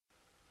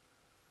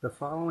The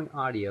following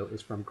audio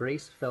is from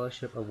Grace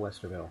Fellowship of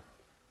Westerville.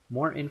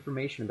 More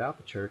information about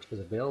the church is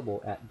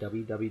available at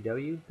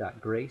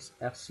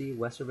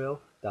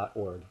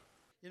www.gracefcwesterville.org.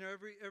 You know,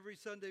 every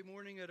Sunday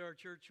morning at our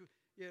church,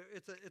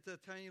 it's a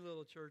tiny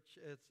little church.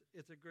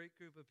 It's a great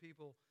group of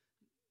people.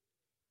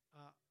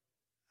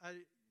 I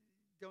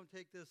don't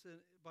take this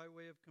by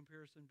way of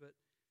comparison, but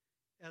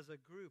as a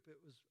group,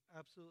 it was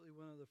absolutely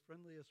one of the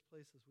friendliest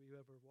places we've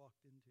ever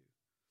walked into.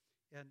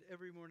 And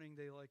every morning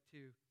they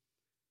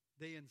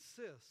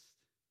insist,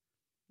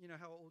 you know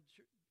how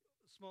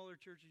smaller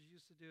churches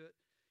used to do it,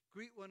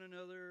 greet one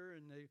another,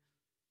 and they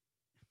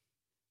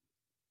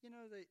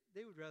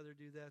would rather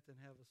do that than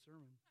have a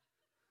sermon.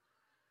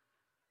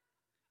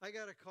 I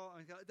got a call.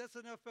 That's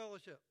enough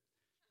fellowship.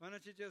 Why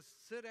don't you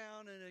just sit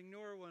down and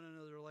ignore one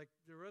another like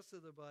the rest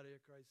of the body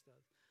of Christ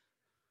does?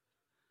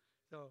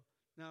 So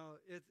now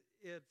it's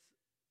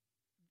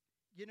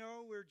you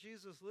know where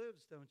Jesus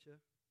lives, don't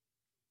you?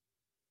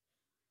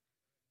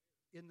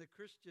 In the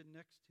Christian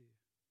next to you.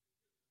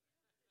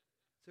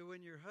 So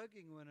when you're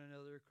hugging one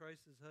another,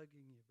 Christ is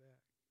hugging you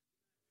back.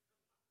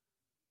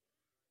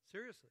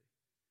 Seriously.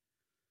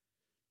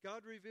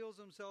 God reveals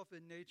himself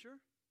in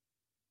nature,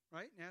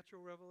 right?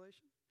 Natural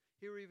revelation.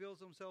 He reveals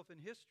himself in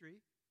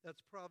history.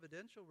 That's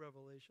providential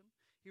revelation.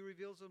 He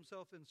reveals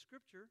himself in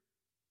Scripture.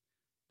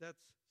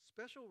 That's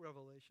special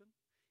revelation.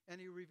 And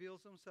he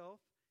reveals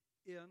himself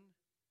in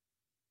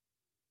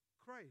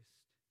Christ.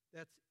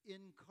 That's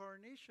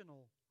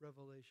incarnational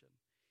revelation.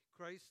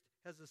 Christ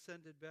has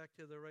ascended back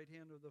to the right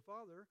hand of the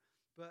Father,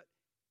 but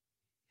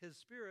his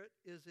Spirit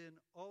is in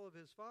all of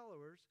his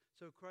followers,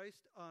 so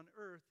Christ on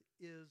earth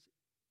is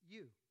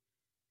you.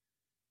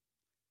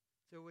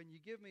 So when you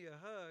give me a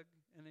hug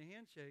and a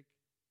handshake,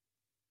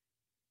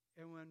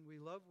 and when we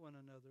love one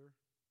another,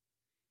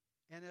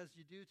 and as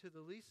you do to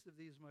the least of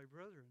these, my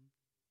brethren,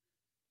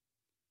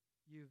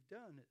 you've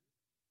done it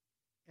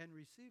and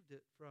received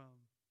it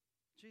from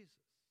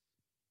Jesus.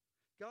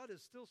 God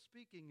is still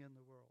speaking in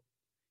the world.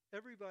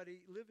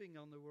 Everybody living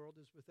on the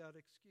world is without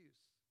excuse.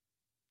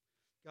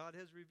 God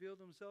has revealed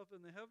himself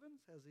in the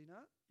heavens, has he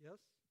not? Yes.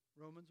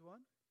 Romans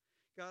 1.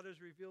 God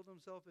has revealed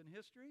himself in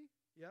history.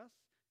 Yes.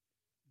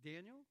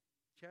 Daniel,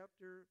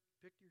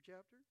 pick your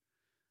chapter.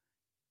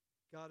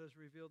 God has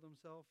revealed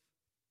himself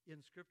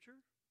in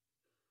Scripture.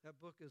 That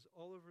book is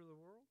all over the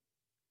world.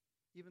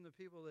 Even the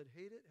people that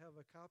hate it have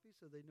a copy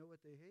so they know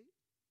what they hate.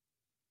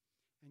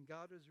 And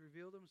God has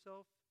revealed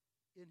himself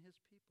in his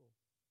people.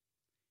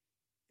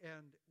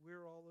 And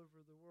we're all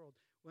over the world.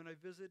 When I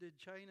visited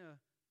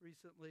China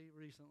recently,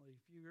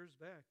 a few years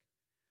back,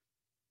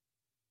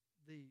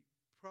 the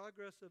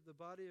progress of the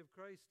body of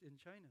Christ in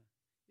China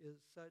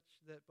is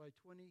such that by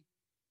 2025,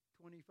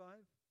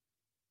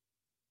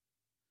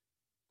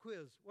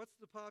 quiz, what's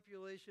the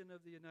population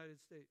of the United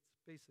States,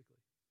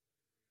 basically?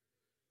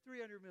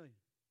 300 million.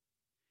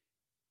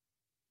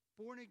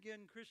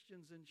 Born-again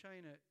Christians in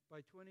China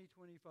by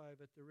 2025,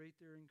 at the rate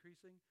they're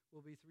increasing,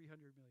 will be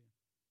 300 million.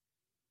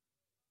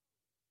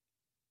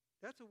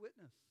 That's a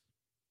witness.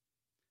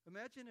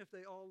 Imagine if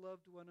they all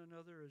loved one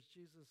another as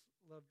Jesus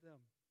loved them.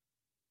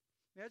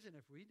 Imagine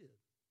if we did,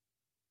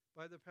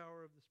 by the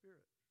power of the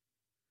Spirit.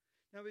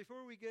 Now,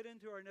 before we get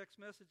into our next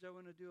message, I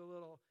want to do a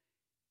little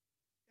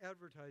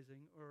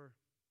advertising,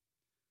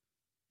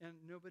 and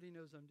nobody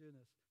knows I'm doing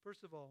this.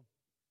 First of all,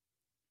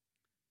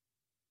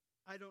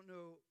 I don't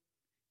know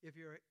if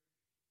you're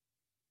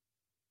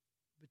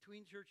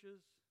between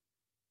churches.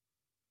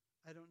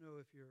 I don't know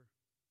if you're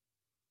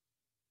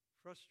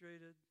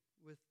frustrated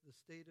with the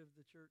state of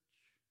the church.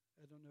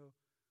 I don't know,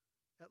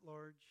 at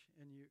large,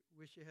 and you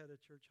wish you had a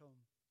church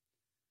home.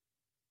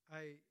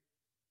 I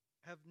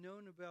have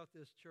known about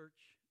this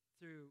church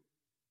through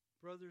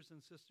brothers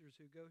and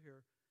sisters who go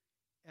here,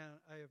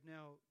 and I have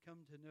now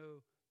come to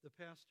know the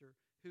pastor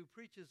who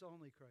preaches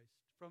only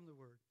Christ from the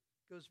Word,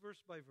 goes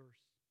verse by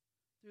verse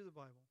through the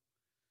Bible.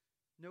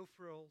 No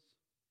frills,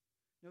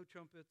 no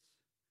trumpets,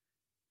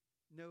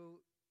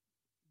 no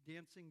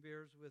dancing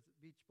bears with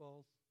beach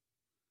balls,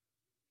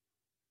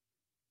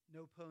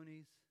 no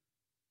ponies,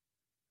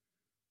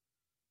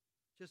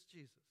 just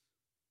Jesus,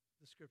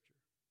 the Scripture.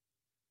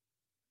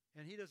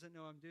 And he doesn't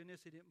know I'm doing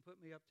this. He didn't put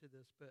me up to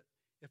this. But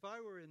if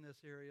I were in this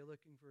area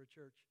looking for a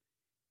church,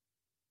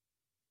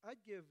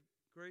 I'd give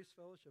Grace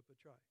Fellowship a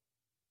try,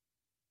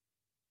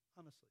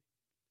 honestly,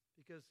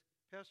 because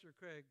Pastor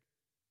Craig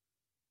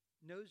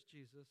knows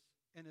Jesus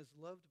and is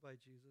loved by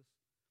Jesus,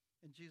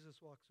 and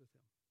Jesus walks with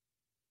him.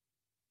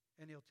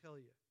 And he'll tell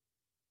you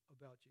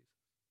about Jesus.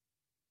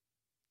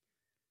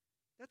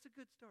 That's a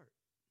good start.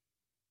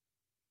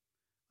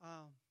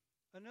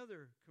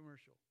 Another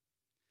commercial.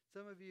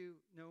 Some of you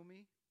know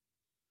me,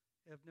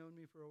 have known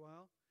me for a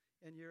while,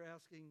 and you're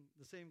asking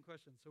the same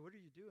question. So what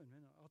are you doing?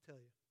 Man, I'll tell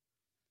you.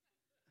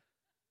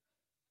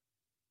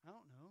 I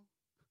don't know.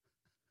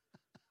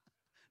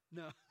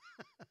 No.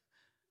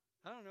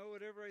 I don't know,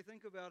 whatever I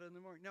think about in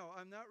the morning. No,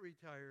 I'm not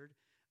retired.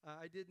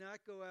 I did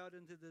not go out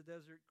into the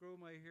desert, grow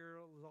my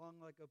hair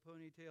long like a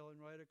ponytail, and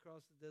ride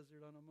across the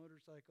desert on a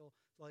motorcycle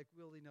like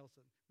Willie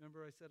Nelson.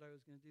 Remember I said I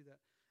was going to do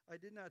that. I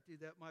did not do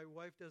that. My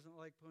wife doesn't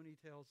like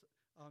ponytails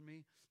on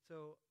me,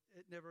 so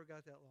it never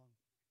got that long.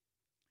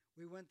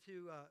 We went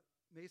to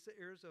Mesa,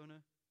 Arizona,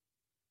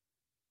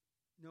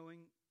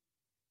 knowing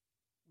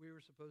we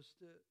were supposed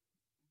to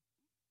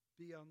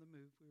be on the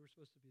move. We were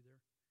supposed to be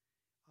there.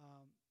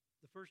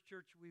 The first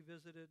church we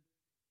visited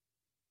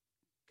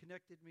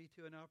connected me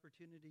to an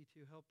opportunity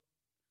to help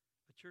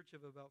a church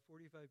of about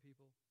 45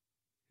 people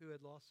who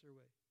had lost their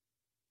way.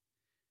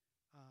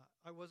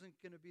 I wasn't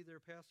going to be their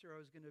pastor. I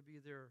was going to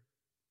be their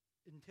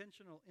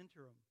intentional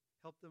interim,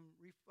 help them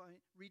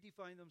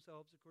redefine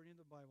themselves according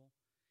to the Bible,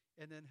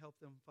 and then help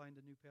them find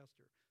a new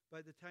pastor.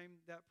 By the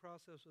time that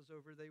process was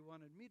over, they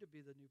wanted me to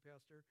be the new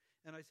pastor,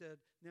 and I said,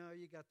 no,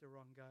 you got the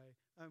wrong guy.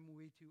 I'm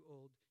way too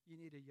old. You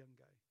need a young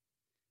guy.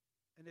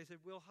 And they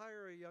said, we'll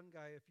hire a young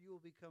guy if you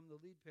will become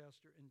the lead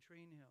pastor and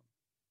train him.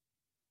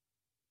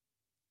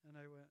 And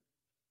I went,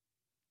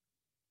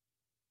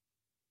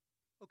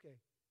 okay.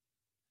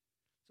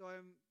 So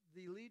I'm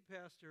the lead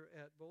pastor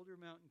at Boulder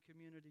Mountain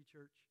Community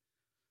Church.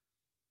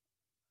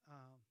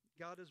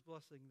 God is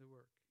blessing the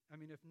work. I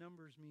mean, if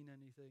numbers mean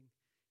anything,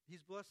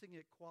 he's blessing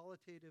it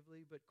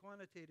qualitatively, but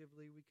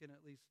quantitatively we can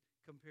at least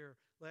compare.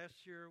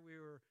 Last year we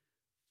were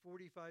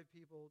 45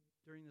 people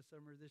during the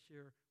summer. This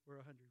year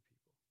we're 100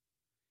 people.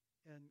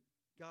 And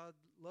God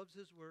loves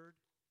his word.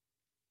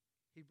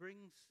 He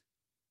brings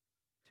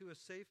to a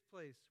safe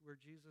place where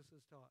Jesus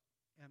is taught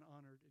and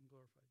honored and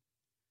glorified.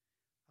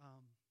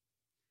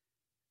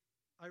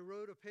 I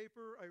wrote a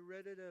paper. I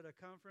read it at a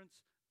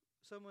conference.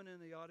 Someone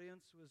in the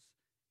audience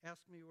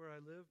asked me where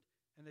I lived,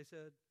 and they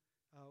said,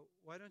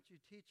 why don't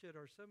you teach at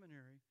our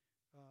seminary,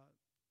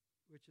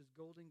 which is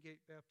Golden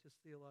Gate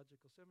Baptist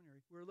Theological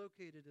Seminary. We're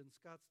located in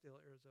Scottsdale,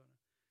 Arizona,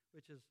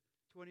 which is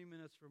 20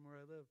 minutes from where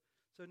I live.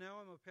 So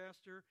now I'm a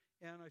pastor,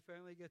 and I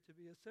finally get to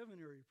be a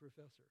seminary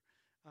professor.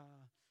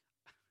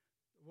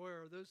 Boy,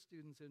 are those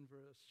students in for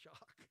a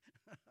shock.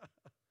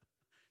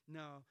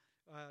 No,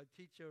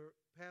 teach a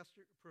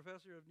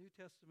professor of New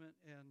Testament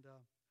and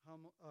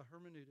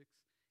hermeneutics,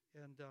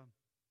 and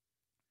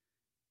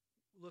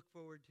look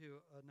forward to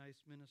a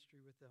nice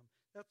ministry with them.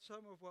 That's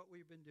some of what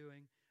we've been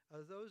doing.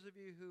 Those of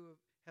you who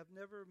have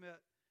never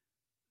met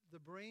the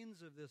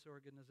brains of this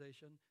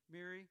organization,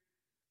 Mary,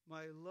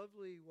 my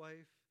lovely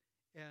wife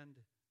and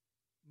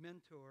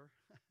mentor.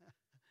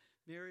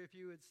 Mary, if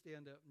you would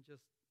stand up and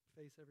just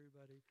face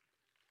everybody.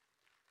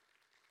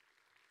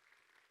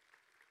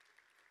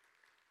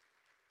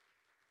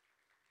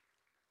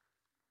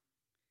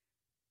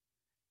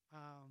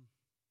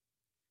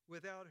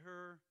 Without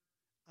her,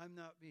 I'm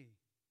not me,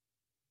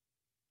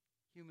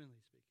 humanly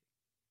speaking.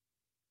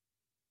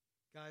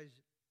 Guys,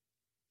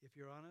 if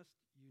you're honest,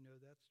 you know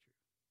that's true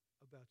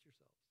about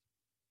yourselves.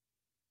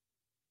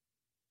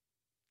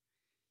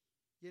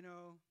 You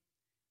know,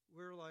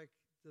 we're like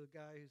the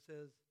guy who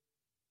says,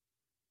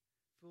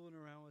 fooling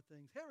around with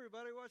things, hey,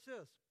 everybody, watch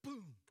this.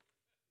 Boom.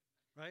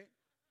 Right?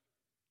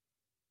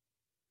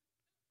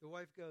 The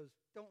wife goes,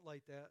 don't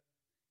light that.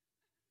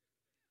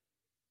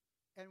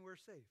 And we're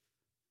safe.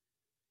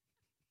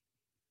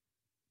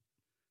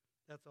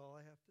 That's all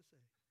I have to say.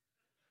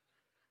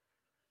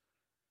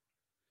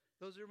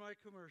 Those are my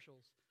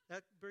commercials.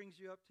 That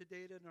brings you up to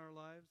date in our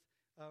lives.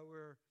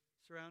 We're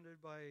surrounded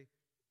by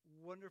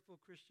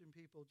wonderful Christian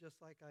people just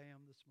like I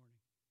am this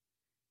morning.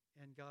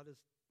 And God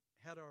has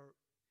had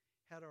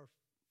our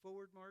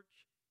forward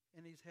march,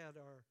 and he's had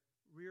our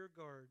rear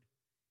guard.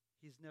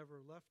 He's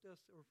never left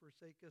us or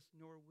forsake us,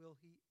 nor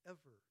will he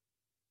ever.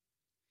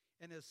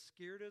 And as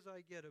scared as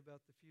I get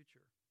about the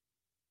future,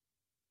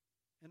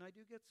 and I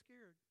do get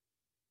scared,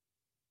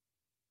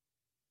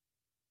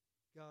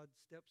 God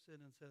steps in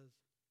and says,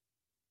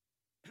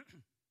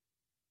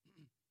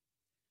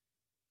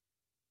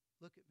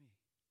 look at me.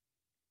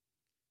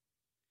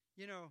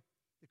 You know,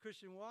 the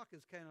Christian walk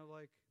is kind of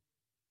like,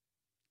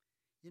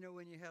 you know,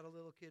 when you had a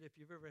little kid, if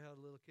you've ever had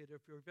a little kid,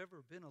 or if you've ever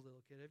been a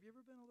little kid. Have you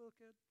ever been a little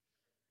kid?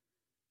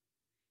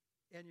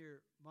 And your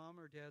mom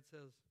or dad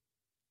says,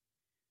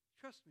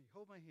 trust me,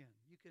 hold my hand.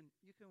 You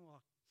can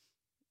walk.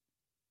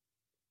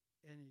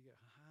 And you go,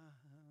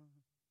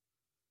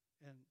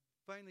 and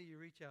finally you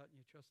reach out and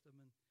you trust them,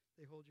 and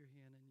they hold your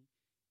hand and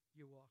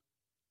you walk.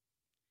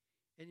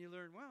 And you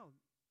learn, wow,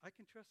 I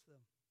can trust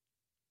them.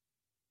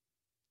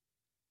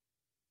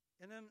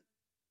 And then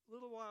a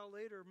little while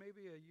later,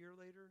 maybe a year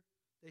later,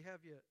 they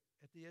have you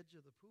at the edge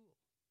of the pool.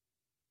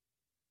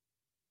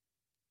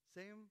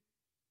 Same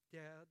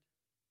dad,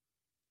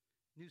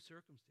 new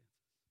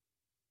circumstances.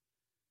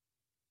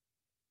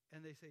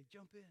 And they say,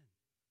 jump in.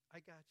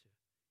 I got you.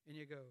 And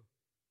you go,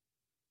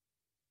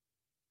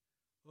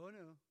 oh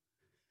no.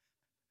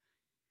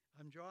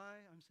 I'm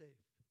dry, I'm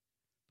safe.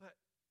 But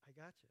I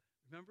got you.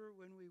 Remember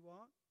when we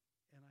walked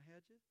and I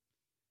had you?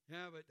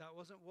 Yeah, but that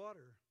wasn't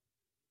water.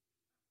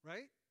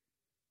 Right?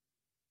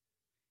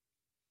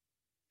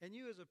 And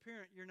you as a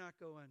parent, you're not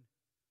going,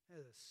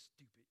 hey, this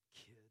stupid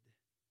kid.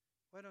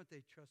 Why don't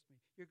they trust me?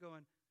 You're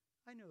going,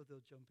 I know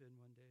they'll jump in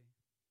one day.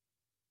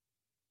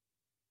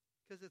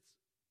 Because it's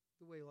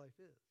the way life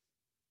is.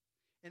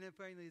 And then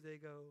finally they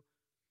go,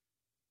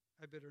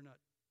 I better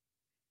not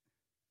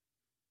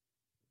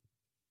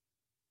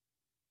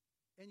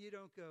And you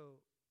don't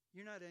go,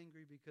 you're not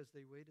angry because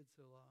they waited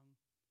so long.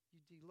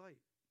 You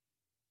delight.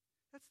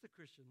 That's the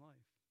Christian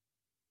life.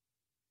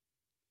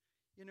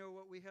 You know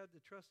what we had to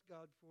trust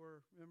God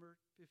for,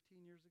 remember,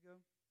 15 years ago?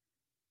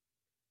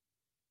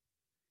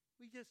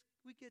 We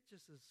get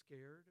just as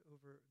scared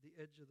over the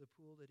edge of the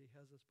pool that he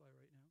has us by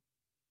right now.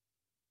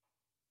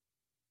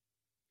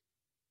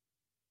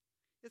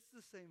 It's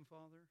the same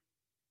Father,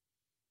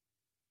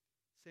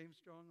 same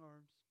strong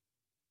arms,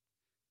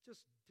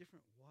 just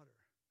different water.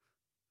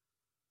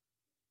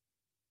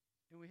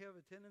 And we have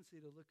a tendency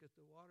to look at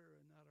the water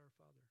and not our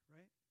Father,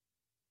 right?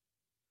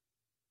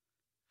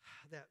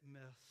 That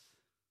mess.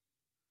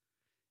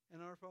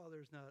 And our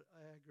Father is not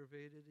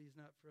aggravated. He's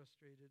not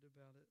frustrated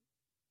about it.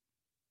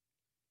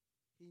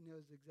 He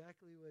knows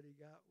exactly what he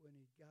got when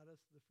he got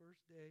us the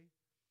first day,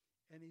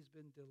 and he's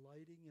been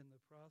delighting in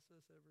the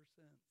process ever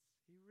since.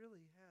 He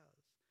really has.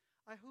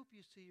 I hope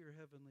you see your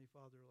Heavenly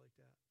Father like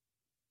that.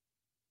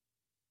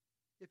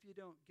 If you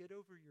don't, get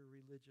over your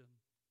religion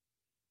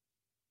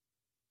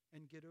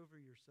and get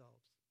over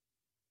yourselves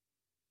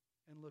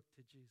and look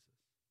to Jesus.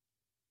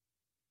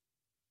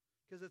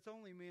 Because it's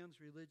only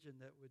man's religion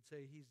that would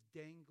say he's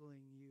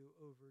dangling you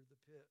over the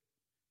pit,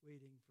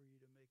 waiting for you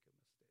to make a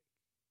mistake.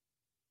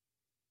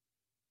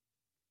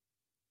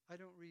 I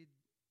don't read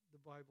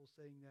the Bible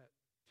saying that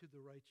to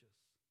the righteous.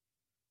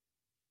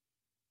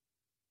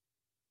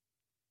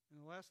 And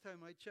the last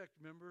time I checked,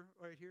 remember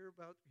right here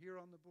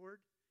on the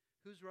board,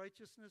 whose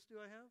righteousness do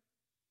I have?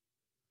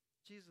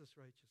 Jesus'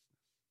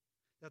 righteousness.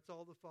 That's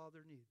all the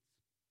Father needs.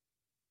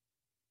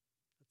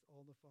 That's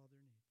all the Father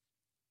needs.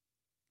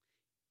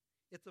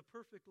 It's a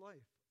perfect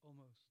life,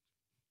 almost.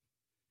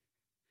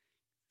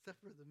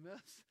 Except for the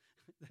mess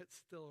that's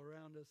still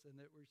around us and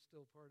that we're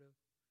still part of.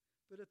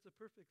 But it's a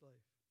perfect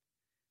life.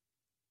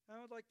 I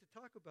would like to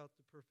talk about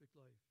the perfect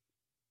life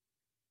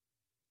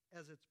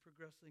as it's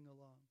progressing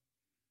along.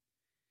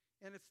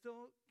 And it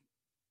still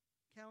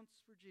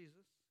counts for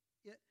Jesus.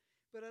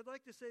 But I'd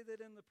like to say that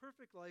in the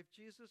perfect life,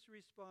 Jesus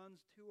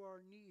responds to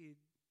our need,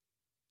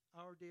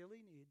 our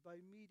daily need,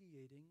 by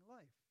mediating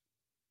life.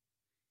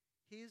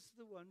 He's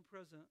the one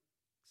present,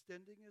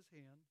 extending his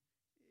hand,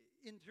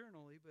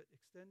 internally, but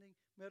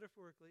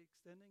metaphorically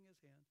extending his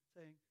hand,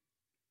 saying,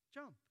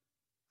 jump,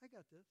 I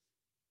got this.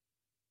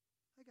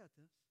 I got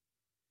this.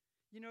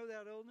 You know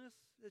that illness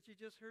that you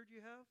just heard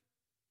you have?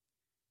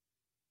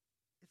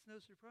 It's no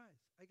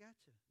surprise. I got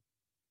you.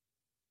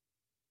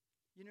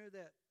 You know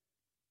that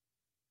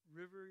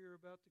river you're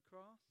about to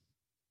cross?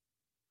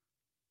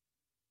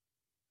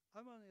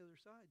 I'm on the other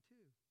side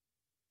too.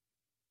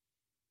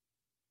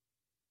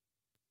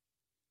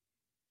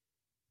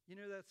 You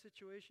know that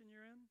situation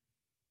you're in?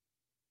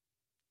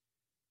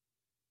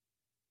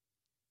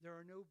 There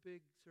are no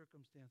big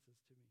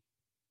circumstances to me.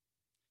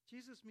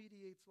 Jesus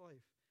mediates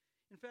life.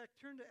 In fact,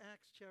 turn to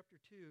Acts chapter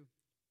 2.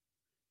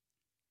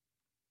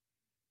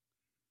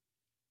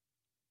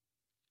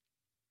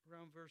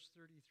 Around verse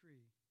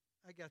 33.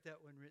 I got that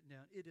one written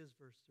down. It is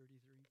verse 33.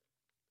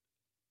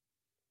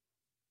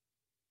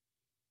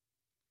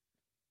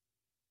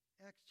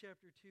 Acts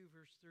chapter 2,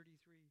 verse 33.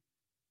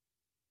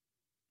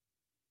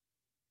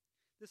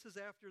 This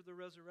is after the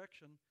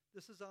resurrection.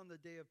 This is on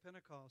the day of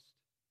Pentecost.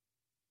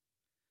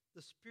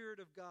 The Spirit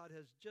of God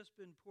has just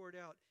been poured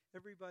out.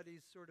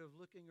 Everybody's sort of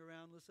looking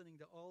around, listening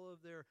to all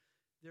of their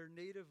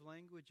native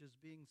languages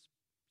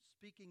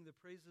speaking the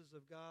praises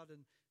of God,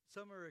 and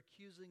some are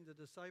accusing the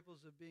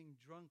disciples of being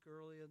drunk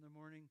early in the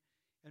morning,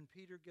 and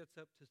Peter gets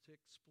up to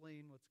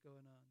explain what's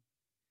going on.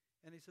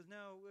 And he says,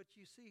 now what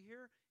you see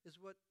here is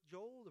what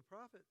Joel the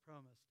prophet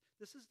promised.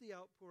 This is the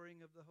outpouring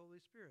of the Holy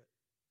Spirit.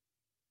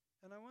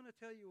 And I want to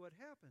tell you what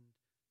happened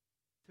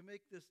to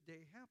make this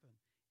day happen.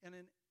 And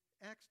in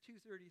Acts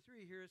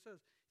 2:33, here it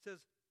says,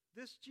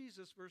 this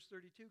Jesus, verse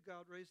 32,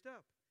 God raised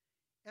up.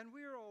 And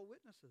we are all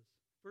witnesses.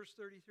 Verse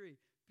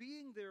 33,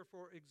 being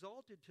therefore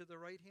exalted to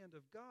the right hand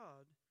of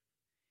God,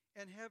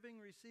 and having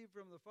received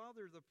from the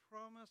Father the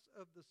promise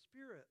of the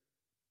Spirit,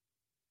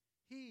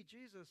 he,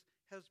 Jesus,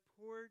 has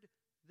poured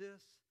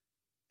this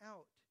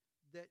out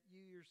that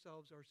you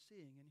yourselves are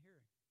seeing and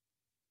hearing.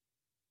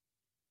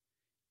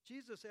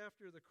 Jesus,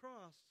 after the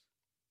cross,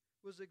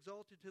 was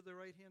exalted to the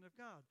right hand of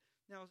God.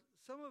 Now,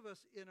 some of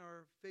us in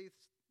our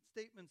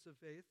statements of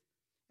faith,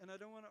 and I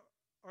don't want to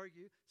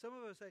argue, some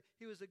of us say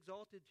he was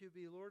exalted to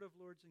be Lord of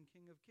Lords and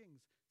King of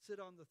Kings, sit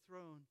on the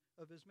throne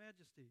of his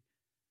majesty.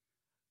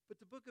 But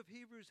the book of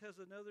Hebrews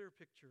has another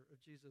picture of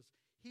Jesus.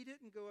 He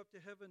didn't go up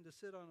to heaven to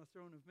sit on a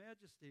throne of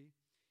majesty.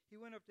 He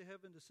went up to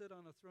heaven to sit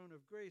on a throne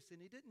of grace, and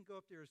he didn't go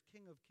up there as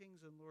King of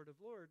Kings and Lord of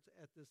Lords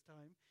at this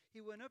time.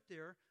 He went up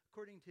there,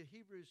 according to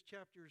Hebrews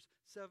chapters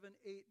 7,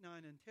 8,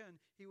 9, and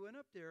 10, he went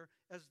up there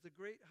as the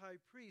great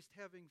high priest,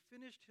 having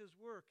finished his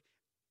work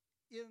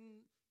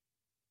in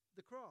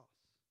the cross.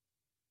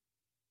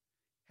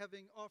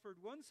 Having offered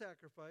one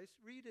sacrifice,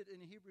 read it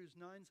in Hebrews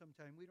 9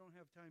 sometime. We don't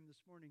have time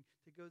this morning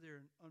to go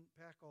there and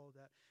unpack all of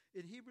that.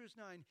 In Hebrews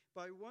 9,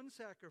 by one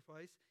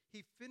sacrifice,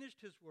 he finished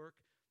his work.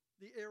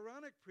 The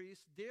Aaronic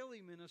priest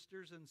daily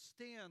ministers and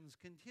stands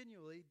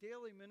continually,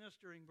 daily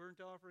ministering burnt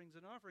offerings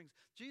and offerings.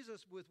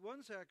 Jesus, with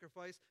one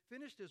sacrifice,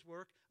 finished his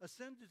work,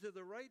 ascended to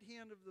the right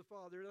hand of the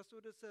Father. That's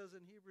what it says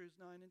in Hebrews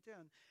 9 and 10.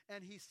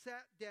 And he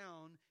sat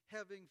down,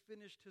 having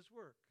finished his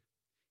work.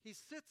 He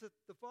sits at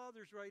the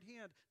Father's right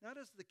hand, not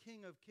as the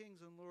King of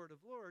kings and Lord of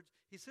lords.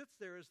 He sits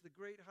there as the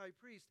great high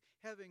priest,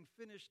 having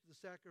finished the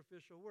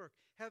sacrificial work.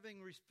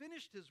 Having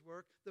finished his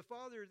work, the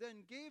Father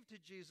then gave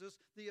to Jesus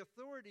the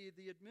authority,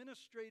 the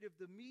administrative,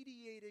 the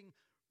mediating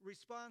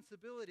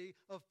responsibility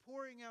of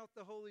pouring out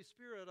the Holy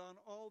Spirit on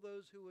all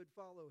those who would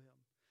follow him,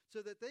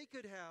 so that we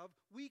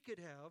could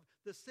have,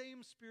 the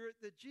same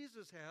Spirit that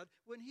Jesus had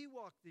when he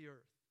walked the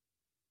earth.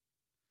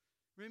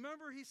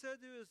 Remember, he said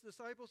to his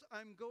disciples,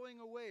 I'm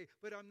going away,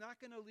 but I'm not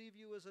going to leave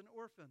you as an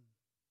orphan.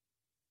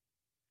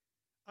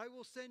 I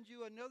will send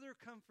you another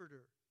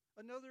comforter,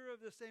 another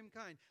of the same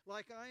kind.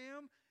 Like I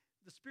am,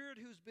 the Spirit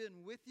who's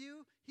been with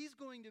you, he's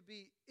going to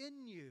be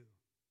in you.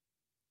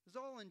 It's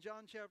all in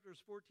John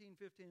chapters 14,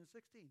 15, and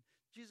 16.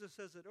 Jesus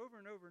says it over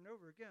and over and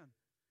over again.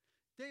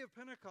 Day of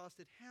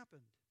Pentecost, it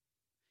happened.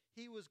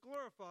 He was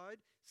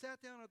glorified,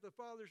 sat down at the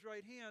Father's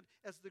right hand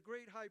as the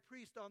great high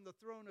priest on the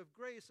throne of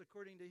grace,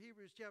 according to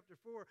Hebrews chapter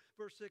 4,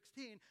 verse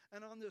 16. And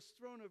on this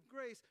throne of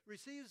grace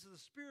receives the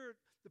Spirit,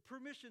 the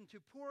permission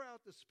to pour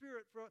out the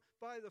Spirit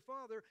by the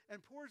Father, and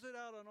pours it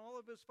out on all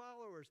of his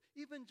followers.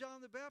 Even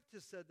John the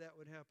Baptist said that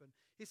would happen.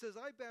 He says,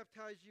 I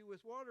baptize you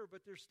with water,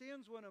 but there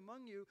stands one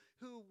among you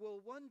who will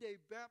one day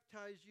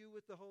baptize you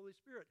with the Holy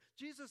Spirit.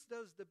 Jesus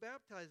does the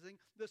baptizing.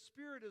 The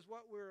Spirit is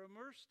what we're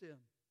immersed in.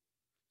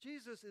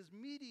 Jesus is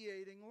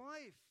mediating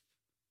life.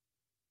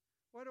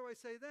 Why do I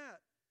say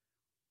that?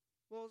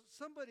 Well,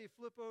 somebody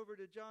flip over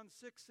to John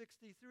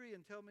 6:63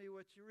 and tell me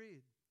what you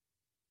read.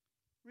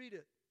 Read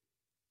it.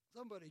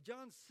 Somebody,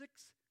 John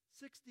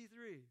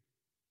 6:63.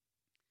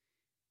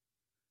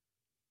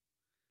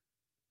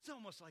 It's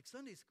almost like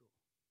Sunday school.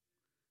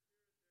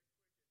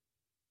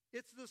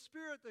 It's the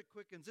Spirit that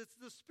quickens. It's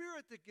the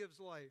Spirit that gives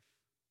life.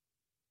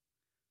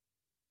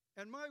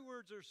 And my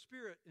words are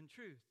spirit and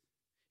truth.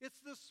 It's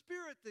the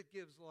Spirit that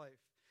gives life.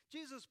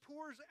 Jesus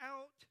pours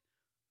out,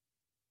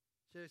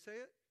 should I say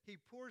it? He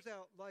pours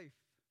out life.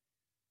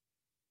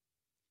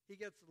 He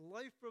gets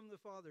life from the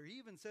Father. He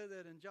even said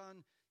that in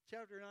John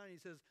chapter 9. He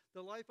says,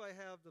 the life I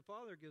have, the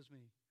Father gives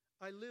me.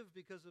 I live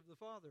because of the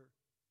Father.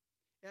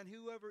 And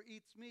whoever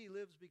eats me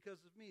lives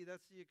because of me.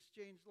 That's the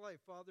exchanged life.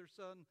 Father,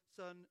 Son,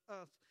 Son,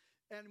 us.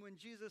 And when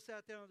Jesus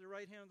sat down at the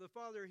right hand of the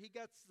Father, he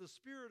gets the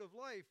Spirit of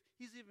life.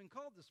 He's even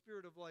called the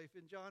Spirit of life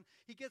in John.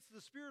 He gets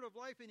the Spirit of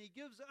life and he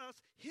gives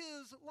us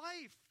his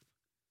life.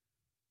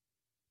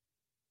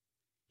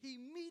 He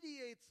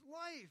mediates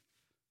life.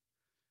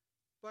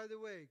 By the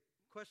way,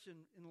 question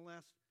in the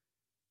last,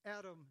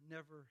 Adam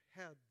never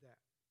had that.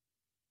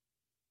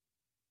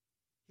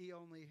 He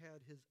only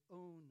had his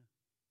own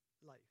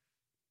life.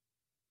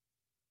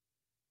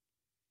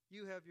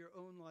 You have your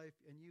own life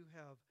and you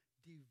have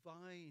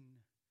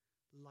divine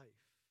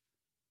life.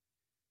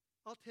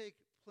 I'll take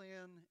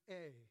plan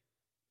A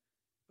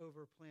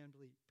over plan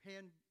B.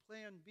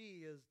 Plan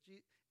B is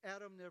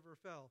Adam never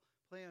fell.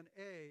 Plan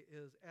A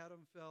is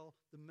Adam fell,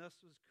 the mess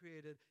was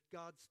created,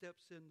 God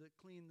steps in to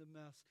clean the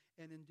mess,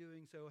 and in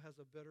doing so has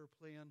a better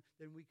plan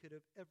than we could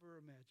have ever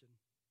imagined.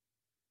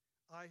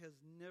 Eye has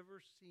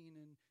never seen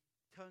and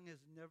tongue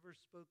has never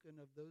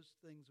spoken of those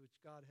things which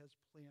God has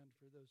planned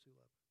for those who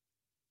love him.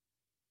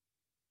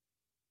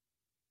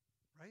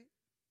 Right?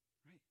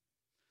 Right.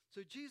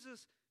 So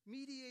Jesus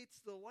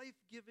mediates the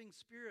life-giving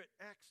Spirit,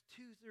 Acts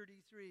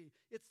 2:33.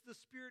 It's the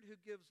Spirit who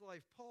gives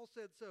life. Paul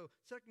said so,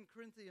 2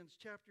 Corinthians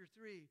chapter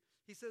 3.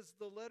 He says,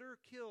 the letter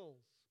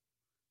kills.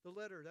 The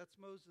letter, that's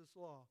Moses'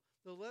 law.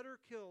 The letter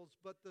kills,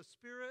 but the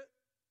Spirit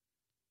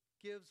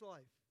gives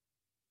life.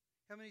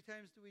 How many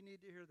times do we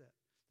need to hear that?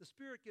 The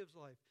Spirit gives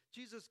life.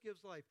 Jesus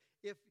gives life.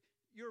 If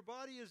your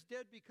body is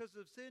dead because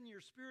of sin,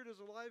 your spirit is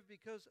alive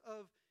because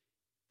of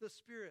the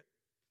Spirit.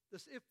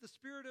 If the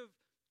Spirit of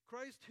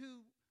Christ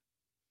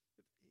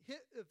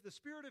if the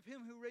Spirit of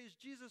him who raised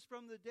Jesus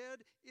from the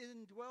dead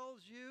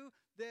indwells you,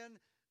 then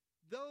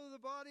though the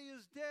body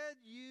is dead,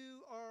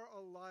 you are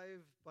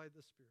alive by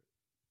the Spirit.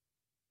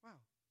 Wow.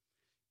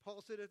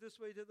 Paul said it this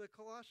way to the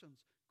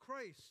Colossians,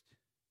 Christ,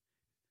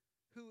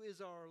 who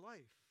is our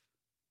life.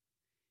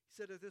 He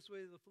said it this way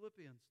to the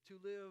Philippians, to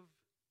live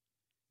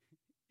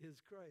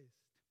is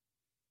Christ.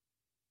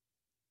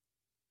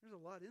 There's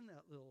a lot in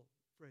that little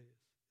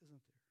phrase,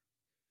 isn't there?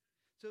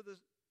 So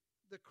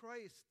the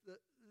Christ,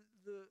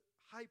 the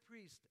high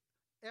priest,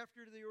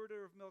 after the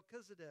order of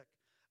Melchizedek,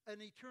 an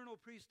eternal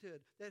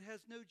priesthood that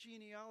has no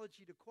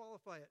genealogy to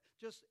qualify it,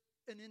 just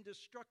an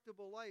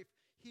indestructible life,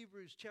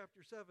 Hebrews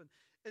chapter 7.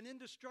 An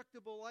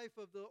indestructible life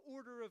of the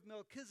order of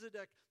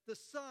Melchizedek, the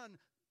son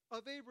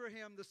of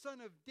Abraham, the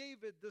son of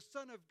David, the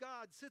Son of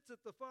God, sits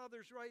at the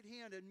Father's right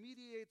hand and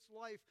mediates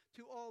life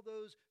to all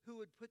those who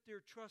would put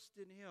their trust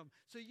in him.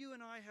 So you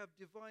and I have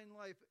divine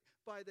life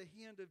by the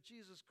hand of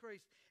Jesus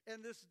Christ.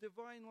 And this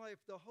divine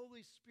life, the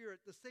Holy Spirit,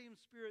 the same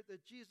Spirit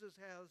that Jesus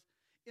has,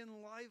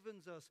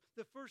 enlivens us.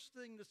 The first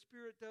thing the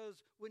Spirit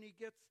does when he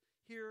gets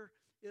here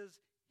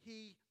is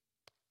he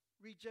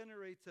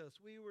regenerates us.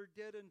 We were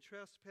dead in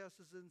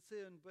trespasses and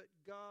sin, but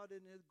God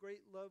in his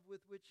great love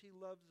with which he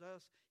loves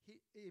us,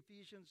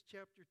 Ephesians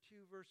chapter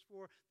 2, verse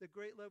 4, the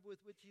great love with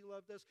which he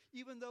loved us,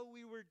 even though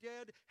we were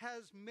dead,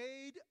 has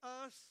made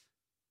us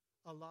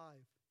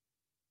alive.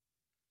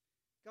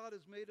 God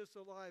has made us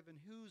alive. And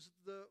who's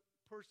the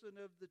person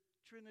of the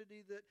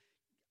Trinity that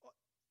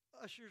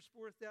ushers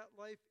forth that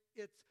life?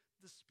 It's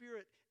the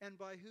Spirit. And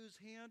by whose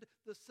hand?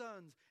 The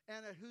Son's.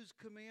 And at whose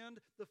command?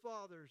 The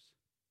Father's.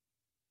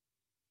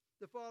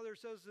 The Father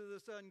says to the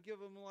Son, give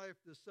him life.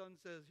 The Son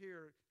says,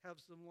 here, have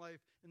some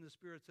life. And the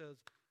Spirit says,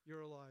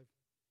 you're alive.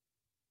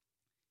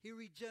 He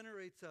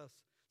regenerates us,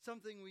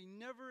 something we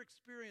never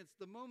experienced.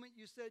 The moment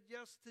you said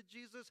yes to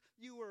Jesus,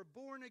 you were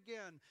born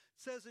again.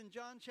 It says in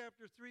John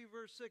chapter 3,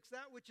 verse 6,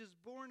 that which is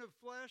born of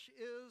flesh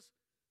is,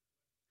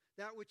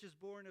 that which is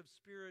born of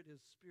spirit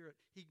is spirit.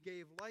 He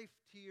gave life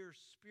to your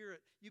spirit.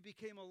 You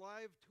became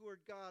alive toward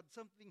God.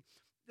 Something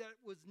that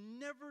was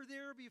never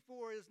there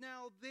before is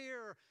now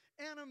there,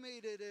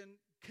 animated and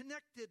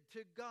connected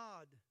to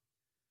God.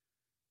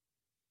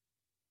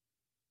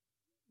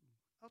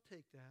 I'll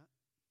take that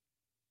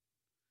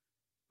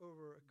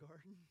over a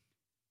garden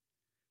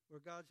where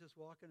God's just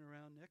walking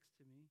around next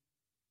to me.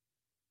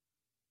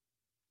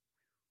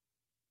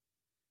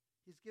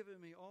 He's given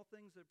me all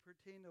things that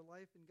pertain to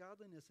life and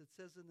godliness. It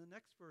says in the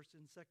next verse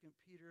in 2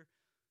 Peter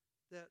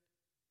that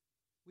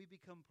we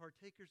become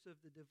partakers of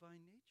the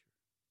divine nature.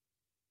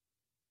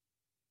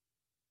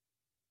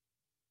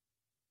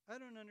 I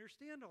don't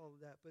understand all of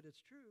that, but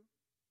it's true.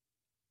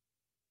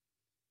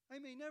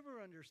 I may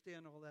never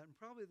understand all that, and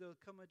probably there'll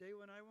come a day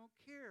when I won't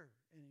care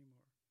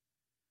anymore.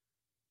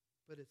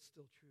 But it's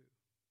still true.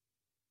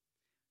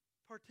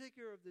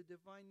 Partaker of the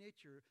divine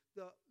nature,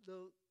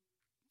 the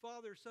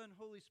Father, Son,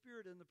 Holy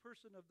Spirit, and the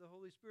person of the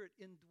Holy Spirit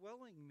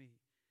indwelling me,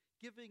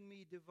 giving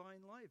me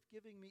divine life,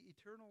 giving me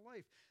eternal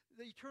life.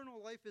 The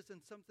eternal life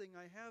isn't something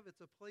I have.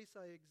 It's a place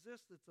I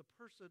exist. It's a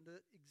person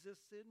that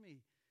exists in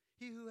me.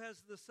 He who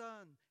has the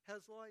Son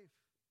has life.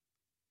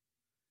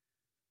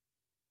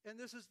 And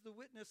this is the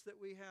witness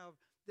that we have,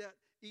 that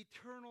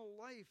eternal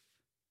life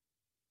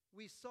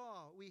we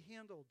saw, we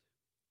handled.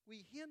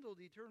 We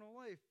handled eternal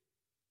life.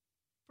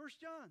 1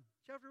 John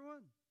chapter 1,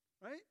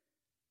 right?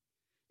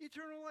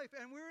 Eternal life.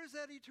 And where is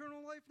that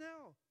eternal life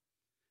now?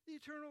 The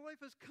eternal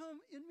life has come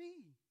in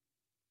me.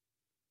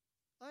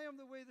 I am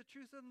the way, the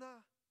truth, and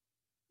the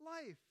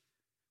life.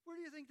 Where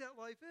do you think that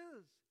life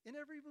is? In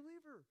every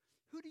believer.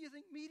 Who do you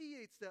think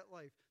mediates that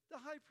life? The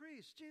high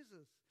priest,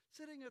 Jesus,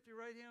 sitting at the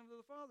right hand of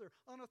the Father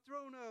on a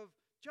throne of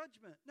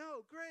judgment.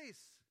 No,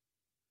 grace.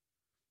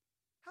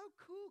 How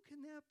cool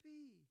can that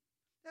be?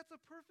 That's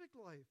a perfect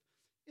life.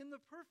 In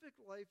the perfect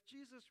life,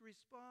 Jesus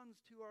responds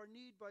to our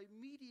need by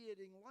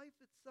mediating life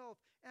itself.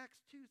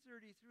 Acts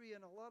 2:33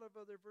 and a lot of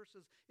other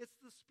verses. It's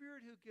the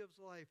Spirit who gives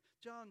life.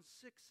 John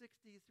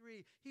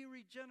 6:63. He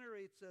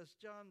regenerates us.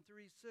 John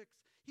 3:6.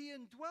 He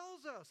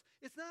indwells us.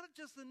 It's not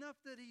just enough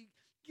that he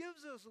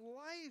gives us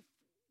life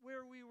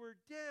where we were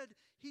dead.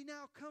 He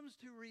now comes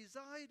to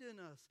reside in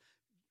us.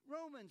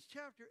 Romans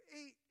chapter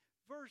 8.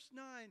 Verse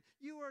 9,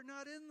 you are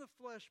not in the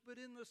flesh, but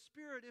in the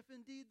Spirit, if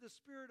indeed the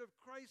Spirit of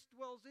Christ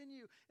dwells in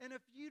you. And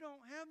if you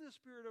don't have the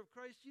Spirit of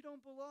Christ, you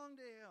don't belong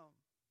to him.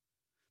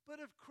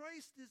 But if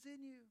Christ is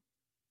in you,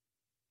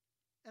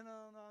 and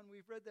on.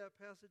 We've read that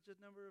passage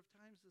a number of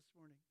times this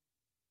morning.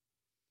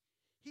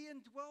 He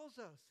indwells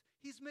us.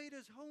 He's made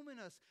his home in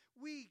us.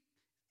 We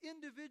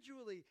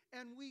individually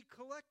and we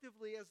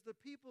collectively as the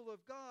people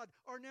of God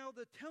are now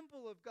the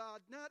temple of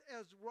God, not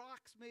as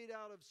rocks made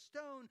out of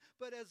stone,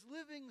 but as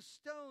living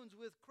stones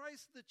with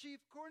Christ the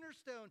chief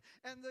cornerstone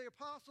and the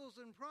apostles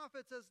and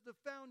prophets as the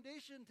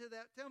foundation to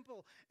that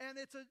temple.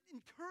 And it's an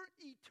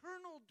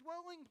eternal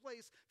dwelling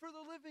place for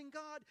the living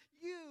God.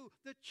 You,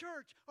 the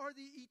church, are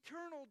the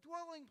eternal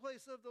dwelling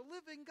place of the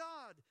living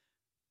God.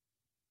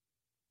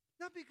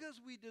 Not because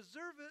we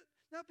deserve it,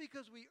 not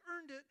because we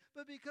earned it,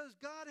 but because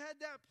God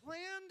had that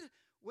planned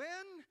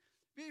when?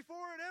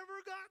 Before it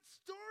ever got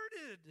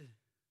started.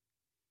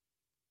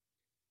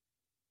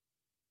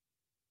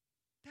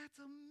 That's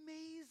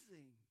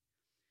amazing.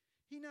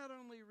 He not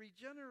only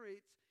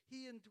regenerates,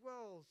 he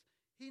indwells.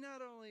 He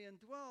not only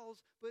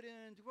indwells, but in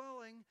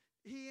indwelling,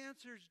 he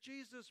answers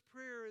Jesus'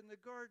 prayer in the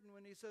garden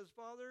when he says,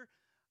 Father,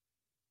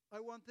 I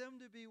want them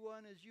to be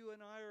one as you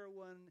and I are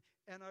one,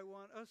 and I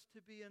want us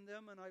to be in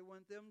them, and I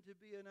want them to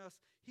be in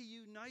us. He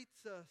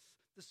unites us.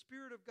 The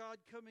Spirit of God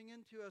coming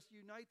into us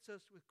unites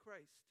us with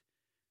Christ.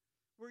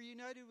 We're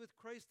united with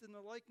Christ in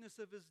the likeness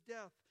of his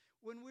death.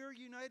 When we're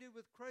united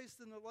with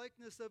Christ in the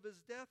likeness of his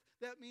death,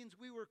 that means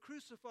we were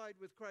crucified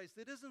with Christ.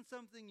 It isn't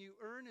something you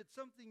earn. It's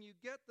something you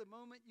get the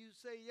moment you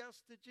say yes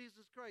to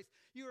Jesus Christ.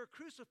 You are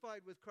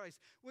crucified with Christ.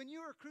 When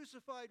you are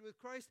crucified with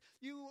Christ,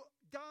 you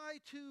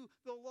die to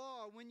the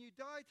law. When you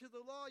die to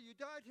the law, you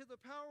die to the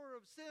power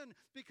of sin,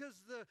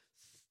 because the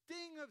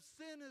sting of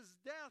sin is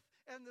death,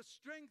 and the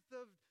strength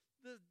of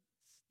the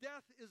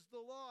death is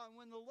the law. And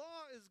when the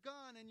law is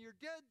gone and you're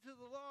dead to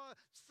the law,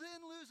 sin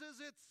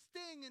loses its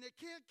sting and it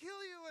can't kill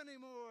you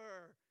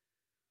anymore.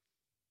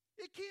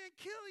 It can't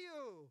kill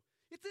you.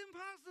 It's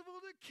impossible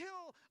to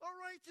kill a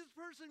righteous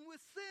person with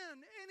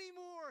sin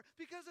anymore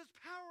because it's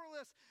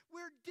powerless.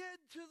 We're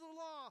dead to the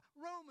law.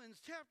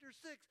 Romans chapter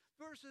 6,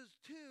 verses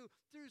 2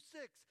 through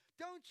 6.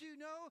 Don't you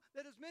know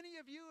that as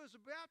many of you as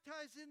are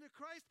baptized into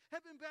Christ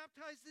have been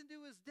baptized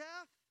into his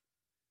death?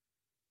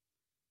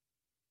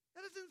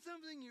 That isn't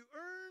something you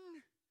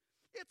earn.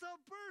 It's a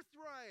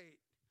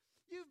birthright.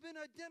 You've been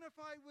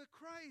identified with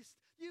Christ.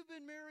 You've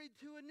been married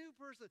to a new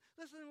person.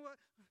 Listen to what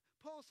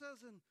Paul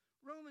says in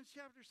Romans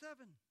chapter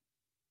 7.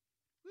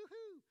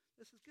 Woohoo!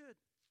 This is good.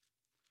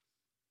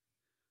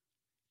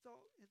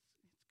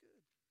 It's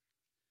good.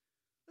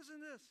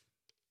 Listen to this.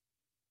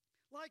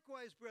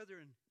 Likewise,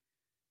 brethren,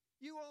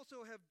 you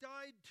also have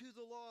died to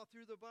the law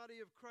through the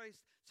body of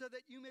Christ, so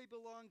that you may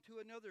belong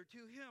to another,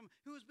 to him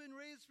who has been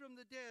raised from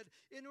the dead,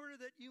 in order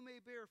that you may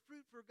bear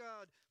fruit for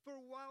God. For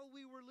while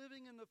we were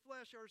living in the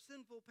flesh, our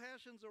sinful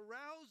passions,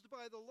 aroused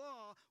by the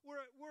law,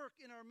 were at work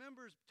in our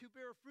members to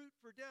bear fruit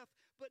for death.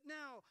 But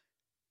now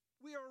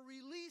we are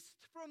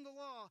released from the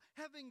law,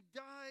 having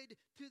died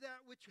to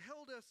that which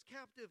held us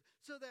captive,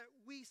 so that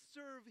we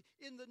serve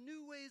in the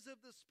new ways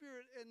of the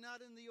Spirit and not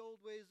in the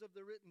old ways of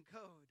the written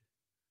code.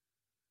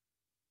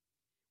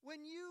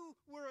 When you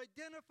were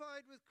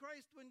identified with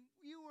Christ, when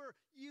you were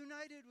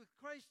united with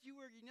Christ, you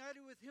were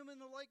united with him in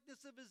the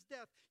likeness of his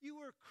death.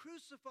 You were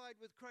crucified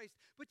with Christ,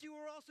 but you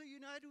were also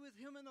united with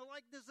him in the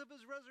likeness of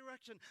his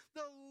resurrection.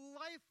 The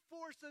life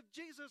force of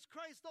Jesus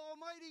Christ,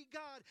 Almighty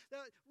God,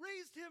 that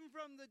raised him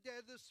from the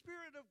dead, the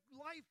Spirit of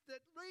life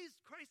that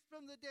raised Christ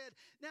from the dead,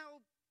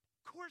 now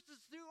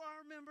courses through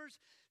our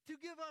members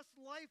to give us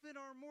life in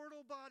our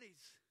mortal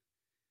bodies.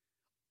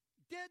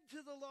 Dead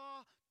to the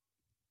law,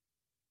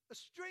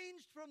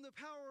 estranged from the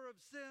power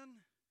of sin,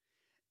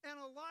 and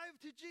alive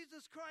to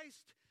Jesus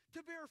Christ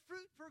to bear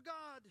fruit for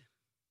God.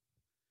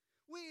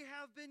 We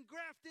have been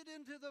grafted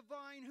into the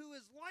vine, who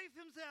is life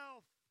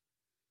himself.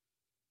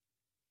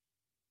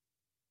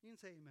 You can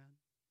say amen.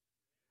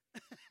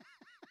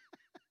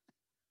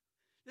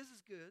 This is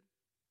good.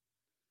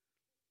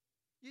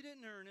 You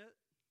didn't earn it,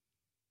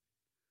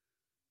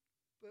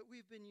 but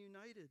we've been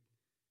united.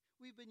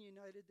 We've been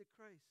united to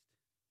Christ.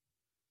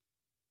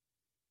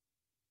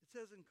 It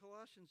says in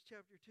Colossians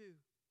chapter 2,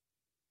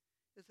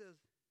 it says,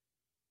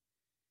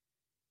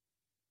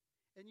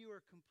 and you are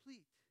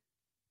complete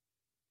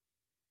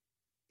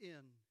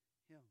in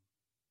him.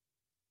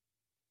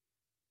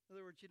 In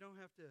other words, you don't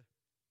have to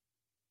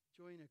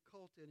join a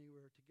cult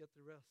anywhere to get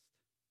the rest.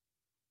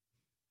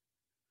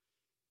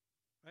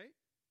 Right?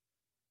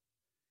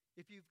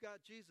 If you've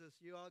got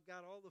Jesus, you all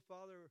got all the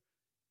Father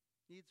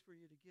needs for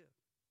you to give.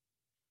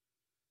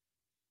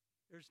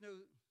 There's no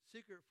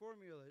secret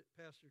formula,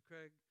 Pastor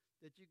Craig,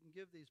 that you can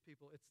give these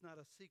people. It's not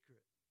a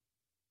secret.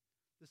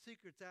 The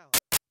secret's out.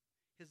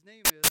 His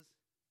name is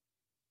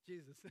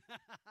Jesus.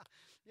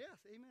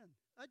 Yes, amen.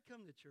 I'd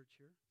come to church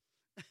here.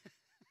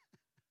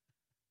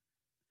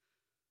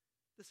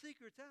 The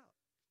secret's out.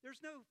 There's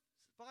no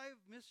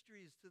 5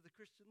 mysteries to the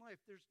Christian life.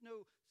 There's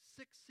no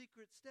 6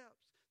 secret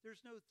steps.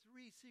 There's no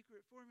 3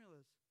 secret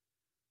formulas.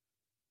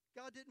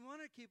 God didn't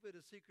want to keep it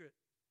a secret.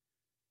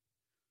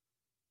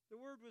 The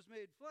Word was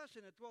made flesh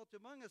and it dwelt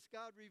among us.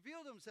 God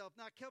revealed himself,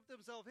 not kept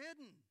himself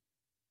hidden.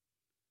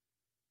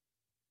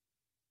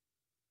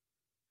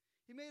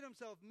 He made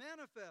himself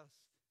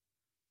manifest.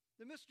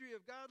 The mystery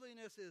of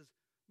godliness is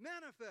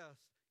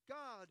manifest.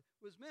 God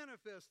was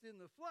manifest in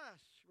the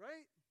flesh,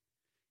 right?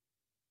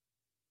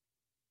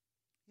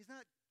 He's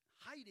not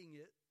hiding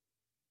it.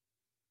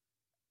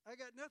 I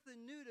got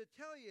nothing new to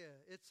tell you.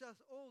 It's just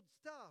old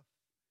stuff.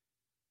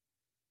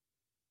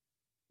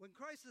 When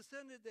Christ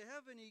ascended to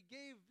heaven, he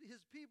gave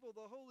his people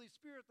the Holy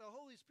Spirit. The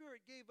Holy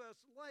Spirit gave us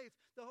life.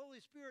 The Holy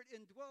Spirit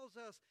indwells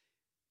us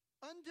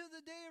unto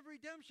the day of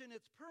redemption.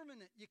 It's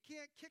permanent. You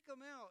can't kick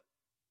them out.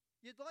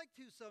 You'd like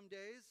to some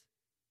days,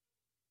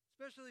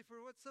 especially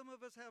for what some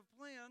of us have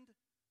planned.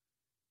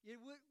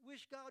 You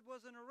wish God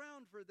wasn't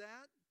around for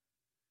that.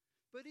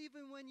 But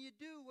even when you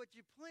do what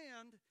you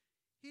planned,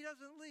 he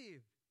doesn't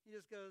leave. He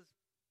just goes,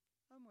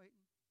 I'm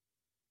waiting.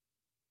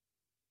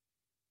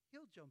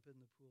 He'll jump in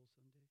the pool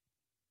someday.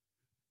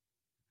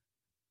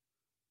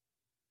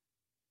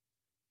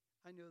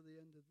 I know the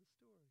end of the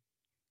story.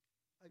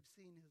 I've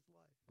seen his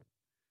life.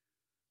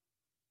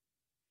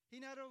 He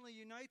not only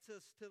unites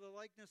us to the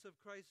likeness of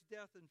Christ's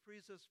death and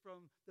frees us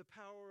from the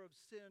power of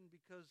sin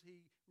because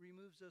he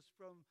removes us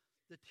from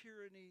the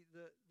tyranny,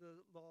 the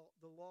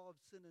law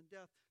of sin and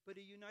death, but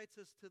he unites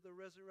us to the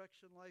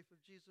resurrection life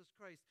of Jesus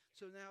Christ.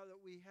 So now that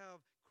we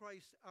have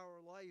Christ,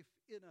 our life,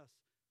 in us.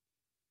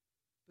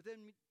 But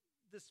then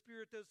the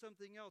Spirit does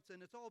something else, and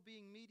it's all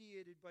being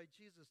mediated by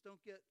Jesus. Don't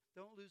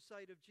lose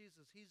sight of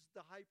Jesus. He's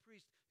the high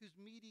priest who's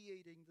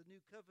mediating the new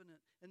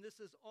covenant, and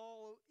this is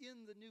all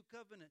in the new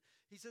covenant.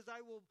 He says,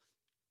 I will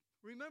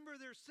remember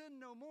their sin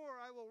no more.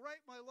 I will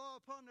write my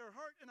law upon their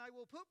heart, and I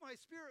will put my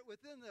Spirit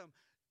within them.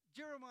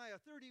 Jeremiah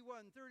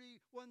 31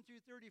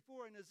 through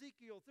 34, and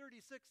Ezekiel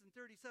 36 and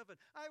 37.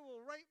 I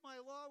will write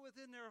my law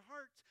within their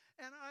hearts,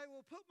 and I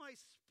will put my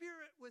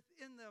spirit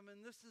within them.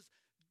 And this is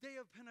day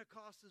of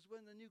Pentecost, is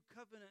when the new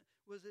covenant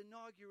was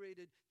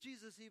inaugurated.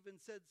 Jesus even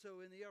said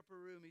so in the upper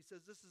room. He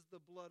says, this is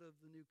the blood of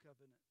the new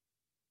covenant,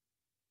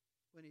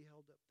 when he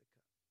held up the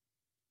cup.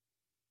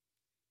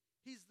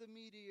 He's the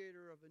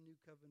mediator of a new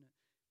covenant.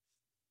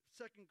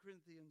 2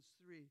 Corinthians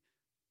 3,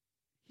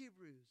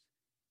 Hebrews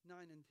 9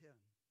 and 10.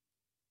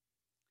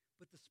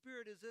 But the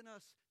Spirit is in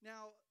us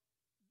now,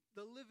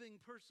 the living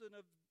person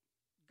of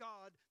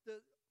God,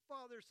 the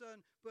Father,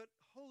 Son, but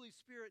Holy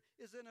Spirit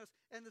is in us.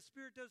 And the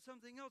Spirit does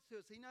something else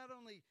to us. He not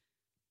only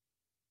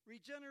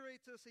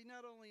regenerates us, he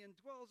not only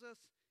indwells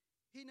us,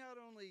 he not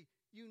only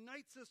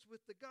unites us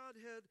with the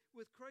Godhead,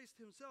 with Christ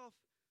himself,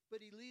 but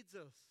he leads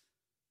us.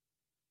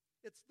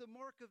 It's the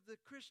mark of the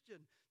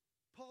Christian.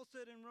 Paul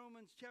said in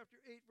Romans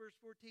chapter 8, verse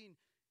 14,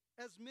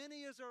 as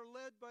many as are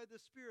led by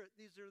the Spirit,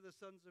 these are the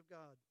sons of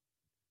God.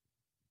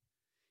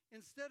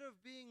 Instead of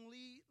being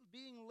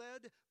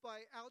led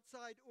by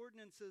outside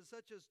ordinances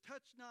such as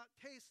touch not,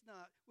 taste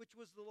not, which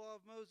was the law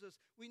of Moses,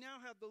 we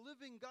now have the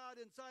living God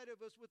inside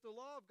of us with the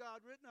law of God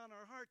written on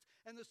our hearts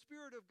and the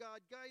Spirit of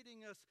God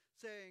guiding us,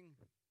 saying,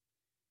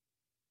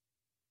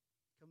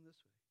 come this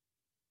way.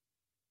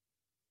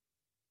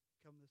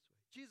 Come this way.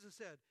 Jesus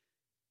said,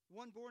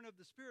 one born of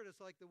the Spirit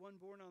is like the one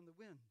born on the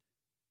wind.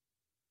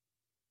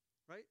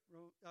 Right?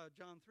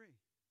 John 3.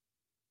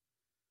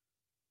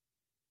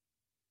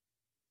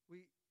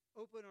 We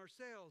open our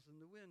sails and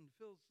the wind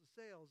fills the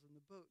sails and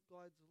the boat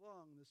glides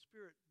along. The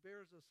Spirit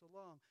bears us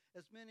along.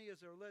 As many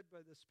as are led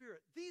by the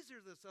Spirit, these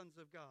are the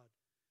sons of God.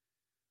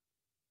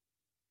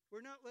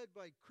 We're not led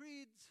by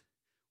creeds.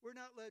 We're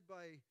not led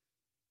by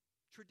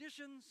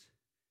traditions.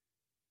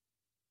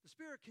 The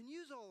Spirit can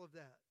use all of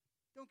that.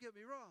 Don't get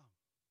me wrong.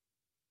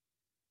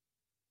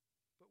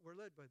 But we're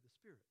led by the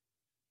Spirit.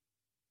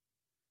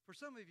 For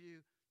some of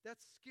you,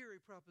 that's a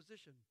scary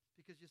proposition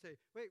because you say,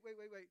 wait.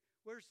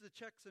 Where's the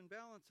checks and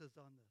balances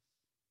on this?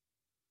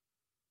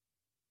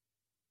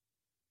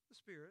 The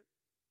Spirit,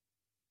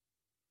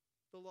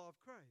 the law of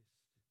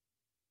Christ.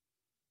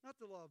 Not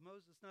the law of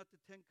Moses, not the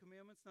 10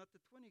 commandments, not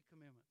the 20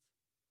 commandments,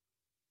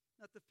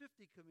 not the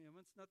 50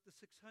 commandments, not the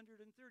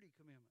 630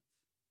 commandments.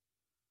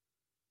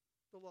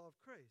 The law of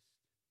Christ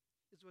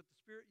is what the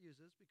Spirit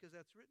uses because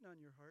that's written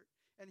on your heart,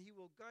 and he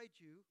will guide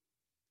you,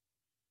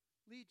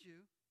 lead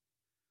you.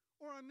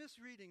 Or I'm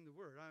misreading the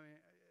word.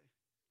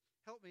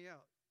 Help me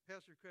out.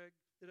 Pastor Craig,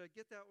 did I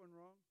get that one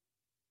wrong?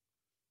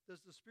 Does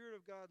the Spirit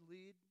of God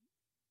lead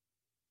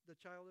the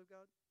child of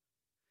God?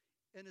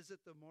 And is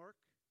it the mark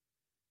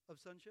of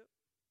sonship?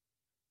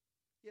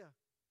 Yeah.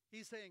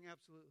 He's saying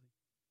absolutely,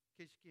 in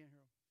case you can't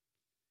hear him.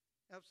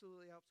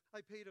 Absolutely.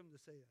 I paid him to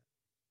say that,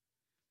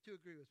 to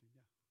agree with me.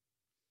 No.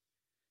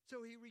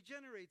 So he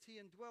regenerates,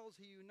 he indwells,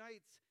 he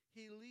unites,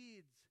 he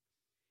leads.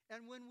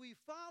 And when we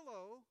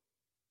follow,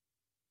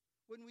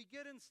 when we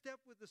get in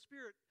step with the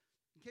Spirit,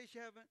 in case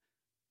you haven't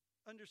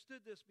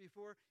understood this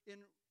before,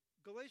 in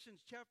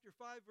Galatians chapter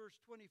 5, verse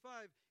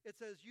 25, it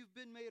says, you've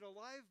been made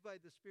alive by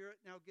the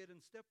Spirit, now get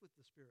in step with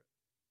the Spirit.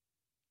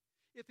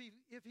 If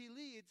he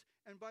leads,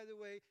 and by the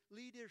way,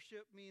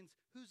 leadership means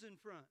who's in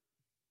front?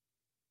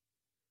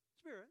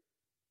 Spirit.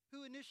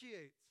 Who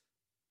initiates?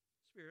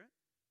 Spirit.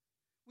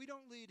 We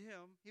don't lead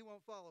him. He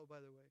won't follow,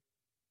 by the way.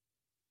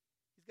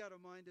 He's got a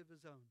mind of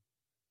his own.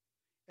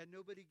 And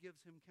nobody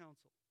gives him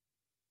counsel.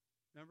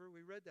 Remember,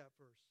 we read that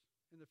verse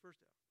in the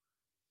first hour.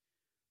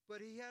 But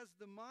he has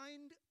the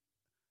mind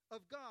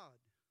of God.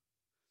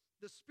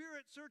 The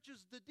Spirit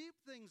searches the deep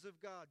things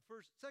of God. 1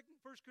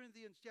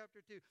 Corinthians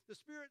chapter 2. The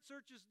Spirit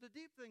searches the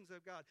deep things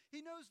of God. He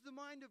knows the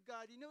mind of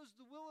God. He knows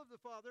the will of the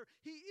Father.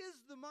 He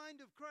is the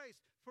mind of Christ.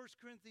 1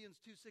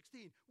 Corinthians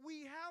 2:16.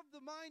 We have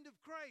the mind of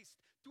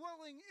Christ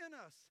dwelling in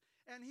us,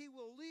 and he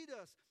will lead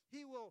us.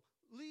 He will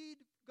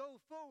lead, go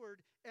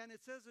forward. And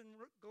it says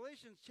in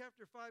Galatians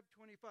chapter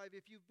 5:25,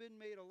 if you've been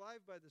made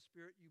alive by the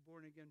Spirit, you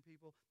born again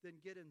people, then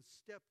get in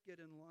step,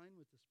 get in line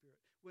with the Spirit.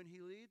 When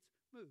he leads,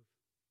 move.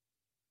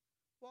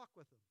 Walk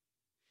with him.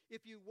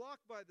 If you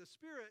walk by the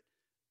Spirit,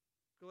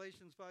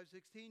 Galatians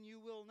 5:16,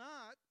 you will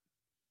not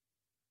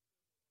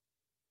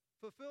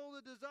fulfill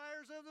the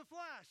desires of the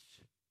flesh.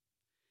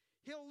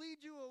 He'll lead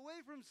you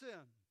away from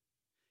sin.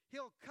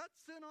 He'll cut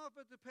sin off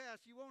at the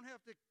pass. You won't have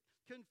to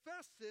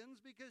confess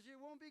sins because you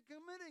won't be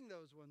committing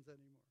those ones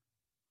anymore.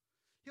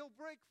 He'll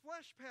break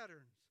flesh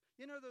patterns.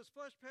 You know those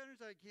flesh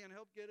patterns? I can't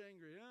help get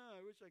angry.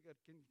 I wish I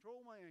could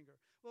control my anger.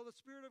 Well, the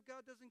Spirit of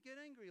God doesn't get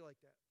angry like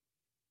that.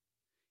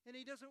 And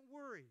he doesn't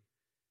worry.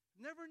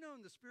 Never known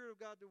the Spirit of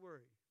God to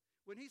worry.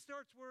 When he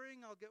starts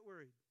worrying, I'll get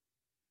worried.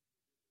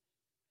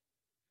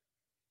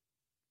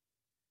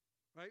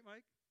 Right,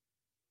 Mike?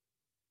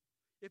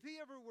 If he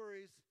ever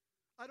worries,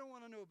 I don't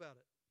want to know about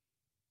it.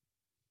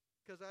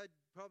 Because I'd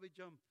probably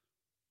jump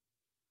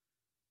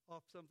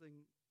off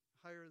something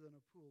higher than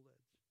a pool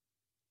ledge.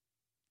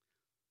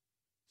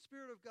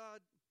 Spirit of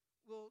God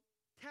will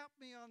tap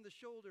me on the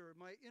shoulder,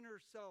 my inner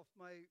self,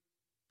 my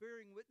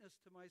bearing witness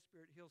to my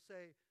spirit, he'll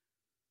say,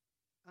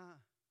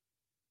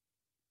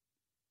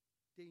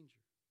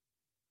 danger.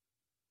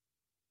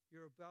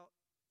 You're about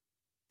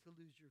to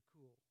lose your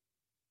cool.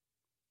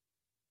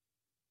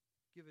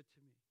 Give it to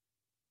me.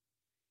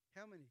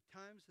 How many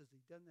times has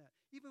he done that?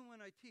 Even when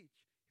I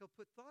teach, he'll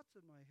put thoughts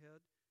in my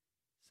head.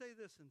 Say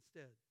this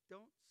instead.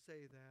 Don't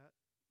say that.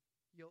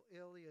 You'll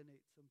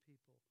alienate some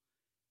people.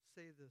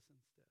 Say this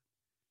instead.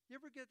 You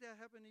ever get that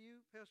happen to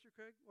you, Pastor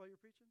Craig, while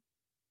you're preaching?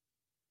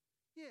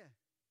 Yeah.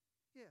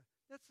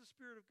 That's the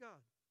Spirit of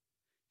God.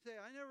 Say,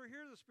 I never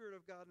hear the Spirit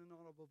of God in an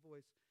audible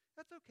voice.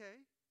 That's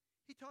okay.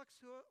 He talks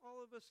to all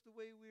of us the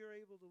way we are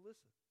able to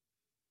listen.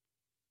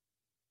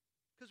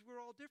 Because we're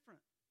all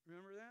different.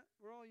 Remember that?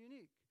 We're all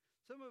unique.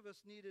 Some of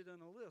us need it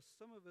on a list.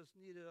 Some of us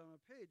need it on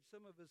a page.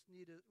 Some of us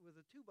need it with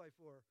a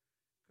 2x4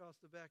 across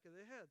the back of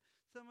the head.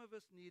 Some of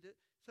us need it.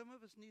 Some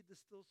of us need the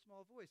still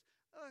small voice.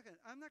 Okay,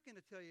 I'm not going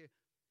to tell you,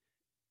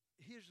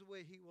 here's the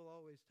way he will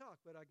always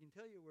talk, but I can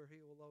tell you where he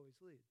will always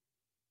lead.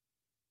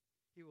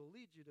 He will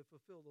lead you to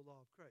fulfill the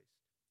law of Christ.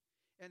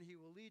 And he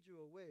will lead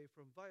you away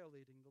from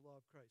violating the law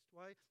of Christ.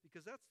 Why?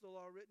 Because that's the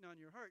law written on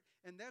your heart,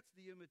 and that's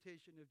the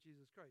imitation of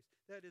Jesus Christ.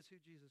 That is who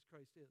Jesus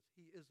Christ is.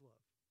 He is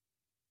love.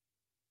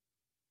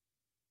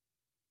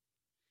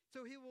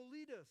 So he will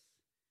lead us.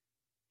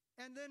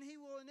 And then he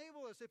will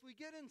enable us. If we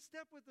get in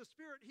step with the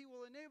Spirit, he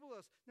will enable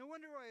us. No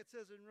wonder why it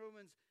says in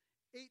Romans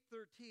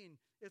 8:13,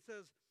 it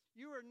says,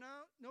 "You are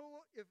now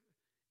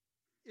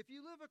if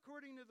you live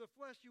according to the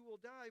flesh, you will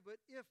die. But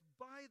if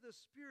by the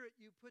Spirit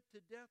you put to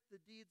death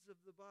the deeds of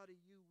the body,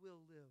 you will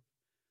live."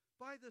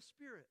 By the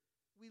Spirit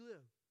we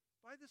live.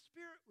 By the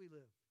Spirit we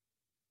live.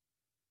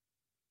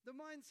 The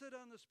mindset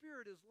on the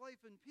Spirit is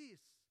life and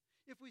peace.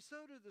 If we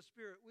sow to the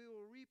Spirit, we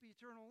will reap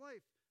eternal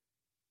life.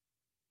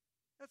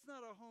 That's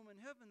not a home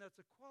in heaven. That's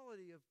a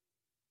quality of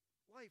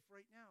life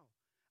right now.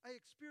 I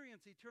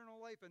experience eternal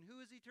life. And who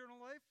is eternal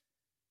life?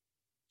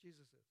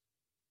 Jesus is.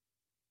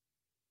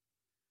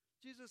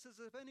 Jesus says,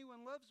 if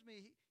anyone loves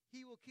me,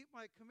 he will keep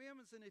my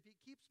commandments. And if he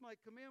keeps my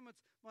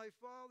commandments, my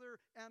Father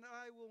and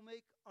I will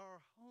make our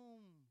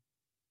home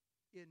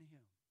in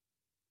him.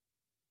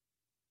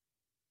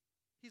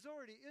 He's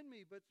already in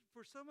me, but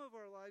for some of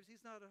our lives,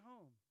 he's not at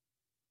home.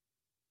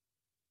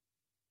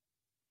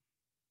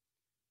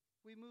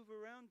 We move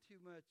around too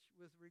much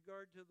with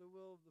regard to the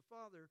will of the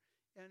Father,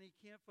 and he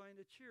can't find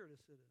a chair to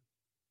sit in.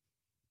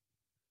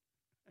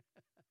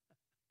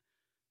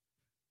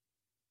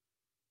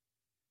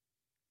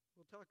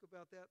 We'll talk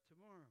about that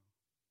tomorrow.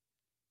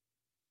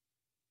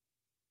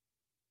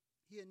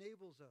 He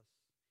enables us.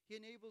 He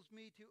enables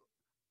me to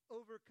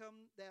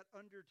overcome that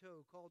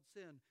undertow called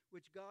sin,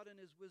 which God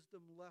in his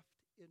wisdom left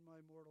in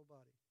my mortal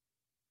body.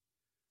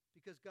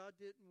 Because God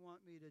didn't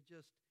want me to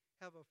just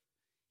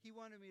he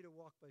wanted me to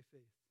walk by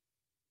faith.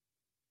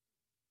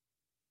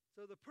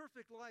 So the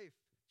perfect life,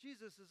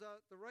 Jesus is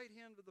at the right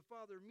hand of the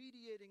Father,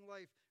 mediating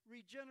life,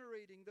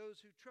 regenerating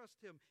those who trust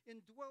him,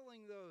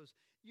 indwelling those,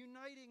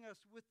 uniting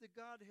us with the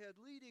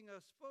Godhead, leading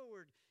us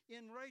forward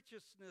in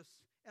righteousness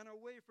and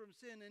away from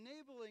sin,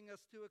 enabling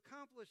us to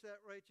accomplish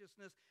that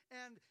righteousness.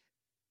 And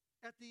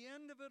at the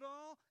end of it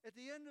all, at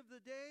the end of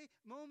the day,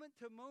 moment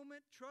to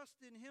moment,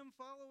 trust in him,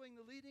 following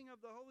the leading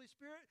of the Holy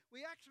Spirit,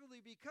 we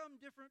actually become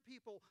different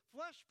people.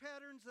 Flesh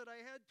patterns that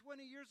I had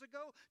 20 years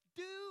ago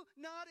do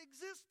not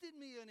exist in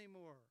me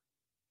anymore.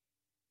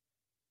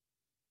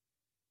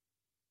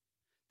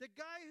 The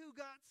guy who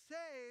got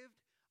saved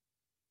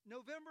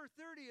November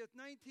 30th,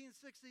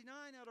 1969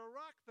 at a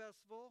rock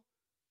festival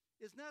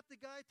is not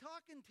the guy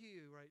talking to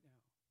you right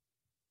now.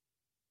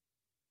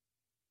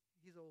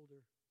 He's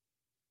older.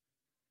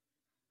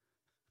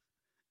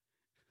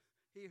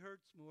 He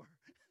hurts more.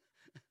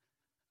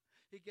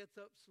 He gets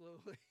up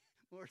slowly,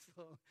 more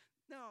slow.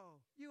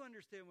 No, you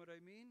understand what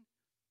I mean.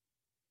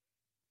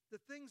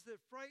 The things that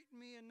frightened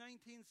me in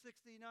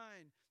 1969,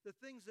 the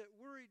things that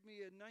worried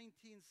me in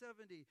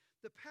 1970,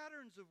 the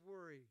patterns of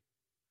worry,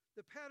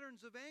 the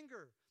patterns of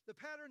anger, the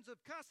patterns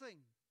of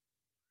cussing,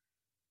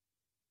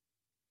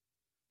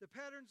 the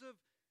patterns of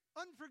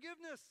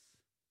unforgiveness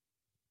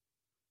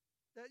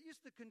that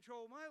used to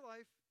control my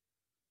life,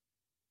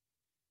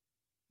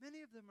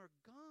 many of them are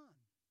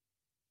gone.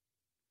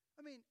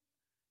 I mean,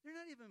 they're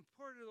not even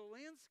part of the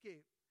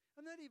landscape.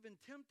 I'm not even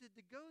tempted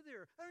to go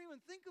there. I don't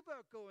even think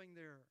about going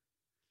there.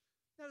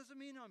 That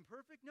doesn't mean I'm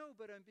perfect. No,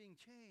 but I'm being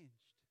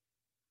changed.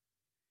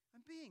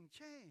 I'm being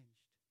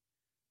changed.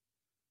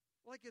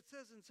 Like it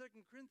says in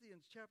 2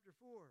 Corinthians chapter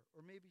 4,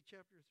 or maybe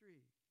chapter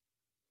 3.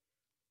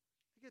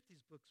 I get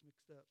these books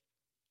mixed up.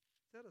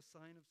 Is that a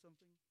sign of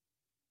something?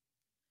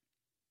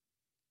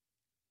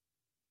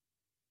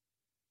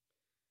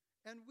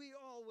 And we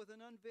all, with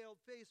an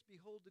unveiled face,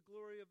 behold the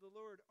glory of the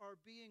Lord, are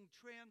being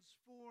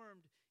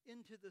transformed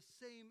into the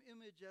same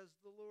image as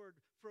the Lord,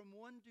 from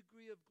one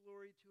degree of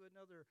glory to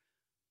another.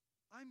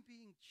 I'm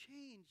being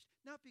changed,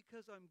 not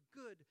because I'm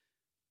good,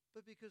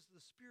 but because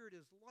the Spirit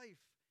is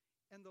life,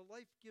 and the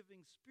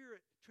life-giving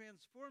Spirit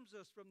transforms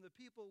us from the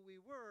people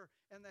we were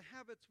and the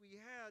habits we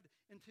had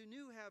into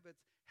new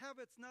habits,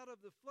 habits not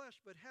of the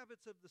flesh, but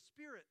habits of the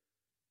Spirit.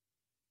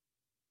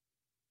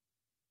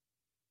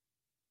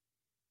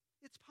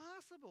 It's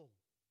possible.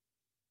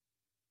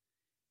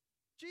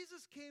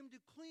 Jesus came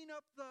to clean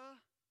up the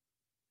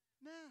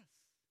mess.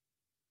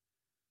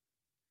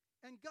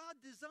 And God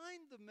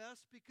designed the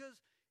mess because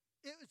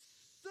it was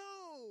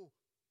so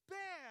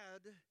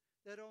bad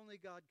that only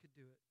God could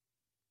do it.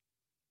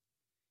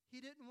 He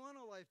didn't want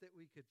a life that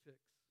we could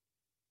fix.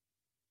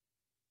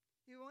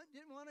 He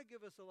didn't want to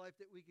give us a life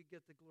that we could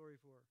get the glory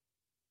for.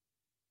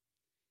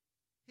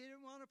 He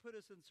didn't want to put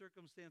us in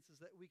circumstances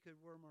that we could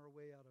worm our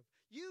way out of.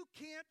 You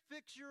can't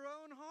fix your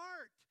own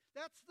heart.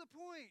 That's the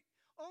point.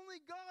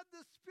 Only God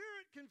the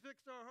Spirit can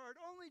fix our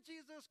heart. Only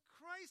Jesus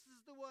Christ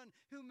is the one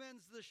who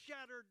mends the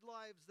shattered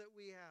lives that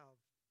we have.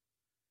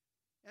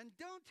 And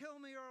don't tell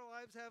me our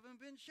lives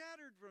haven't been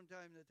shattered from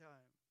time to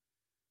time.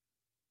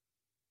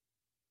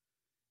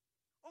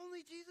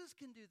 Only Jesus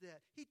can do that.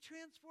 He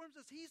transforms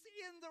us. He's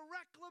in the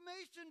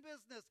reclamation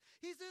business.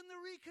 He's in the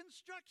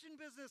reconstruction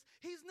business.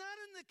 He's not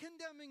in the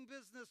condemning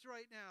business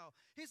right now.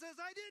 He says,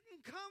 I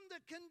didn't come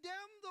to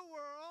condemn the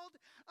world.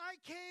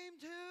 I came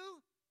to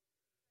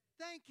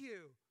thank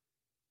you.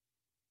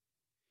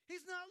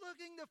 He's not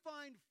looking to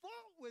find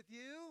fault with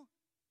you.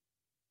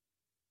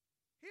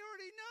 He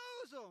already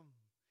knows them.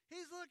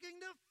 He's looking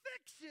to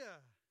fix you.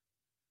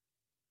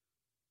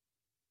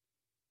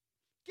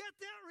 Get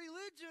that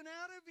religion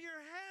out of your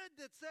head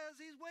that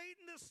says he's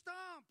waiting to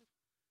stomp.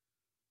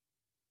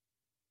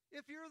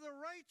 If you're the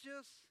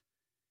righteous,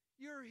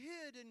 you're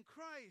hid in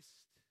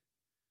Christ.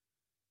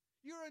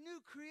 You're a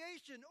new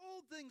creation.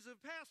 Old things have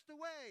passed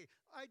away.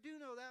 I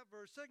do know that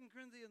verse, 2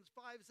 Corinthians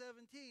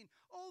 5:17.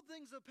 Old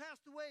things have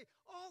passed away.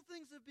 All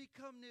things have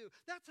become new.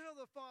 That's how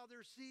the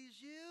Father sees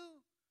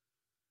you.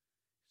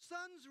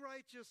 Son's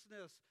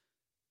righteousness,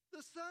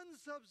 the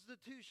Son's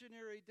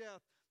substitutionary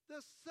death,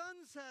 the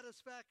Son's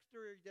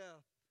satisfactory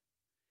death,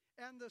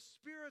 and the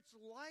Spirit's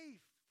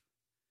life.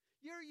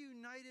 You're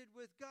united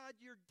with God.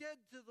 You're dead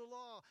to the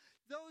law.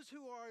 Those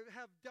who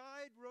have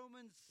died,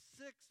 Romans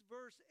 6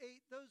 verse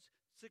 8,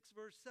 6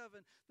 verse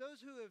 7, those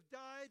who have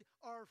died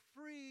are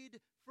freed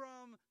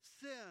from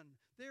sin.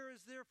 There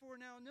is therefore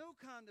now no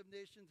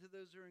condemnation to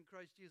those who are in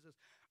Christ Jesus.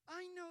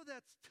 I know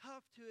that's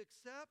tough to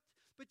accept,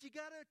 but you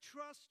got to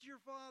trust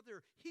your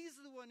Father. He's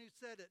the one who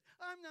said it.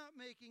 I'm not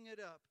making it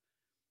up.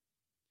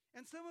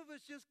 And some of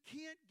us just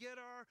can't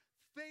get our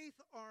faith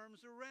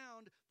arms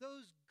around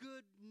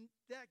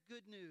that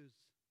good news.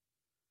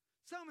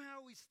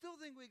 Somehow we still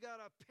think we got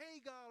to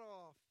pay God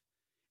off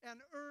and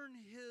earn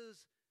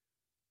his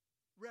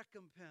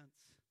recompense.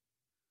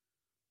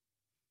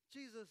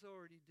 Jesus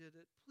already did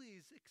it.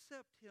 Please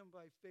accept him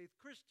by faith.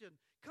 Christian,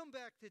 come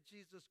back to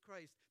Jesus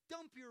Christ.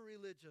 Dump your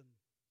religion.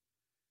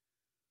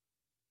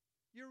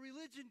 Your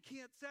religion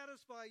can't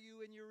satisfy you,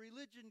 and your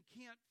religion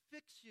can't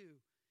fix you.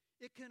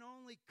 It can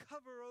only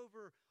cover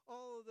over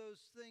all of those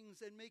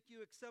things and make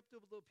you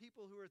acceptable to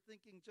people who are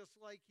thinking just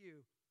like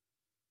you.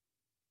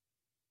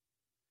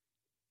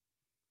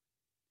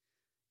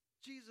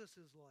 Jesus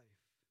is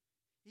life.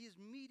 He's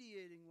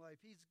mediating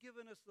life. He's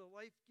given us the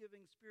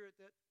life-giving Spirit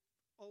that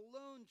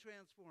alone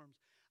transforms.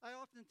 I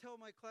often tell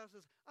my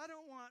classes, I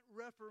don't want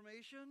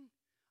reformation.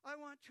 I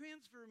want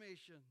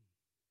transformation.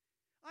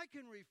 I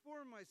can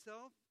reform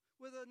myself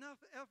with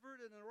enough effort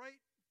and the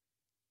right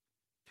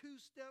 2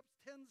 steps,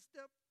 10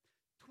 steps,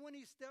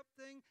 20-step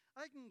thing.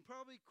 I can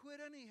probably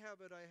quit any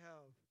habit I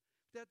have.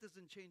 That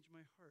doesn't change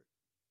my heart.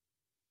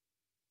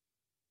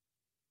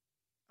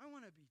 I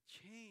want to be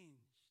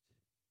changed.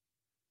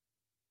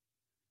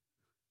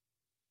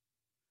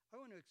 I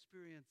want to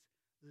experience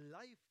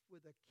life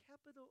with a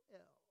capital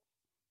L.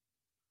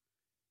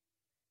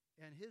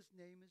 And his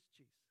name is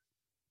Jesus.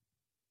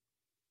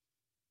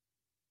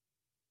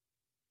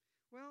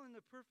 Well, in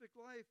the perfect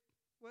life,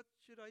 what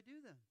should I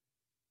do then?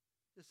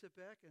 Just sit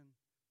back and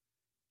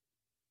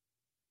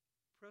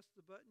press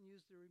the button,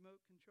 use the remote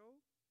control?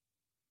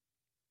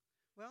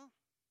 Well,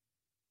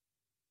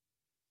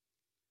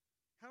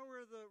 how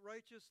are the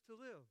righteous to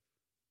live?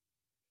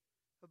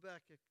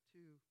 Habakkuk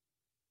 2,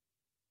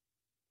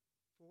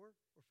 4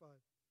 or 5.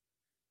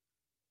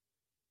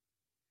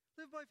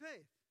 Live by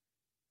faith.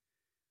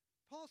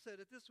 Paul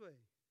said it this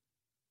way.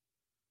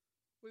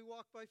 We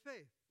walk by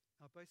faith,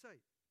 not by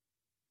sight.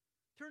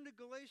 Turn to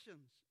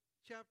Galatians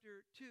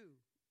chapter 2,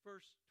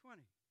 verse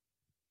 20.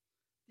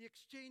 The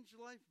exchange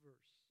life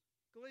verse.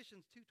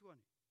 Galatians 2:20.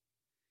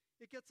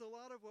 It gets a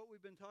lot of what we've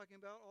been talking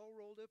about all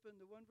rolled up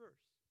into one verse.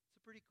 It's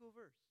a pretty cool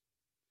verse.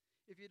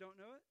 If you don't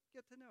know it,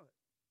 get to know it.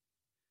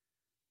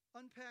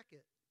 Unpack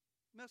it.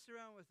 Mess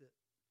around with it.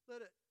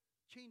 Let it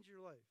change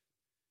your life.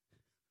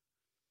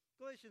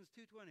 Galatians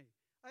 2:20.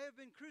 I have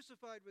been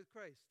crucified with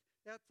Christ.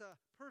 That's a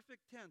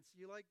perfect tense.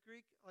 You like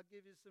Greek? I'll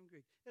give you some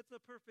Greek. It's a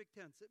perfect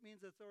tense. It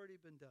means it's already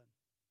been done.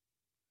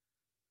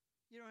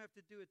 You don't have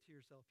to do it to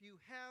yourself. You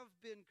have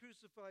been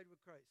crucified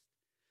with Christ.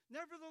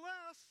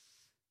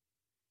 Nevertheless,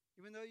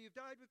 even though you've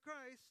died with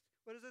Christ,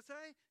 what does it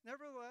say?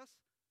 Nevertheless,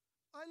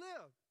 I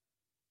live.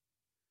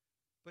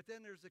 But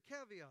then there's a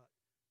caveat.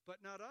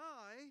 But not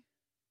I.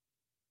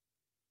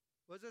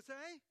 What does it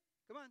say?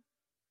 Come on.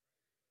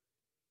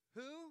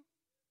 Who?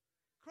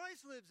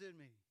 Christ lives in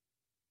me.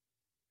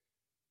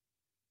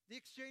 the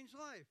exchange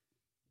life.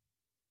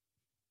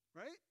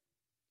 Right?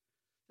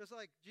 Just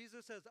like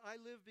Jesus says, I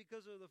live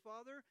because of the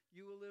Father,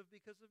 you will live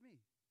because of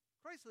me.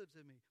 Christ lives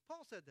in me.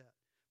 Paul said that.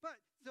 But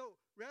so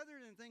rather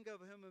than think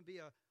of him and be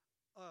a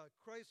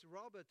Christ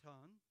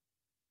Robaton,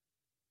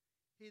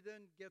 he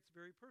then gets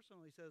very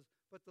personal. He says,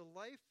 but the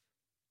life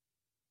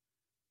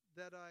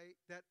that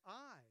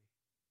I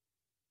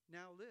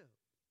now live,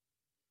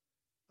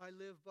 I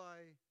live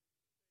by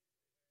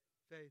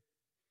faith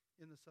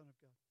in the Son of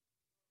God.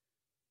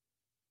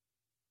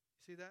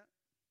 See that?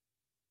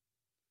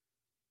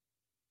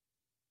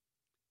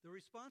 The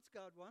response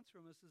God wants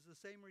from us is the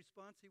same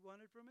response he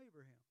wanted from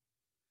Abraham.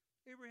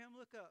 Abraham,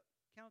 look up,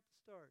 count the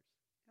stars.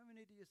 How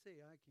many do you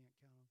see? I can't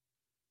count them.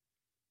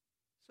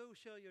 So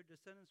shall your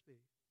descendants be.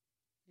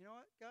 You know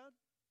what, God?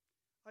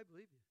 I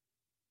believe you.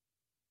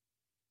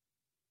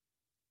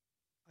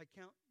 I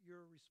count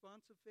your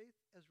response of faith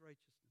as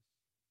righteousness.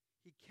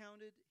 He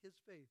counted his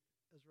faith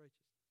as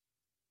righteousness.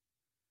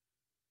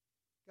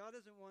 God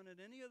hasn't wanted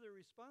any other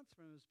response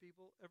from his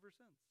people ever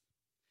since.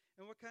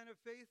 And what kind of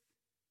faith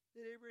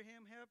did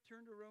Abraham have?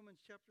 Turn to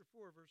Romans chapter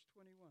 4, verse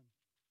 21.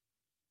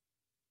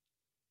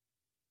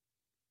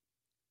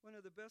 One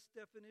of the best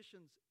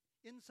definitions,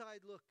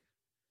 inside look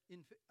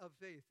of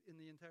faith in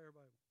the entire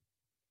Bible.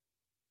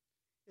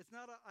 It's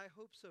not a I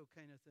hope so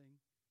kind of thing.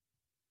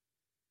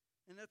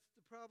 And that's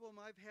the problem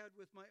I've had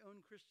with my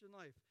own Christian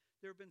life.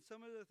 There have been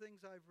some of the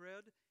things I've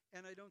read,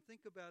 and I don't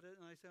think about it,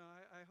 and I say,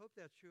 I hope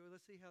that's true.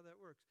 Let's see how that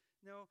works.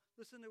 No,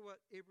 listen to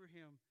what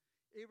Abraham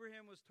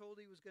was told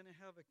he was going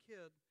to have a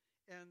kid,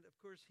 and of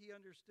course he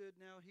understood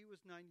now. He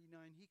was 99.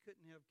 He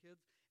couldn't have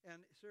kids.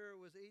 And Sarah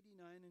was 89,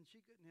 and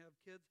she couldn't have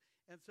kids.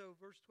 And so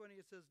verse 20,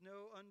 it says,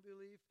 no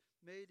unbelief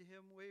made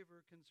him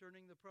waver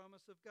concerning the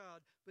promise of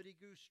God, but he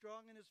grew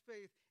strong in his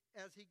faith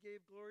as he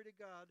gave glory to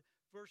God.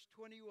 Verse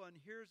 21,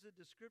 here's a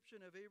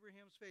description of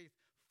Abraham's faith.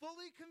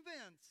 Fully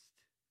convinced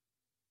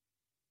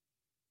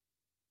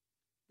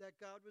that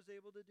God was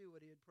able to do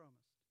what he had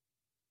promised.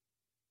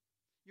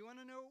 You want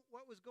to know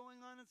what was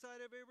going on inside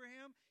of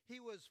Abraham?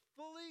 He was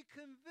fully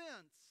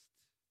convinced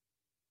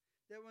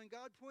that when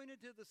God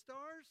pointed to the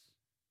stars,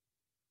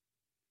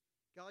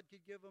 God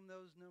could give him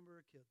those number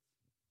of kids.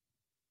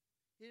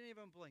 He didn't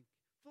even blink.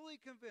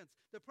 Fully convinced.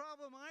 The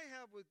problem I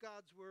have with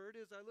God's word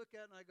is I look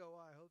at it and I go,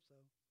 I hope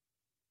so.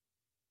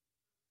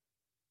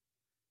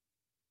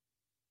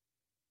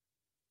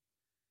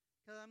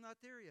 Because I'm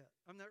not there yet.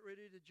 I'm not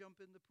ready to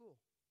jump in the pool.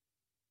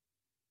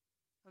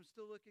 I'm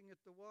still looking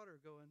at the water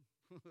going,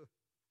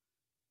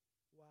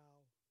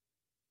 wow.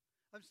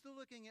 I'm still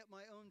looking at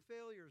my own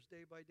failures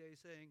day by day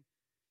saying,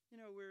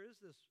 where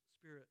is this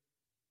Spirit?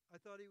 I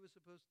thought he was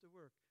supposed to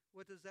work.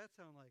 What does that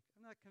sound like?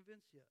 I'm not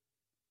convinced yet.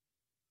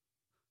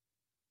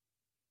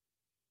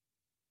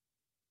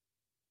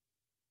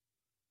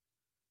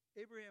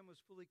 Abraham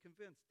was fully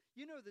convinced.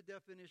 You know the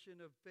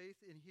definition of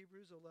faith in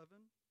Hebrews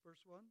 11,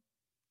 verse 1?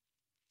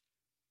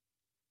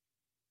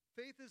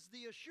 Faith is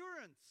the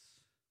assurance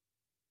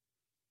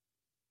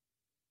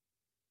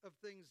of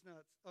things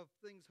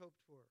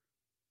hoped for.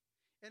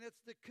 And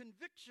it's the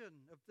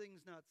conviction of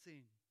things not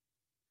seen.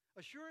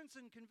 Assurance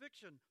and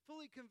conviction,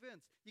 fully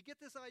convinced. You get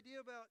this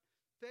idea about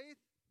faith?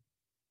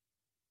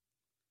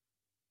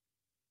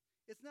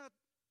 It's not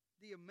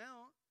the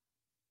amount.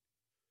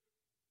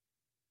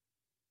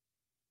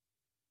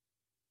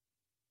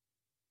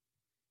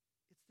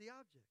 It's the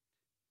object.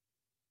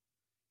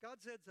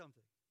 God said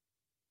something.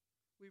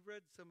 We've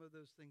read some of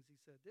those things he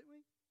said, didn't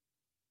we?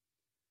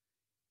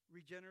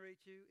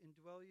 Regenerate you,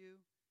 indwell you,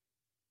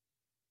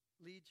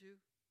 lead you.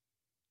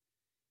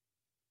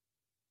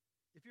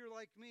 If you're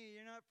like me,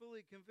 you're not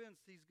fully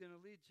convinced he's going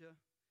to lead you.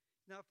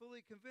 Not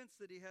fully convinced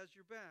that he has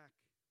your back.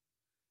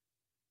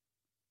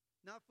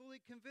 Not fully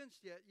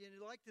convinced yet.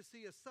 You'd like to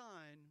see a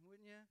sign,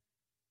 wouldn't you?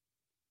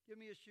 Give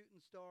me a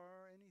shooting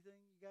star, anything.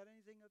 You got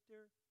anything up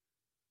there?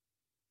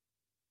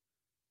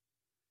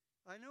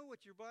 I know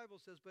what your Bible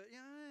says, but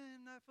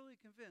I'm not fully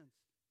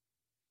convinced.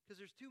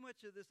 Because there's too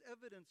much of this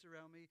evidence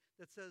around me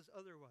that says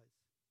otherwise.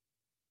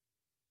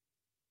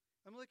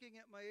 I'm looking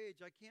at my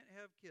age. I can't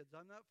have kids.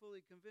 I'm not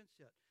fully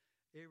convinced yet.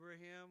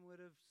 Abraham would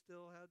have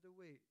still had to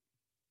wait.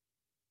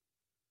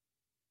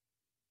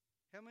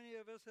 How many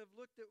of us have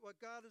looked at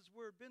what God has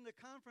word, been to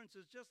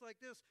conferences just like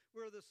this,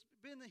 where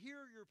been to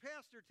hear your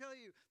pastor tell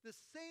you the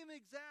same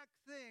exact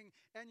thing,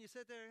 and you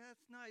sit there,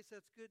 that's nice,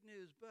 that's good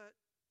news, but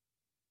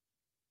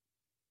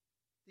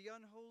the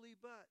unholy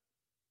but.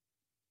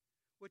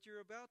 What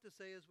you're about to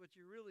say is what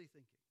you're really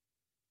thinking.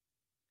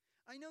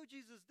 I know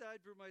Jesus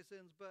died for my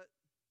sins, but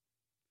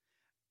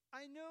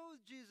I know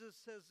Jesus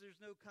says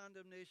there's no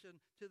condemnation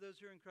to those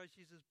who are in Christ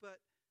Jesus, but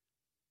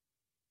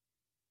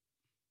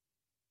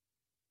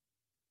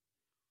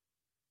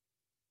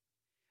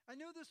I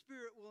know the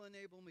Spirit will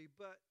enable me,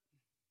 but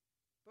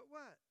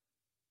what?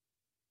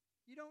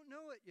 You don't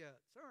know it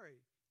yet.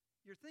 Sorry.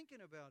 You're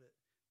thinking about it,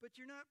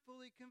 but you're not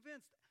fully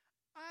convinced.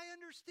 I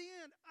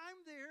understand.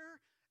 I'm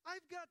there.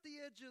 I've got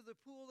the edge of the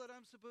pool that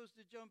I'm supposed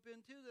to jump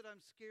into that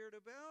I'm scared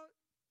about.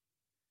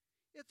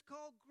 It's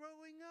called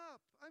growing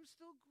up. I'm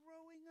still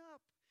growing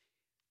up.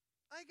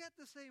 I got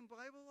the same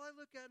Bible. I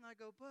look at it and I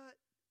go, but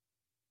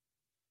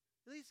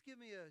at least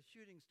give me a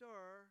shooting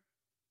star.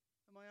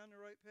 Am I on the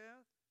right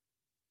path?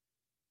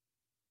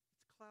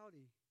 It's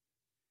cloudy.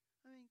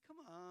 I mean, come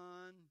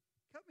on.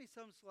 Cut me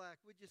some slack.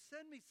 Would you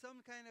send me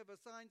some kind of a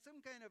sign, some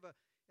kind of a...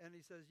 And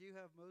he says, you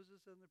have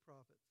Moses and the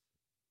prophets.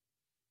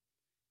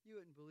 You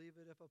wouldn't believe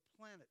it if a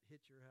planet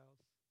hit your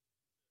house.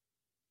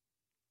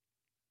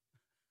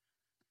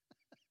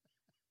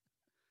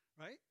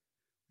 Right?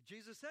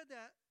 Jesus said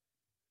that.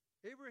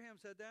 Abraham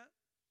said that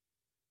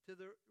to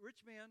the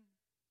rich man.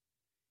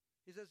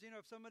 He says,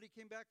 if somebody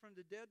came back from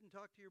the dead and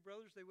talked to your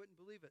brothers, they wouldn't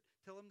believe it.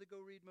 Tell them to go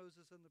read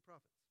Moses and the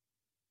prophets.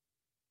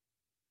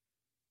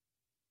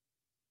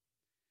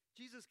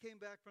 Jesus came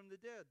back from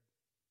the dead.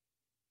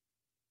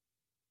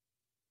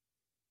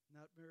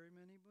 Not very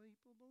many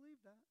people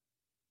believe that.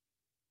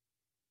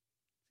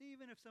 See,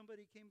 even if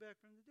somebody came back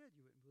from the dead,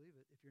 you wouldn't believe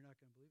it if you're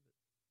not going to believe it.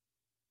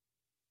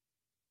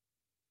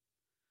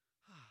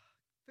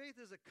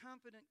 Faith is a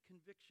confident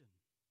conviction.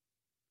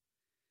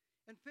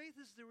 And faith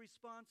is the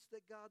response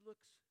that God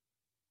looks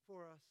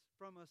for us,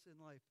 from us in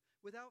life.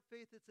 Without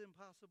faith, it's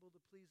impossible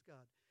to please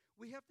God.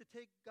 We have to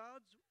take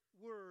God's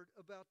word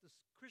about this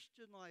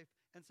Christian life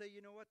and say,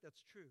 you know what,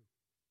 that's true.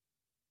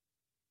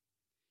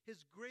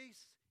 His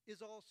grace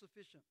is all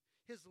sufficient.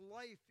 His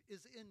life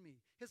is in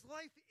me. His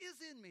life is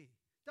in me.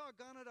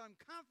 Doggone it, I'm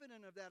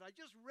confident of that. I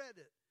just read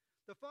it.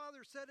 The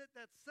Father said it,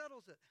 that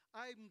settles it.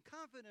 I'm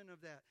confident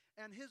of that.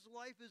 And his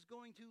life is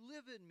going to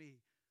live in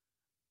me.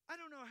 I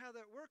don't know how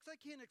that works. I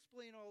can't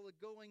explain all the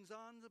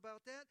goings-on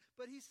about that,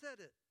 but he said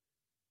it.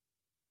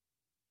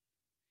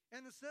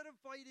 And instead of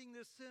fighting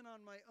this sin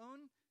on my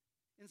own,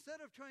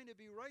 instead of trying to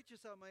be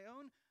righteous on my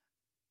own,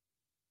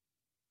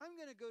 I'm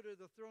going to go to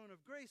the throne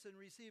of grace and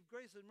receive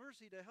grace and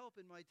mercy to help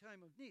in my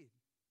time of need.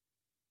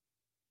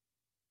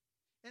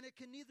 And it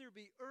can neither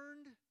be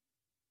earned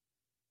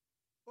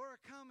or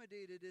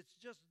accommodated. It's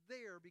just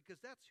there because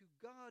that's who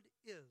God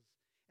is.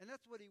 And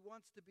that's what he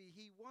wants to be.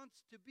 He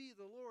wants to be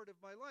the Lord of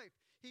my life.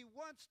 He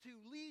wants to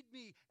lead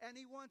me, and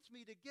he wants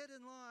me to get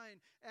in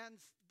line and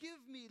give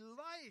me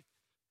life,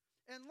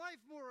 and life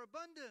more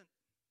abundant.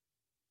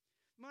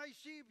 My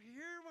sheep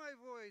hear my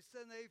voice,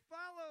 and they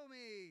follow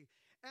me,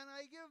 and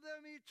I give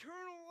them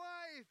eternal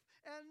life,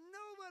 and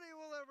nobody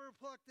will ever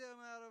pluck them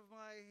out of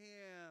my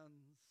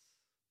hands.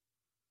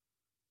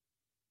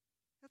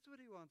 That's what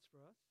he wants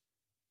for us.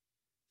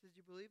 Did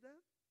you believe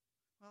that?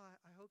 Well,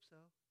 I hope so.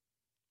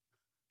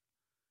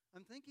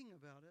 I'm thinking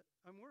about it.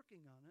 I'm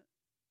working on it.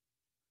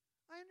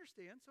 I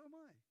understand, so am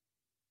I.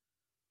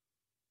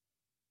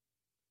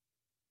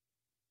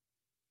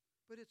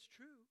 But it's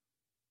true.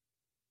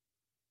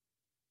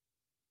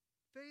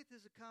 Faith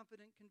is a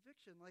confident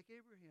conviction, like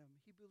Abraham.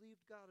 He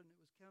believed God, and it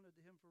was counted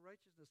to him for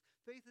righteousness.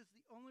 Faith is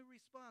the only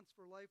response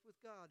for life with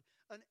God.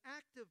 An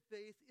active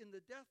faith in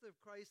the death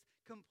of Christ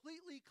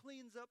completely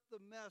cleans up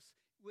the mess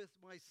with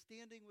my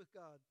standing with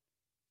God.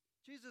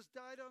 Jesus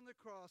died on the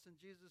cross, and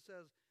Jesus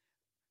says,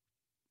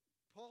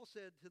 Paul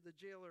said to the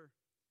jailer,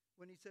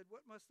 when he said,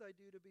 what must I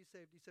do to be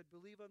saved? He said,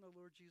 believe on the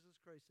Lord Jesus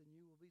Christ, and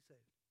you will be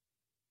saved.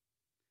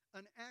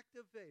 An act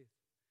of faith.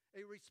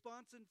 A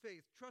response in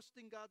faith,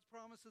 trusting God's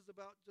promises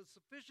about the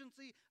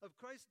sufficiency of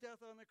Christ's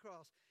death on the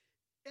cross,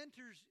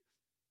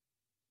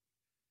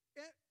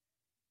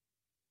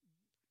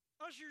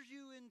 ushers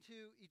you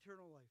into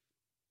eternal life.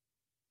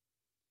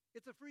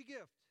 It's a free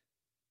gift.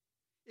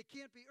 It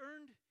can't be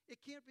earned. It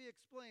can't be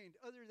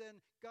explained other than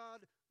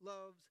God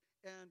loves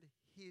and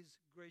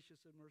he's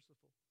gracious and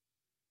merciful.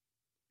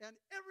 And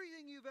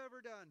everything you've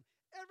ever done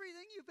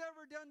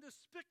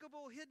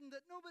despicable, hidden,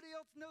 that nobody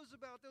else knows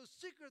about, those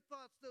secret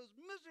thoughts, those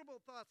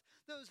miserable thoughts,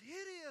 those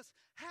hideous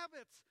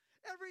habits,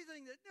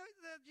 everything that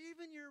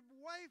even your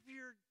wife,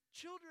 your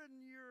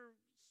children, your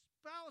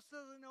spouse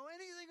doesn't know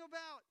anything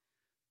about,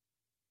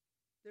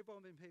 they've all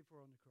been paid for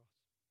on the cross.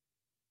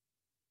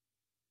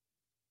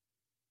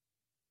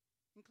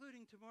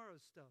 Including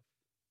tomorrow's stuff.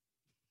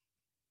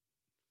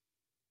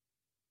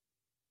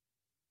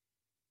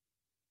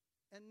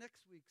 And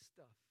next week's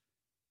stuff.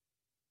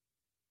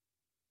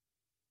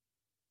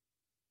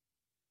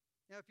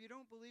 Now, if you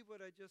don't believe what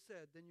I just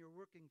said, then you're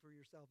working for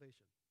your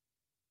salvation.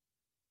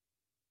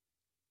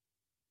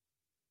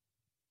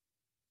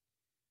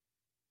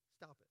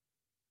 Stop it.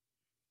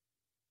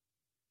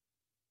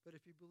 But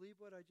if you believe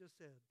what I just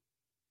said,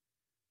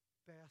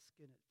 bask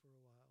in it for a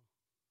while.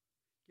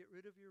 Get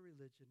rid of your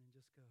religion and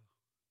just go,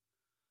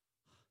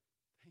 oh,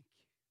 thank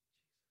you, Jesus.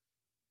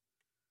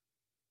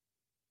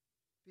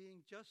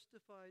 Being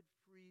justified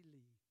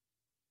freely.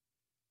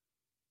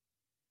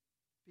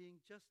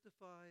 Being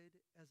justified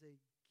as a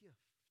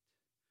gift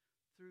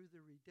through the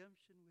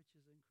redemption which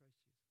is in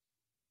Christ Jesus.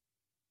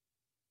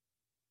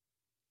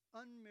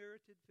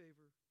 Unmerited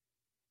favor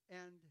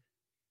and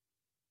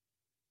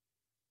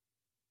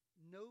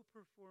no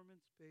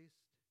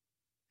performance-based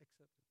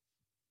acceptance.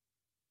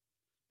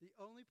 The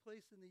only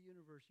place in the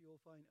universe you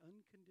will find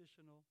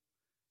unconditional,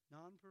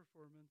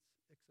 non-performance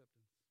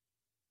acceptance.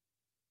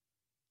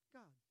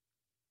 God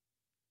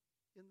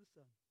in the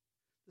Son.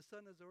 The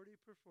Son has already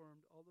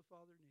performed all the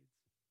Father needs.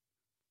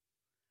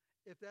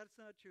 If that's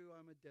not true,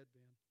 I'm a dead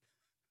man.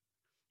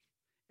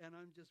 And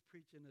I'm just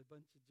preaching a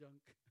bunch of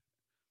junk.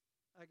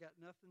 I got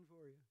nothing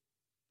for you.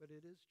 But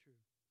it is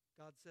true.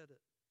 God said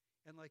it.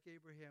 And like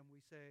Abraham,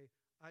 we say,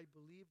 I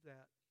believe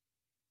that,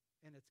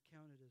 and it's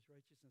counted as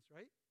righteousness,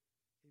 right?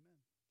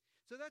 Amen.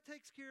 So that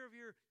takes care of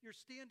your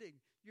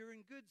standing. You're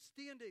in good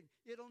standing.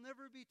 It'll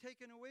never be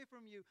taken away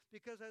from you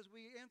because as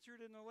we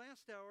answered in the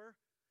last hour,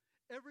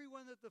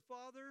 everyone that the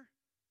Father,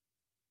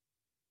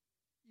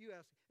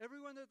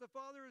 everyone that the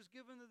Father has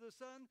given to the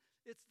Son,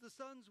 it's the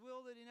Son's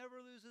will that he never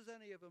loses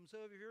any of them.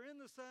 So if you're in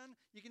the Son,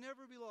 you can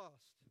never be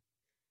lost.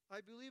 I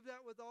believe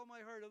that with all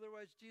my heart,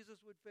 otherwise Jesus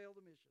would fail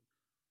the mission.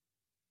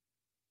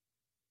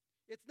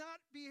 It's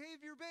not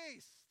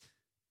behavior-based.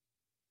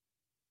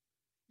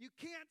 You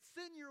can't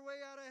sin your way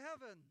out of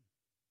heaven.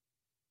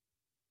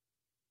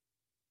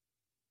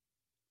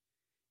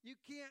 You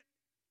can't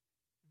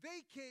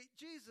vacate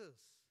Jesus.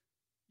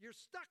 You're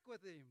stuck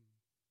with him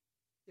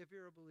if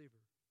you're a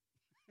believer.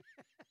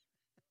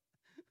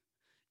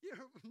 You're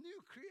a new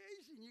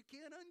creation. You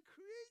can't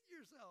uncreate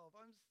yourself.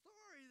 I'm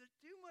sorry, there's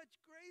too much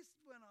grace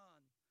went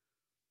on.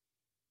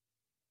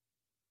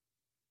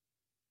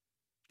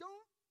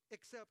 Don't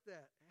accept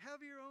that.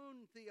 Have your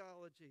own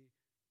theology.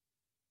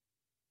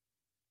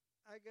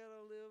 I got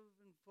to live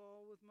and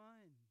fall with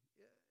mine.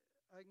 Yeah,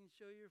 I can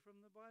show you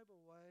from the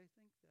Bible why I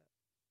think that.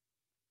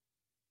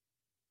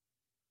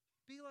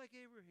 Be like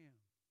Abraham.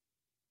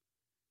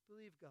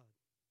 Believe God.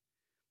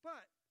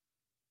 But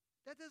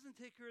that doesn't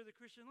take care of the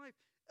Christian life.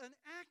 An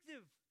act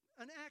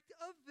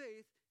of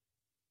faith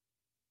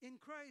in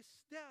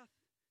Christ's death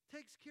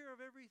takes care of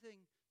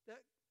everything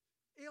that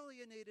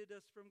alienated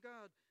us from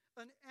God.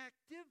 An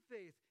active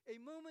faith,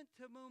 a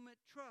moment-to-moment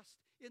trust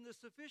in the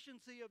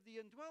sufficiency of the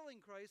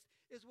indwelling Christ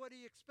is what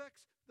he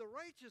expects the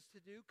righteous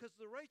to do, because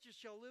the righteous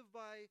shall live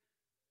by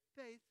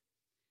faith.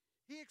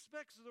 He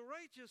expects the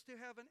righteous to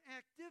have an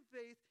active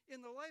faith in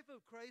the life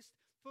of Christ,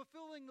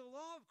 fulfilling the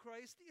law of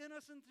Christ in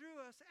us and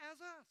through us as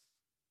us.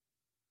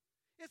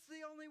 It's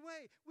the only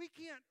way. We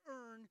can't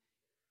earn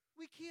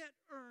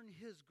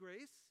his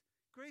grace.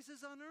 Grace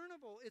is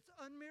unearnable. It's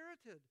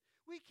unmerited.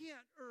 We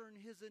can't earn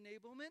his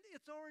enablement.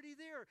 It's already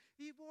there.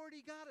 You've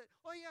already got it.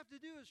 All you have to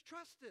do is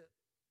trust it.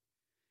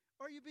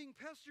 Are you being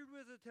pestered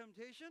with a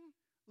temptation?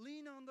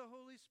 Lean on the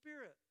Holy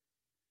Spirit.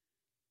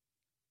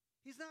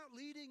 He's not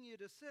leading you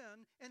to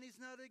sin, and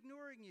he's not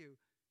ignoring you.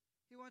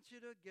 He wants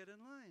you to get in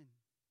line.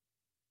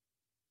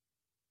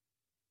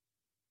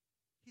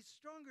 He's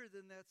stronger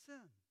than that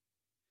sin.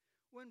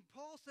 When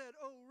Paul said,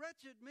 "O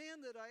wretched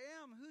man that I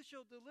am, who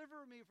shall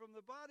deliver me from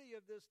the body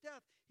of this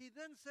death?" he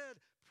then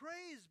said,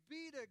 "Praise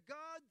be to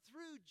God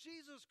through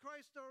Jesus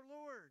Christ our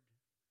Lord."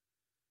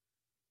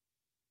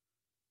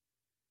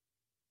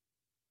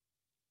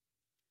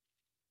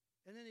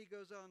 And then he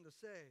goes on to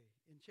say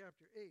in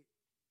chapter 8,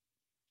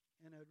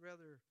 and I'd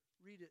rather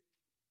read it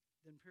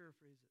than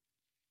paraphrase it.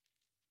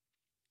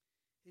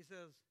 He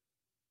says,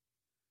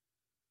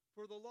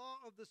 "For the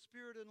law of the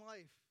Spirit and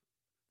life,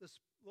 the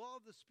law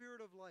of the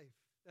Spirit of life,"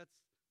 that's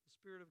the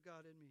Spirit of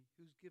God in me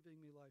who's giving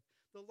me life.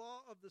 "The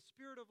law of the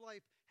Spirit of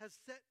life has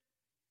set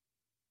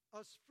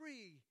us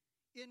free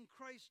in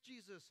Christ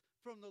Jesus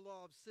from the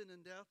law of sin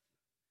and death.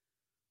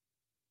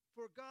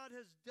 For God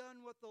has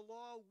done what the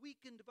law,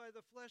 weakened by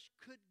the flesh,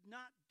 could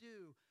not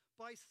do.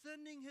 By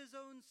sending his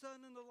own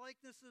Son in the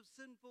likeness of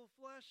sinful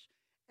flesh,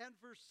 and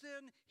for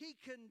sin, he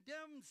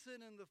condemned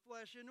sin in the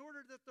flesh in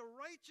order that the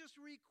righteous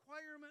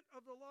requirement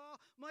of the law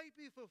might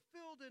be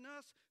fulfilled in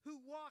us who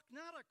walk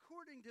not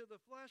according to the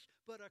flesh,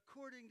 but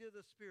according to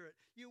the Spirit."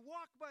 You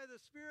walk by the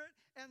Spirit,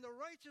 and the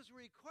righteous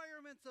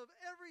requirements of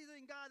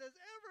everything God has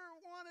ever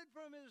wanted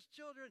from his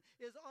children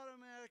is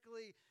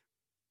automatically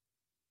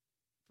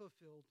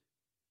fulfilled.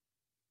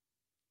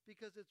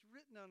 Because it's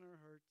written on our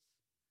hearts.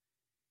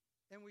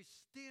 And we're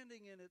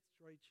standing in its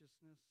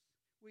righteousness.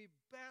 We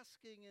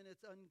basking in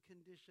its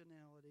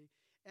unconditionality.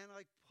 And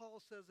like Paul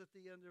says at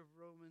the end of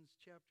Romans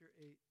chapter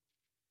 8,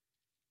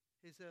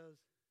 he says,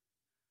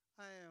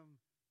 "I am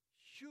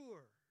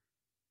sure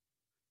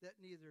that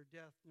neither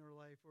death nor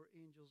life or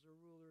angels or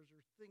rulers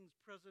or things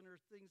present or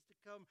things to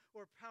come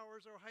or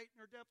powers or height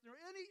nor depth nor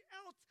any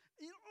else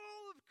in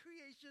all of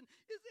creation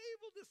is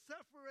able to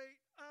separate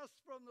us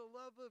from the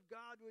love of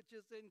God which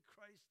is in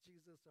Christ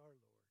Jesus our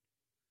Lord."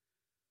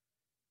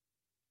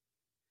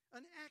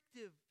 An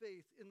active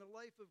faith in the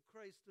life of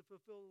Christ to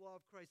fulfill the law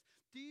of Christ.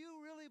 Do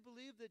you really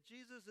believe that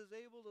Jesus is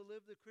able to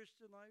live the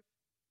Christian life?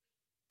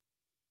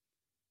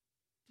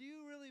 Do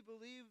you really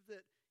believe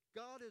that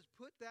God has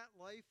put that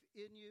life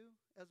in you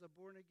as a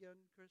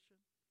born-again Christian?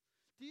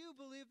 Do you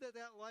believe that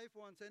that life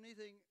wants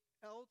anything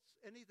else,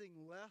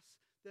 anything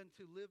less than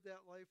to live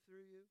that life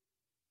through you?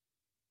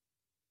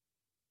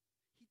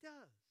 He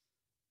does.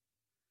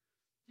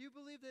 Do you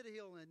believe that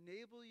he'll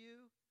enable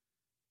you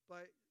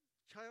by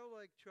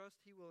childlike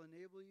trust? He will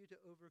enable you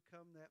to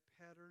overcome that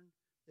pattern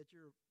that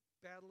you're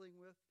battling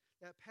with,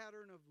 that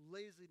pattern of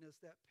laziness,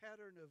 that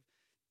pattern of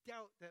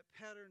doubt, that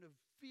pattern of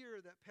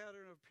fear, that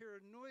pattern of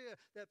paranoia,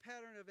 that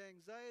pattern of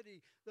anxiety,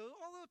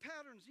 all those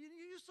patterns.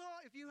 You saw,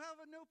 if you have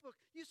a notebook,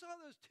 you saw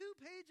those 2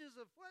 pages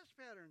of flesh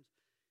patterns.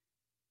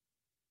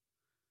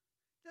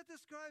 That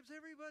describes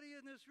everybody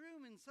in this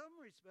room in some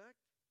respect.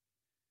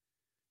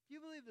 Do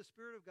you believe the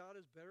Spirit of God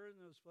is better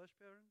than those flesh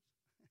patterns?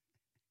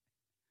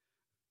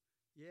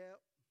 Yeah,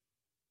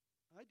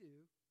 I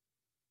do.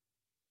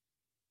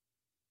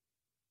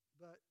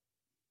 But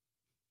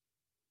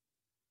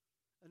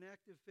an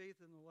active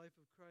faith in the life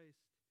of Christ,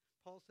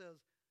 Paul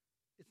says,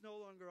 it's no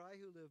longer I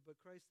who live, but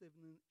Christ lives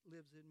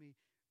in me.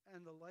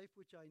 And the life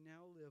which I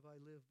now live, I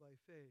live by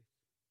faith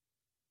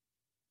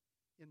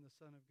in the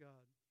Son of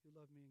God, who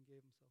loved me and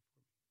gave himself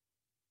for me.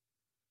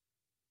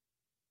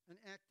 An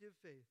active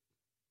faith.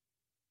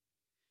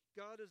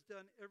 God has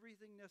done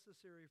everything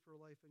necessary for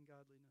life and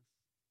godliness.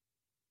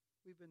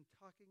 We've been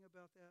talking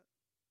about that.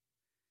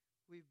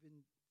 We've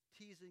been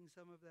teasing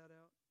some of that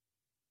out.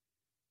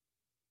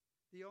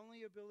 The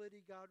only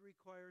ability God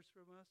requires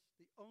from us,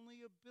 and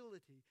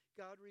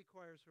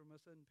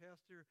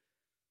Pastor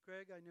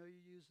Craig, I know you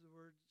use the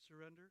word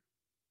surrender.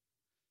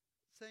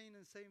 Saying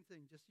the same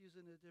thing, just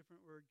using a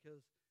different word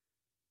because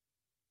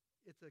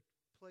it's a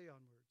play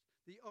on words.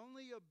 The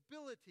only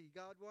ability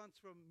God wants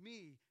from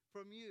me,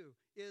 from you,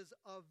 is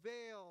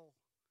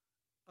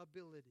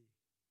availability.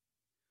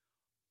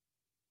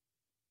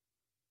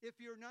 If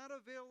you're not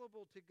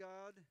available to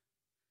God,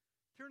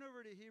 turn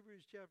over to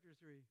Hebrews chapter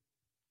 3.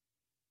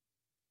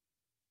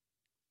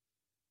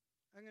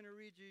 I'm going to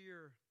read you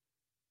your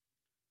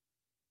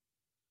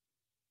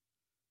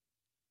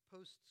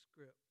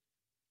postscript.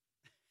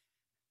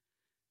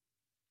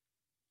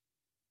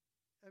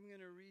 I'm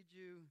going to read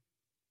you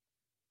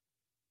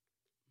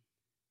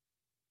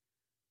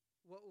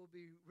what will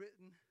be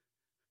written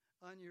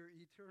on your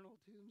eternal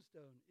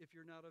tombstone if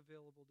you're not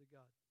available to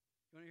God.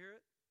 You want to hear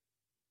it?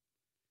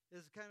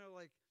 It's kind of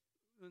like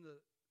when the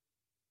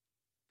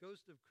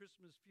ghost of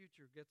Christmas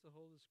future gets a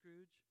hold of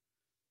Scrooge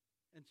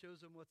and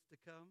shows him what's to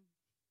come.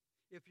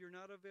 If you're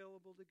not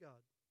available to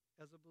God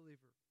as a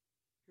believer,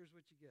 here's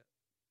what you get.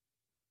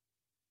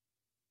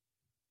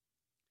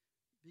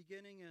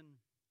 Beginning in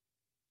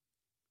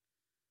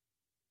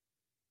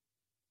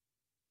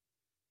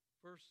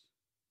verse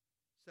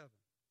 7,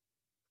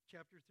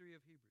 chapter 3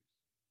 of Hebrews.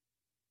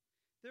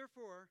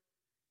 Therefore,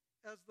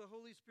 as the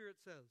Holy Spirit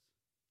says,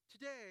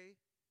 today,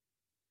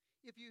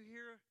 if you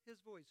hear his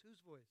voice,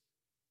 whose voice?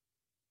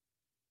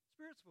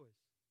 Spirit's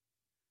voice.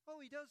 Oh,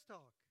 he does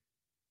talk.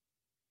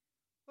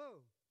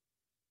 Whoa.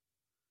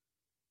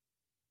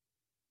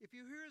 If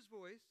you hear his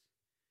voice,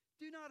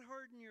 do not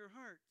harden your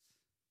hearts,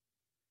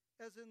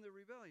 as in the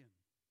rebellion,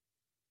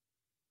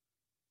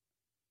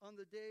 on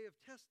the day of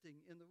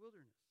testing in the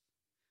wilderness,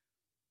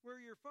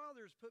 where your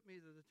fathers put me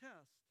to the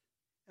test,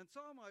 and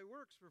saw my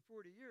works for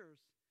 40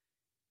 years.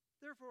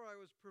 Therefore I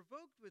was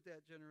provoked with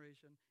that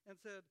generation, and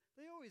said,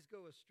 they always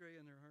go astray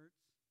in their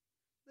hearts.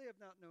 They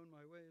have not known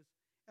my ways.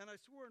 And I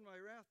swore in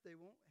my wrath they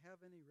won't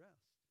have any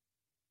rest.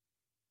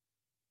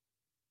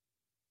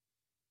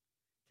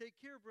 Take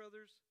care,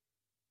 brothers,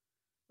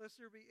 lest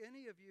there be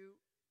any of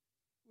you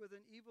with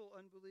an evil,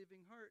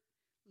 unbelieving heart,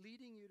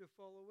 leading you to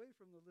fall away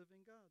from the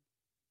living God.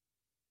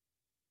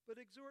 But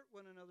exhort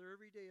one another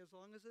every day, as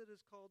long as it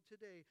is called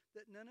today,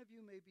 that none of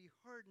you may be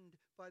hardened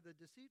by the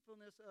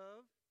deceitfulness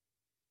of...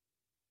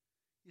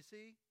 You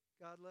see,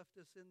 God left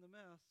us in the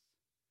mess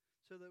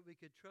so that we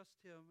could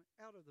trust him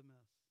out of the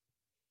mess.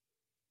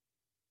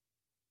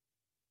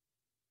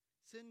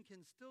 Sin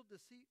can still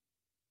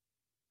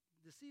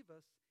deceive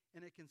us,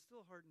 and it can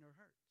still harden our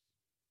hearts.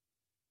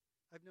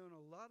 I've known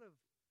a lot of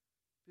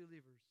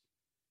believers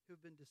who've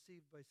been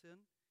deceived by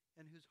sin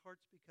and whose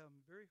hearts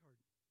become very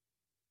hardened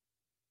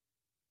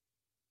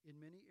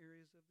in many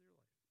areas of their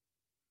life.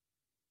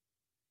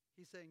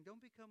 He's saying,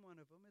 don't become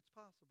one of them. It's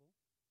possible.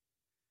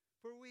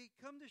 For we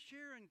come to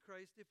share in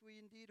Christ if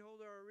we indeed hold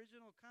our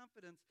original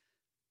confidence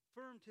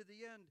firm to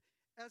the end.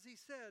 As he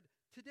said,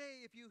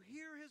 today, if you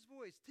hear his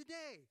voice,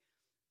 today,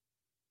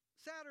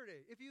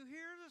 Saturday, if you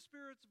hear the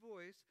Spirit's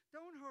voice,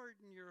 don't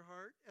harden your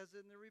heart as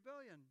in the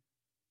rebellion.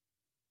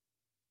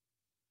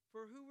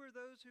 For who were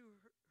those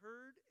who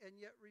heard and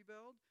yet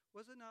rebelled?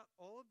 Was it not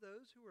all of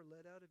those who were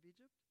led out of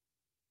Egypt?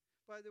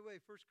 By the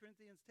way, 1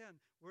 Corinthians 10,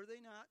 were they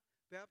not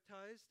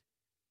baptized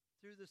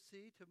through the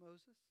sea to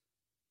Moses?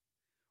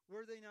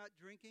 Were they not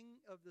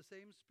drinking of the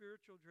same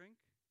spiritual drink,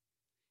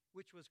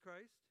 which was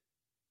Christ?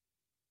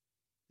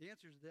 The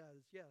answer to that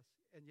is yes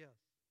and yes.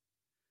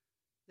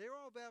 They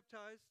were all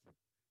baptized.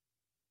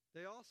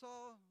 They all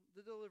saw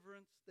the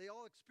deliverance. They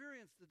all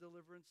experienced the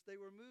deliverance. They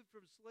were moved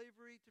from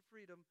slavery to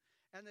freedom,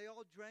 and they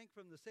all drank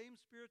from the same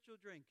spiritual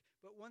drink.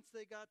 But once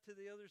they got to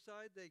the other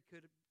side, they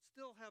could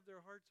still have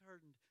their hearts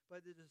hardened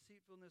by the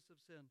deceitfulness of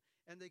sin,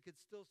 and they could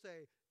still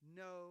say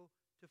no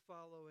to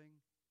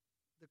following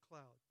the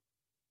cloud.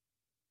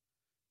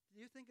 Do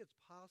you think it's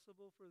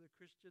possible for the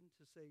Christian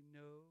to say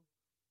no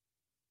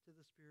to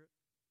the Spirit?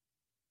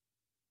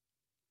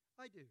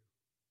 I do.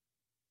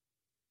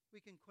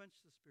 We can quench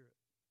the Spirit.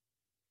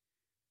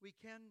 We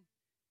can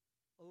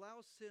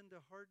allow sin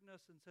to harden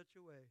us in such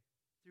a way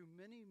through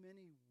many,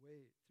 many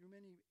ways, through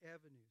many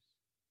avenues,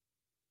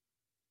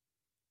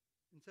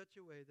 in such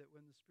a way that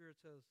when the Spirit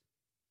says,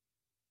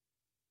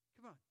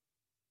 come on,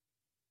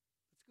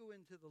 let's go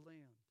into the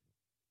land.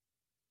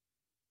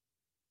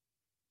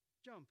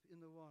 Jump in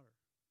the water.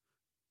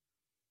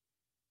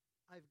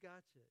 I've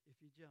got you if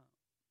you jump.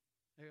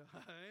 I go,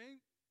 I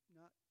ain't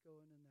not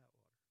going in that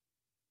water.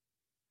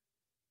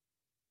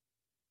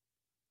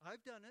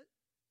 I've done it.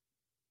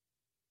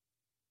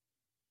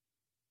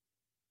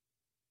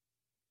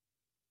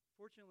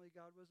 Fortunately,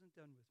 God wasn't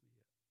done with me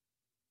yet.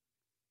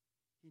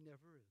 He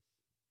never is.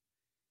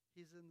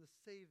 He's in the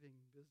saving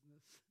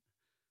business,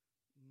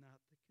 not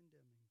the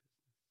condemning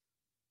business.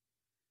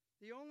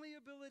 The only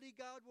ability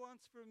God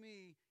wants from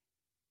me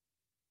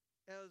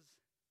as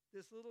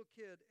this little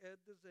kid,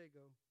 Ed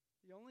DeZago,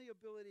 the only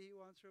ability he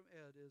wants from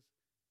Ed is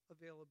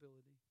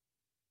availability.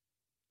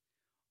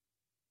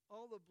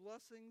 All the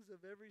blessings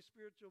of every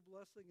spiritual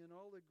blessing and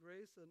all the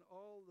grace and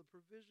all the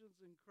provisions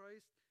in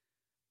Christ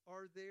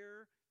are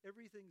there.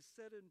 Everything's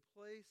set in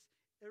place.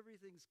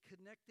 Everything's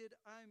connected.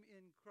 I'm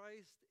in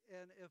Christ.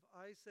 And if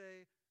I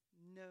say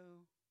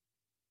no,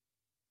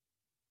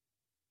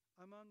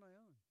 I'm on my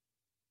own.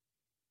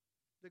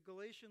 The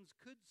Galatians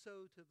could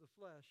sow to the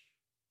flesh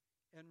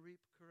and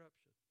reap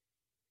corruption.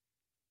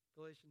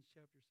 Galatians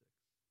chapter 6.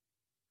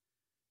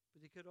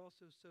 But he could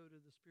also sow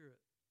to the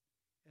Spirit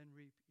and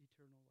reap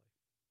eternal life.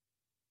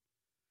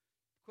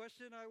 The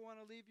question I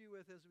want to leave you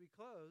with as we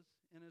close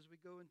and as we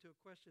go into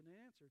a question and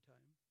answer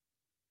time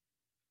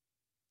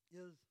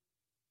is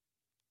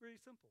very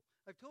simple.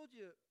 I've told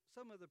you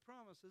some of the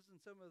promises and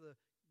some of the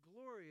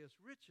glorious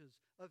riches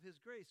of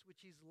his grace,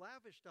 which he's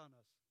lavished on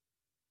us.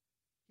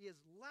 He has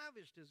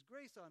lavished his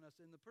grace on us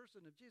in the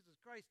person of Jesus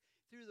Christ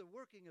through the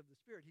working of the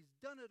Spirit. He's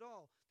done it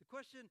all. The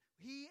question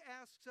he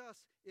asks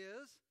us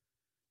is,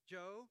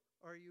 Joe,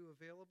 are you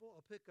available?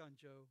 I'll pick on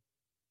Joe.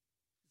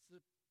 It's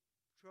the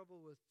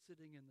trouble with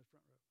sitting in the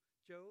front row.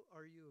 Joe,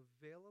 are you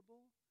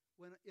available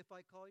if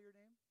I call your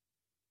name?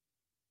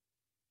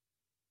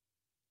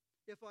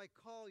 If I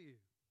call you,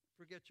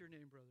 forget your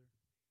name, brother.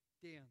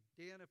 Dan.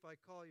 Dan, if I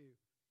call you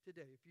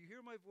today, if you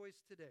hear my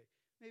voice today,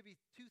 maybe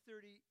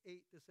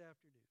 2:38 this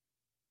afternoon,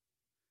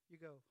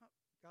 you go,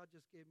 God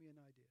just gave me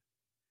an idea.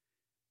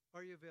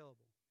 Are you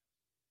available?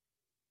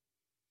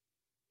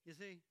 You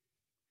see,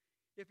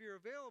 if you're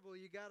available,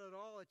 you got it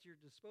all at your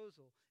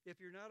disposal. If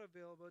you're not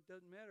available, it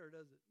doesn't matter,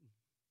 does it?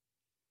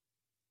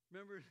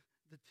 Remember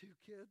the two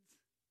kids?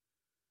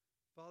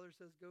 Father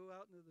says, go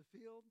out into the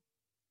field.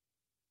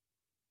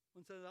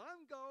 One says,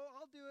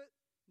 I'll do it.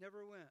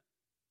 Never went.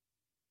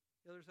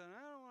 The other said, I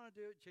don't want to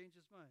do it. Changed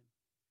his mind.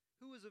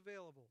 Who was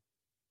available?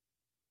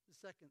 The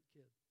second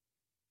kid.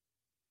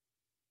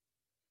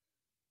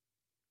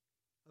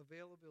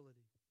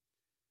 Availability.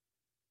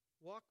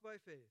 Walk by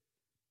faith.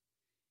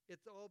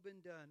 It's all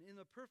been done. In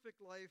the perfect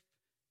life,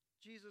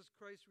 Jesus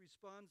Christ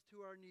responds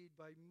to our need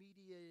by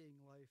mediating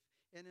life.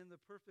 And in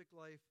the perfect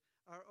life,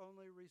 our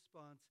only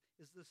response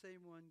is the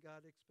same one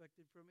God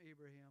expected from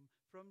Abraham,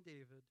 from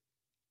David,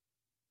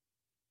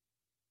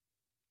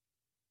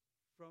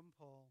 from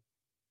Paul,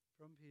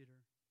 from Peter.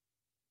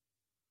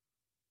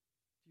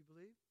 Do you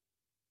believe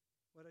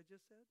what I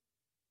just said?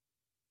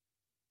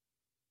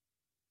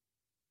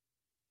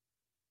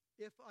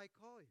 If I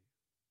call you,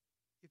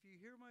 if you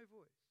hear my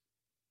voice,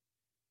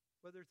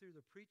 whether through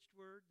the preached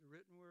word, the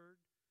written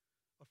word,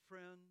 a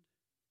friend,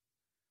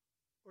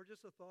 or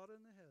just a thought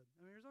in the head.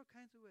 I mean, there's all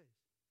kinds of ways.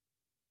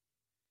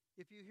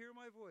 If you hear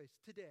my voice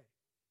today.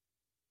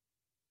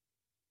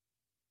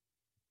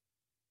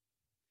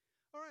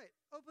 All right,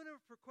 open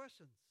up for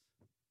questions.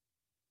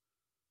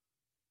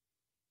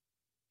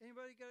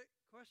 Anybody got a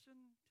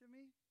question to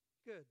me?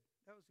 Good.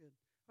 That was good.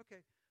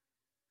 Okay.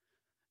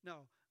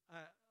 No,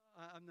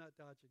 I'm not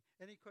dodging.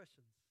 Any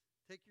questions?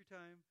 Take your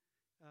time.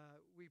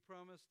 We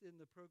promised in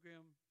the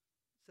program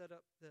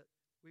setup that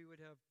we would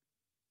have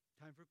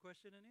time for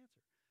question and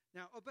answer.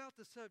 Now, about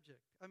the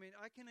subject, I mean,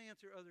 I can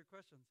answer other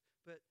questions,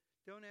 but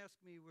don't ask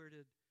me where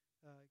did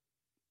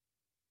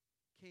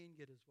Cain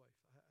get his wife.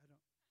 I don't.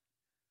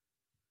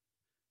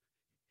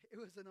 It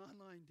was an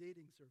online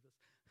dating service.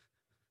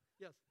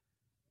 Yes.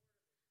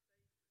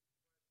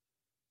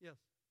 Yes.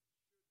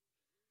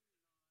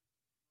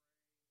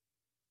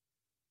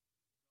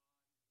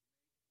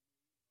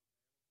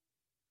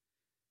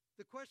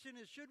 The question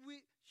is, should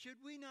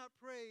we not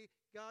pray,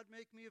 God,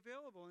 make me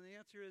available? And the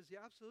answer is, yeah,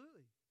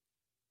 absolutely.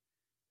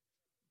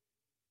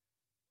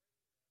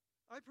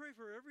 I pray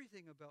for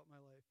everything about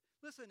my life.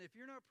 Listen, if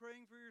you're not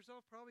praying for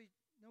yourself, probably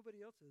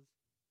nobody else is.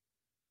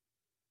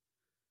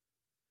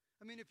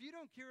 I mean, if you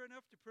don't care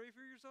enough to pray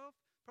for yourself,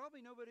 probably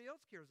nobody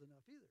else cares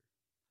enough either.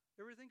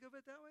 Ever think of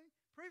it that way?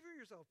 Pray for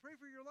yourself. Pray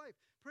for your life.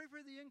 Pray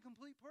for the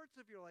incomplete parts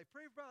of your life.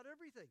 Pray about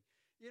everything.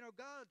 You know,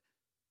 God,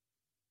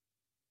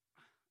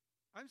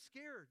 I'm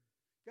scared.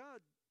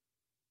 God,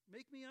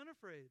 make me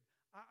unafraid.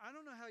 I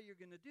don't know how you're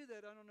going to do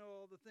that. I don't know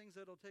all the things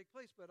that will take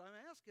place, but I'm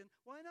asking,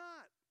 why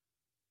not?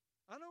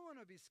 I don't want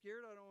to be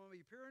scared. I don't want to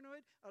be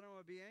paranoid. I don't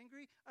want to be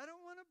angry. I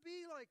don't want to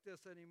be like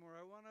this anymore.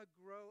 I want to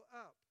grow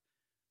up.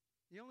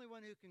 The only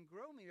one who can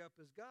grow me up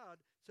is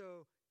God.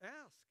 So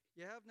ask.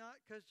 You have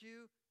not because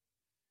you...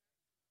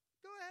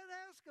 Go ahead and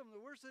ask him. The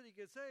worst that he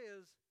could say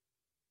is,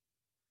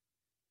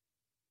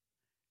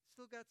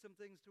 still got some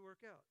things to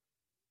work out.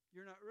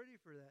 You're not ready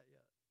for that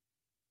yet.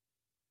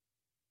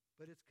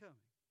 But it's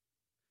coming.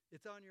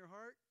 It's on your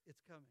heart.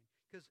 It's coming.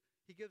 Because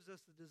he gives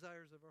us the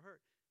desires of our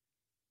heart.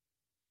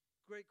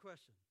 Great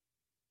question.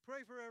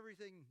 Pray for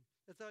everything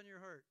that's on your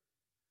heart.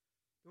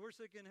 The worst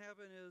that can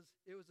happen is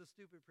it was a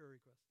stupid prayer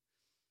request.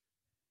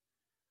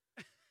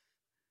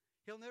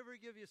 He'll never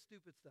give you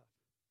stupid stuff.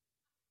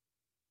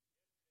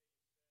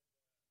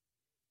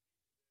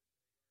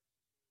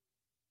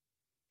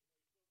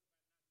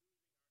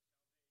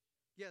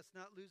 Yes,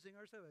 not losing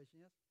our salvation,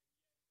 yes.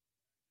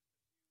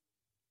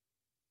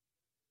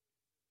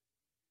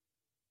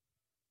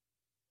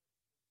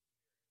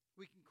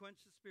 We can quench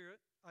the Spirit.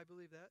 I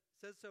believe that.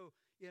 It says so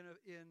in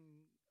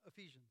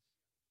Ephesians.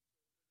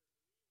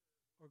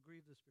 Or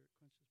grieve the Spirit,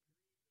 quench the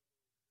Spirit.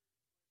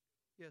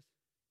 Yes.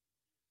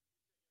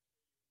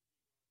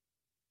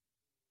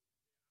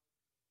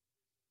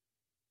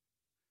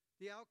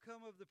 The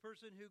outcome of the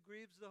person who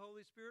grieves the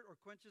Holy Spirit or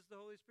quenches the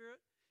Holy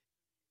Spirit?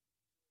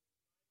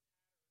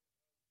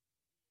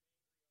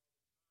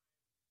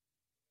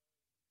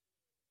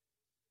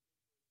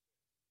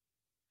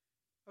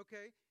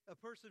 Okay, a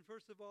person,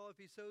 first of all, if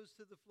he sows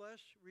to the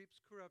flesh,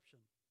 reaps corruption.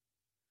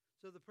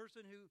 So the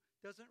person who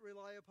doesn't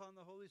rely upon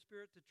the Holy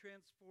Spirit to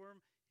transform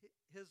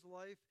his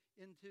life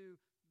into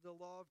the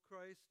law of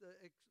Christ, the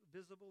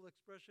visible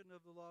expression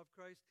of the law of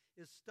Christ,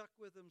 is stuck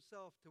with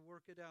himself to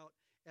work it out,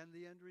 and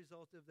the end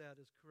result of that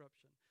is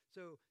corruption.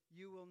 So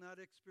you will not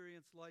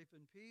experience life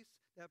and peace.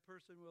 That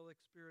person will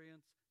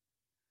experience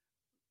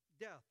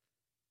death.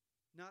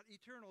 Not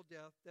eternal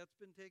death, that's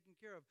been taken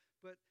care of,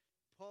 but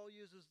Paul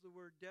uses the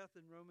word death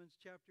in Romans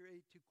chapter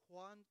 8 to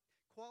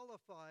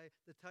qualify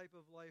the type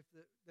of life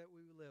that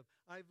we live.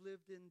 I've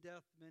lived in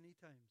death many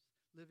times,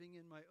 living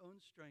in my own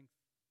strength,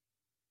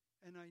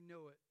 and I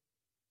know it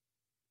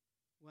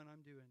when I'm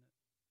doing it.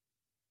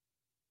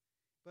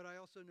 But I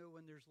also know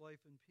when there's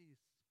life and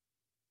peace.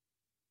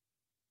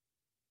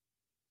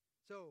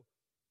 So,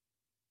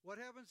 what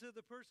happens to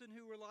the person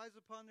who relies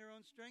upon their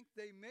own strength?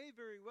 They may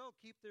very well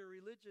keep their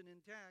religion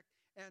intact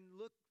and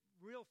look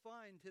real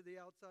fine to the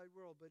outside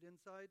world, but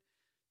inside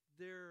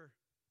they're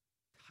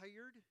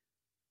tired,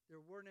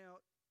 they're worn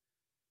out.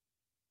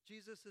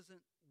 Jesus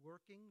isn't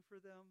working for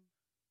them,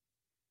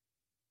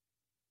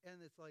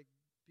 and it's like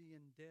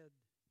being dead.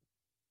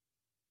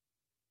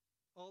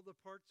 All the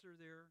parts are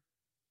there,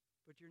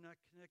 but you're not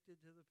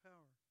connected to the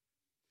power.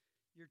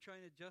 You're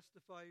trying to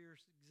justify your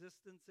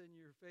existence and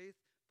your faith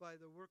by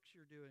the works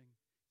you're doing.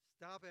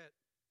 Stop it.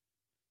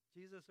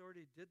 Jesus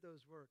already did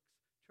those works.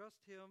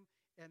 Trust him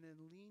and then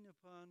lean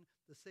upon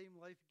the same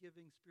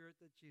life-giving Spirit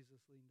that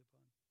Jesus leaned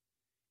upon.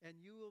 And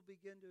you will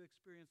begin to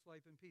experience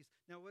life and peace.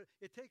 Now,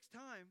 it takes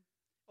time.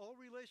 All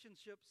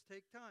relationships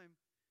take time.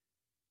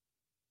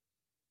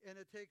 And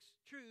it takes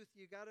truth.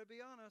 You got to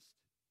be honest.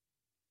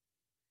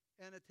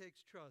 And it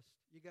takes trust.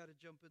 You got to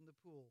jump in the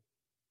pool,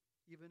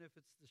 even if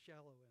it's the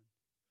shallow end.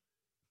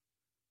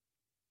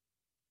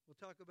 We'll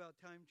talk about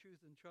time,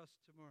 truth, and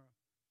trust tomorrow.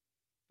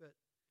 But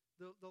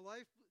the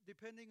life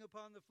depending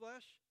upon the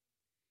flesh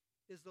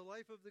is the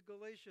life of the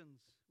Galatians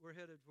we're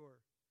headed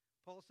for.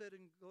 Paul said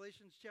in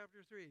Galatians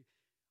chapter 3,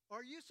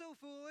 "Are you so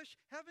foolish?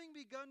 Having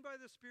begun by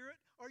the Spirit,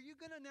 are you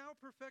going to now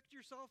perfect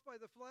yourself by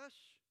the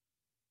flesh?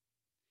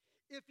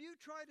 If you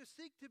try to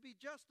seek to be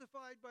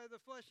justified by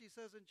the flesh," he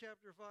says in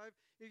chapter 5,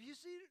 "if you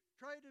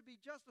try to be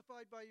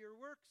justified by your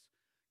works,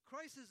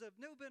 Christ is of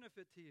no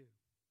benefit to you.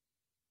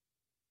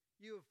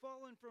 You have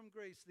fallen from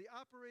grace. The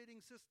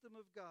operating system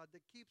of God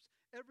that keeps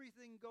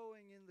everything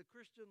going in the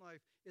Christian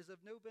life is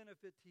of no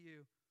benefit to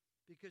you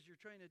because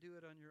you're trying to do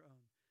it on your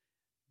own."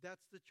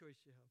 That's the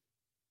choice you have.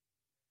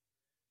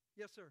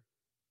 Yes, sir.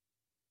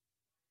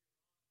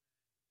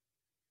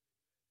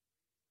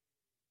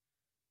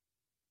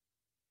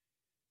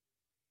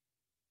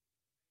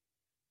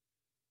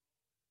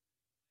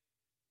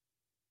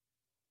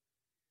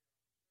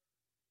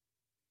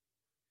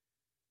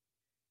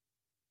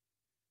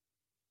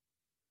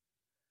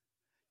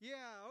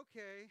 Yeah,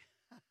 okay.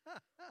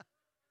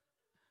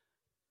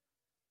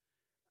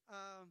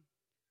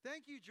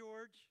 Thank you,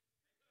 George.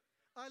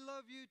 I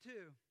love you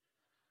too.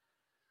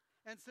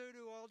 And so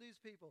do all these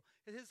people.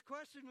 His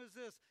question was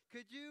this: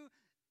 Could you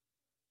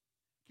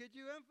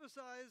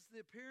emphasize the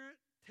apparent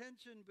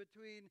tension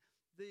between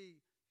the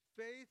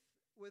faith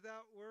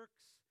without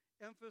works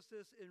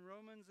emphasis in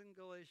Romans and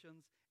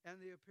Galatians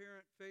and the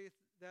apparent faith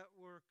that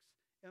works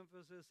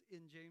emphasis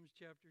in James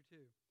chapter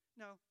 2?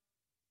 No.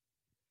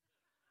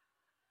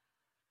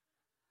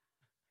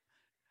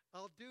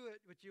 I'll do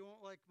it, but you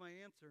won't like my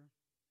answer.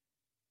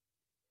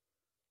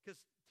 Because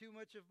too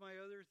much of my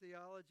other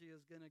theology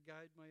is going to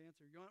guide my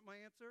answer. You want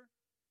my answer?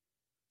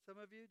 Some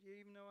of you, do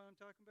you even know what I'm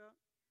talking about?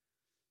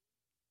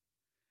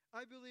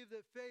 I believe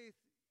that faith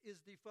is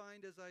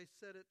defined as I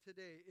said it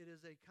today. It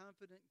is a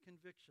confident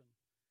conviction.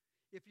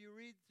 If you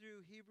read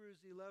through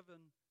Hebrews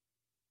 11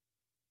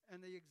 and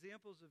the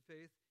examples of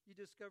faith, you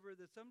discover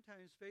that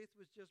sometimes faith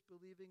was just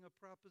believing a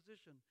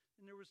proposition,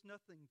 and there was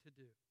nothing to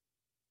do.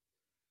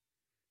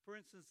 For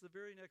instance, the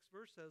very next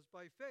verse says,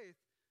 by faith,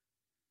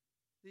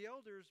 the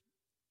elders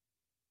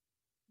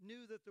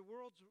knew that the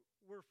worlds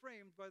were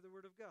framed by the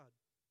word of God.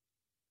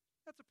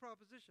 That's a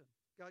proposition.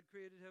 God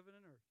created heaven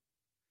and earth.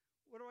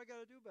 What do I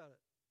got to do about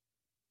it?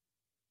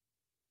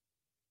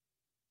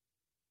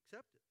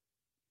 Accept it.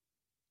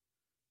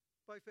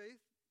 By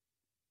faith,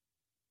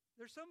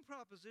 there's some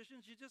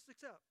propositions you just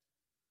accept.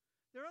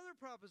 There are other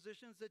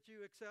propositions that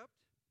you accept,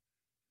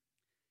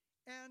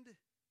 and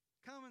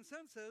common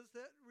sense says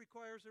that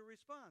requires a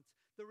response.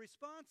 The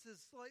response is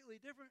slightly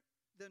different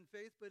than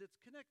faith, but it's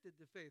connected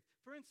to faith.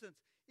 For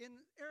instance, in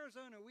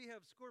Arizona, we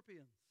have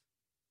scorpions.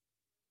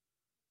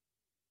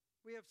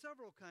 We have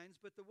several kinds,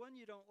 but the one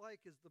you don't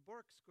like is the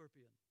bark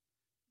scorpion.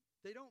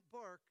 They don't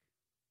bark,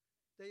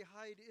 they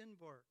hide in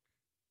bark.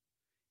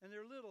 And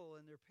they're little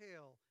and they're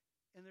pale,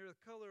 and they're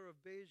the color of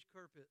beige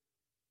carpet.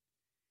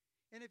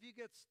 And if you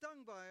get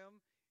stung by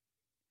them,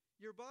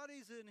 your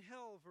body's in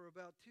hell for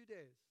about 2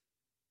 days.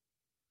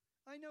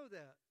 I know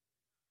that.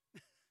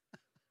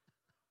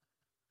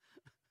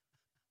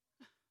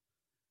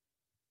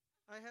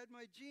 I had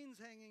my jeans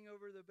hanging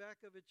over the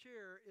back of a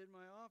chair in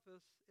my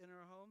office in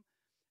our home.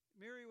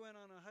 Mary went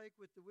on a hike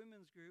with the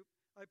women's group.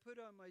 I put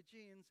on my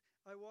jeans.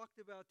 I walked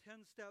about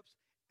 10 steps,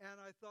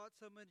 and I thought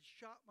someone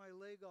shot my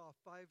leg off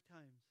 5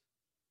 times.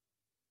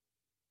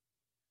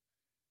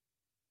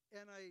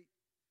 And I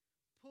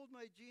pulled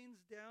my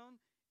jeans down,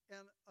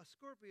 and a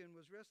scorpion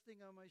was resting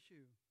on my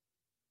shoe.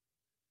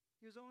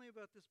 He was only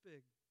about this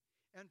big.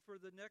 And for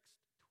the next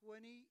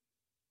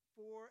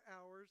 24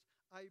 hours,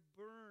 I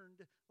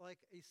burned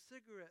like a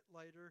cigarette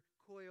lighter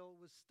coil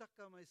was stuck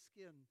on my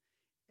skin,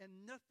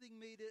 and nothing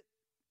made it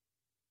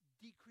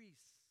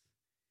decrease.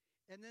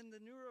 And then the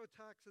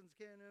neurotoxins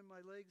came in, my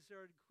legs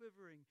started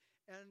quivering,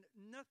 and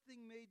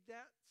nothing made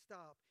that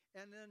stop.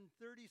 And then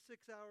 36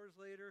 hours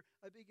later,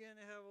 I began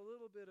to have a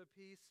little bit of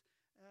peace,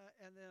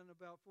 and then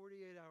about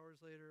 48 hours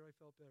later, I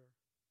felt better.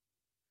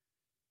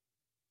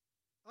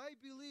 I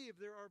believe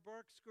there are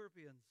bark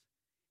scorpions,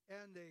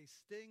 and they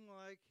sting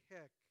like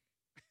heck.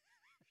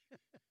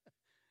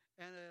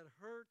 And it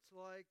hurts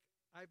like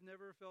I've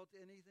never felt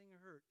anything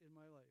hurt in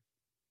my life.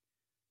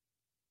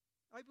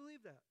 I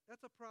believe that.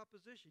 That's a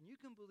proposition. You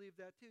can believe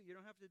that too. You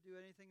don't have to do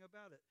anything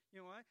about it.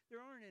 You know why? There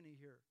aren't any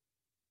here.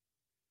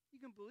 You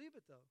can believe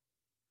it though.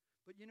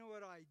 But you know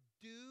what I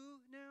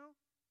do now?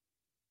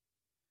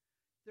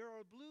 There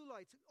are blue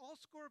lights. All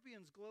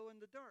scorpions glow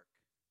in the dark.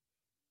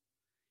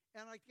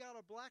 And I got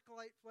a black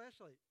light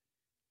flashlight.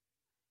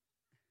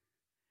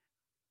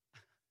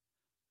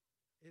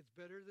 It's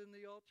better than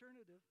the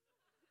alternative.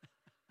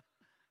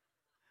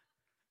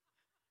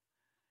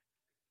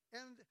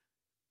 And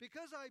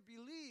because I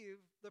believe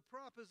the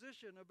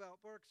proposition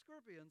about bark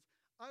scorpions,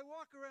 I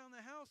walk around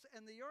the house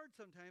and the yard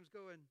sometimes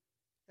going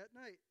at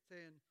night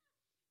saying,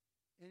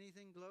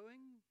 anything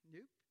glowing?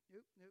 Nope,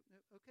 nope, nope,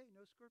 nope. Okay,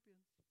 no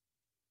scorpions.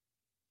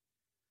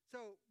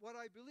 So what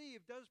I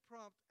believe does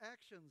prompt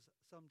actions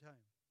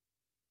sometimes.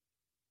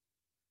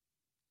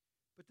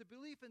 But the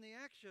belief and the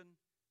action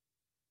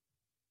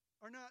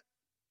are not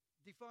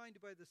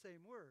defined by the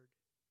same word.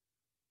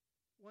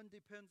 One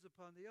depends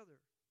upon the other.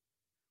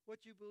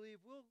 What you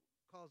believe will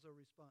cause a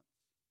response.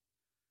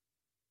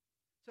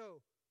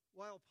 So,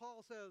 while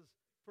Paul says,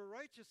 for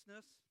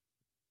righteousness,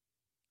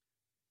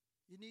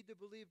 you need to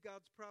believe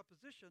God's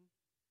proposition,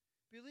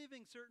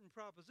 believing certain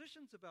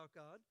propositions about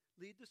God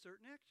lead to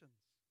certain actions.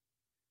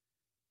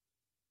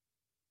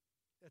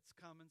 That's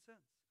common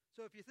sense.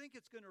 So if you think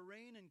it's going to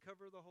rain and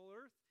cover the whole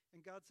earth,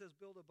 and God says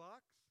build a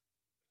box,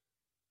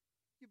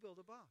 you build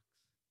a box.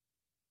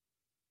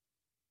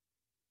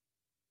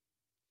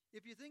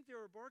 If you think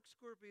there are bark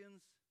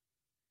scorpions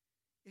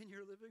in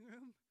your living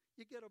room,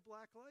 you get a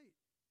black light.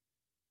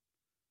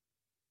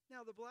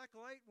 Now, the black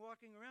light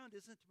walking around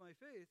isn't my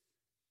faith.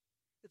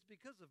 It's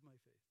because of my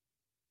faith.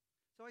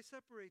 So I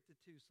separate the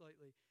two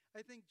slightly. I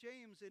think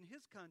James, in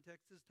his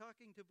context, is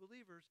talking to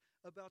believers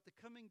about the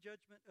coming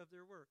judgment of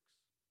their works.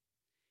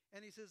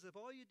 And he says, if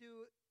all you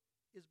do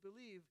is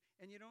believe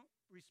and you don't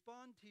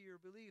respond to your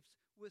beliefs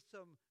with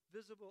some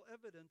visible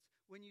evidence,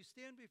 when you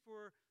stand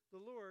before the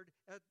Lord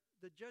at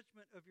the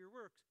judgment of your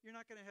works, you're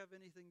not going to have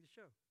anything to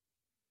show.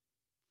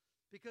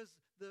 Because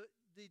the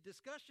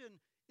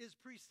discussion is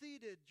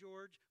preceded,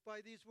 George,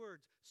 by these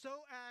words.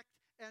 So act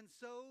and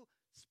so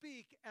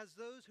speak as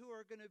those who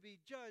are going to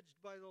be judged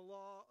by the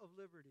law of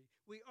liberty.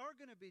 We are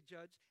going to be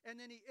judged. And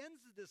then he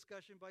ends the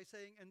discussion by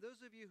saying, and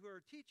those of you who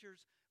are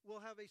teachers will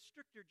have a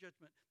stricter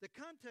judgment. The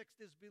context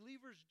is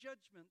believers'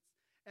 judgments,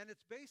 and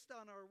it's based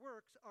on our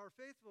works, our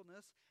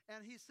faithfulness.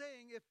 And he's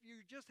saying if you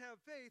just have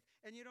faith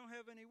and you don't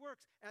have any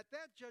works, at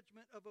that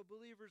judgment of a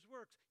believer's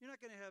works, you're not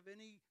going to have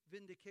any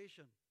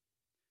vindication.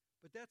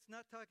 But that's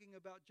not talking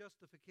about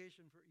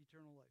justification for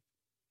eternal life.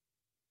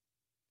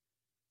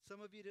 Some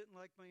of you didn't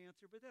like my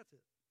answer, but that's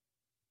it.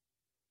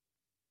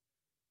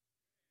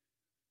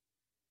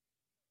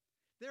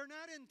 They're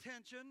not in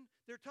tension.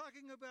 They're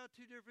talking about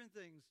two different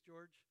things,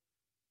 George.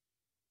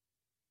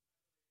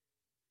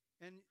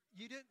 And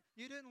you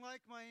didn't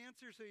like my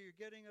answer, so you're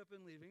getting up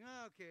and leaving.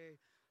 Okay.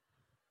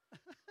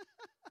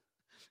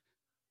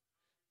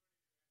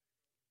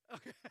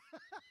 Okay.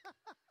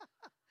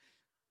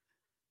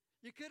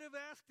 You could have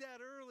asked that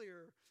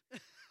earlier.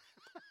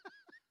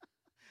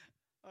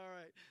 All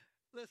right.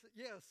 Listen,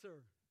 yes,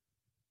 sir.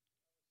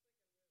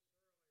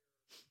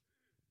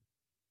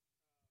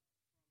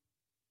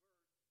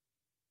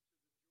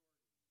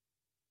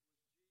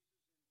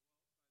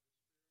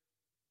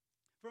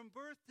 From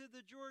birth to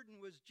the Jordan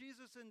was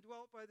Jesus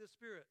indwelt by the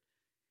Spirit.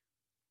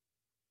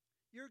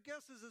 Your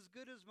guess is as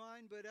good as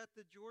mine, but at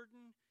the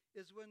Jordan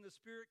is when the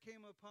Spirit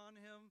came upon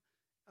him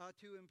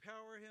to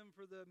empower him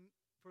for the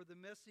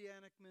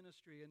messianic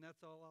ministry, and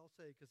that's all I'll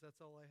say because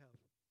that's all I have.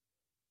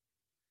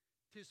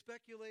 To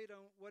speculate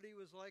on what he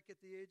was like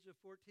at the age of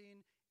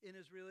 14 in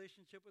his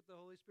relationship with the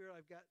Holy Spirit,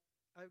 I've got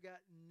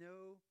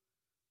no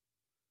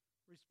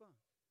response.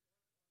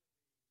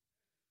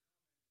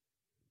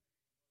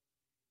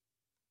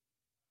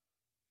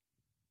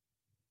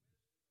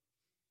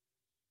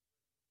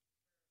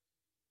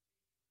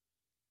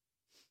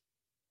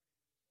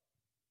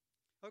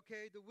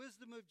 Okay, the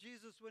wisdom of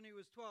Jesus when he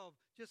was 12.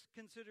 Just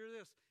consider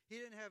this. He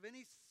didn't have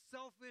any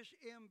selfish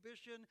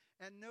ambition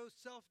and no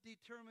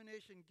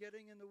self-determination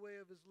getting in the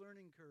way of his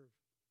learning curve.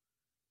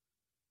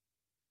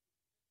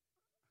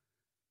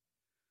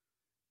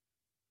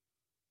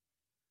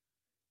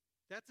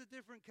 That's a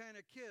different kind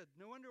of kid.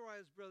 No wonder why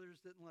his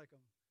brothers didn't like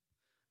him.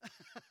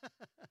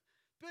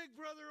 Big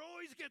brother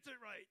always gets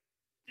it right.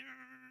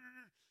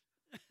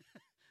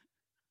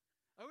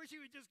 I wish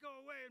he would just go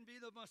away and be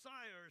the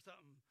Messiah or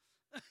something.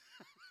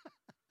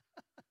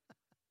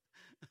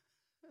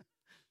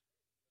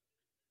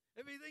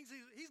 If he thinks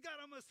he's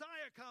got a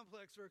Messiah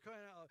complex for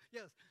crying out loud.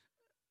 Yes.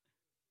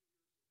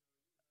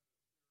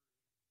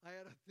 I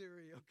had a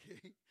theory,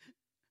 okay.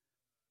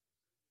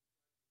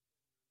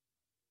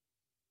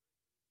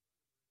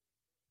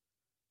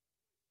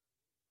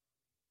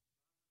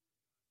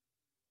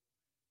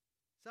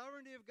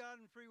 Sovereignty of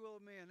God and free will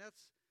of man.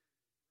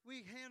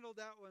 We handled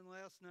that one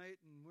last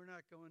night, and we're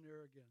not going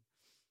there again.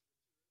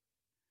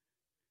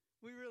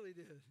 We really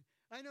did.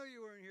 I know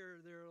you weren't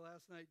there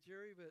last night,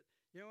 Jerry, but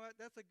you know what?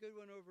 That's a good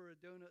one over a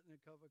donut and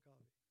a cup of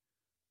coffee.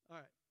 All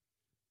right.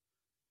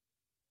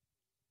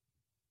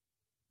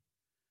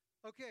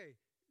 Okay,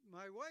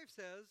 my wife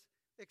says,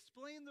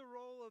 explain the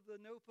role of the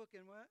notebook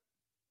in what?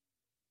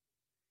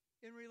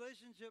 In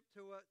relationship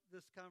to what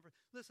this conference.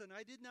 Listen,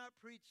 I did not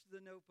preach the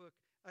notebook.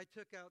 I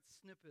took out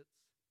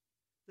snippets.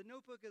 The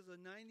notebook is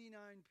a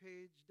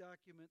 99-page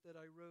document that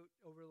I wrote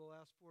over the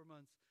last 4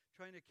 months,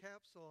 trying to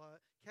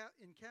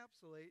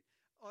encapsulate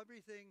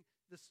everything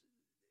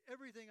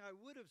I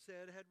would have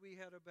said had we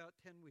had about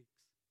 10 weeks.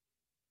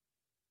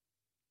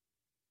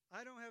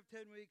 I don't have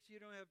 10 weeks, you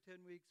don't have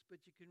 10 weeks,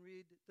 but you can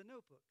read the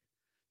notebook.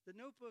 The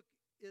notebook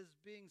is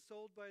being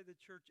sold by the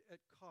church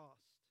at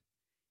cost.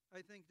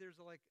 I think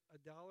there's like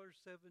 $1.70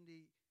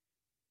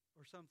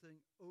 or something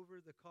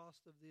over the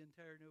cost of the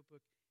entire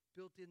notebook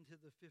built into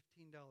the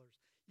 $15.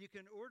 You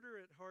can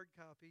order it hard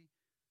copy,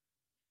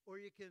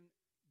 or you can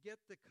get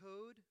the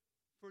code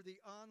for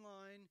the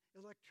online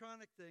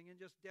electronic thing and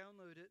just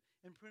download it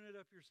and print it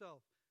up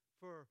yourself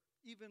for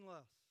even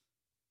less.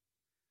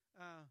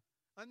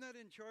 I'm not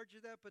in charge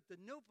of that, but the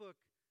notebook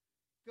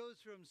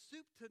goes from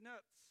soup to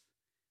nuts.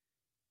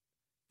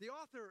 The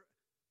author,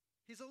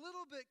 he's a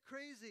little bit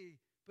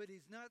crazy, but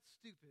he's not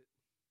stupid.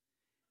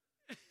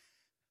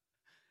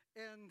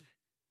 And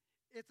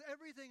it's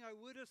everything I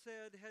would have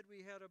said had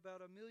we had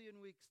about 1 million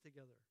weeks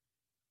together.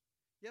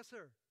 Yes,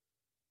 sir.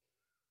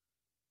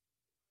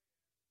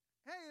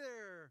 Hey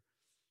there.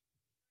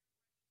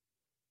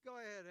 Go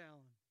ahead,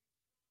 Alan.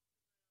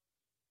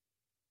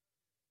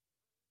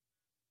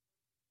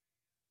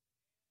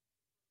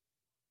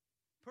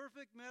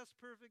 Perfect mess,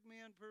 perfect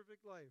man,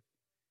 perfect life.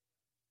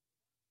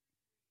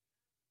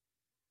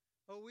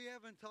 Oh, we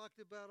haven't talked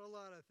about a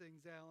lot of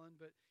things, Alan,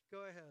 but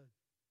go ahead.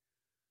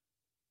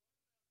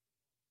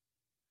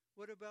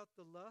 What about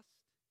the lust?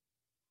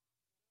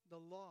 The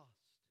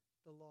lost.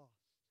 The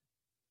lost.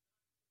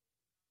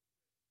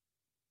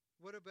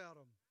 What about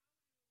them?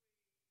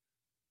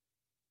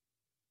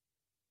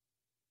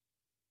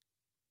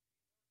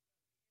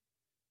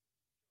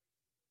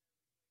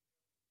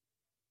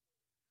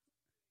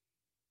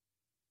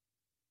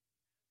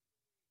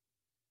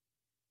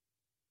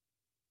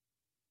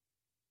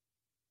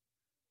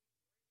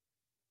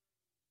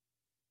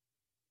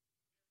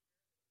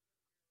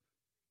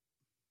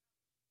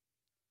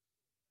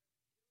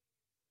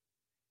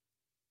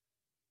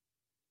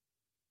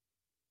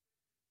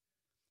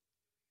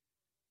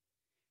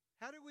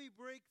 How do we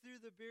break through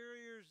the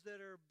barriers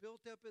that are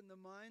built up in the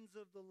minds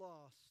of the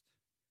lost?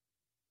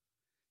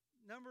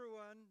 Number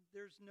one,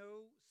 there's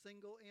no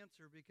single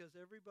answer because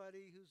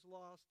everybody who's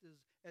lost is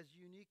as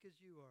unique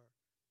as you are.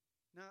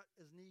 Not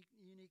as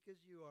unique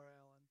as you are,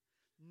 Alan.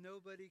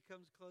 Nobody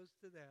comes close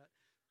to that.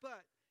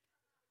 But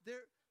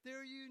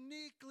they're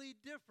uniquely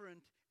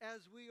different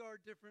as we are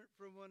different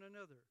from one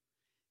another.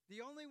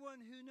 The only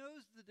one who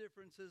knows the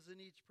differences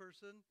in each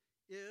person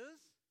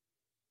is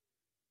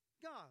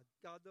God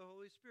the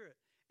Holy Spirit.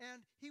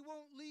 And he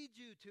won't lead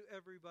you to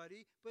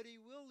everybody, but he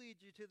will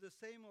lead you to the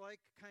same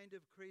like kind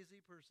of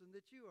crazy person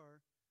that you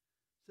are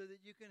so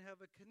that you can have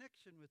a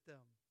connection with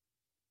them.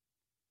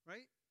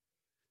 Right?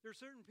 There are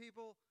certain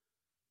people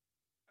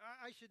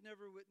I should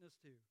never witness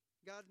to.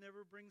 God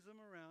never brings them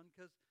around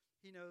because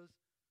he knows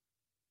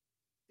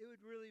it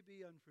would really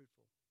be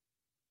unfruitful.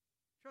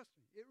 Trust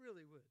me, it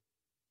really would.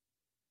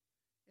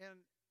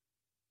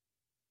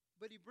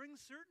 But he brings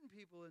certain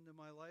people into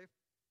my life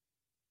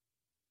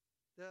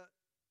that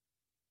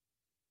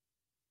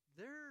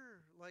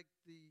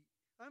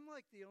I'm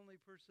like the only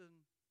person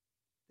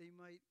they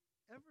might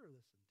ever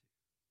listen to.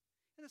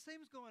 And the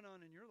same's going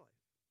on in your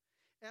life.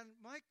 And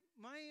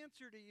my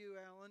answer to you,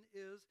 Alan,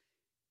 is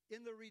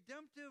in the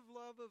redemptive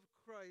love of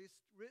Christ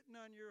written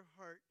on your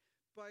heart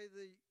by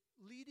the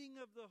leading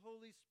of the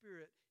Holy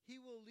Spirit,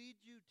 he will lead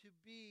you to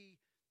be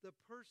the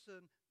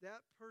person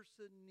that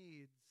person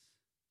needs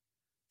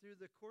through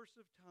the course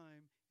of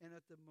time and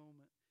at the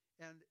moment.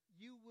 And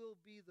you will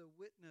be the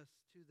witness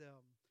to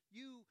them.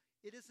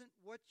 It isn't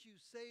what you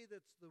say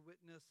that's the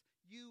witness.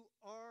 You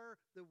are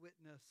the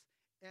witness.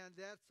 And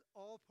that's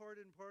all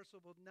part and parcel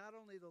of not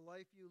only the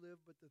life you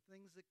live, but the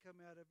things that come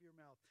out of your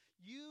mouth.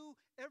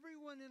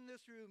 Everyone in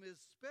this room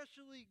is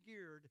specially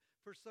geared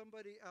for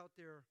somebody out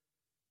there.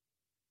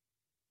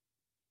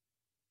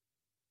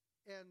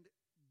 And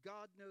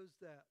God knows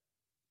that.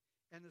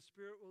 And the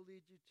Spirit will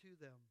lead you to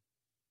them.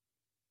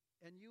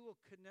 And you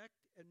will connect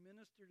and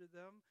minister to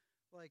them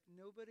like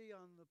nobody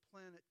on the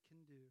planet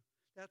can do.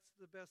 That's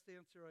the best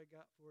answer I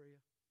got for you.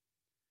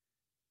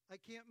 I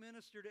can't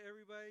minister to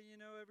everybody.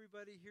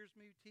 Everybody hears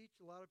me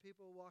teach. A lot of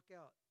people walk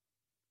out.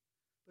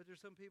 But there's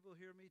some people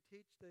hear me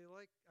teach.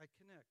 I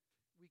connect.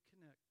 We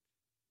connect.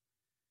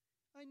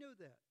 I know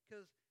that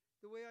because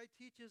the way I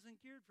teach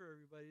isn't geared for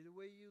everybody. The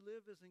way you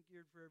live isn't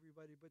geared for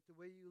everybody. But the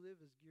way you live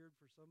is geared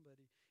for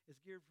somebody.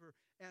 It's geared for,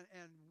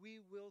 and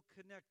we will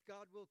connect.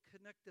 God will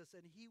connect us,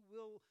 and he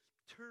will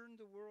turn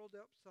the world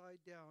upside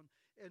down.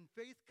 And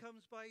faith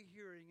comes by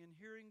hearing, and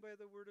hearing by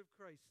the word of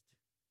Christ.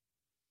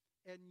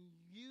 And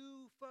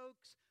you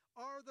folks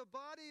are the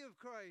body of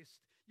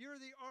Christ.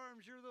 You're the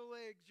arms, you're the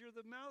legs, you're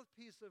the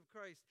mouthpiece of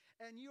Christ.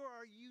 And you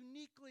are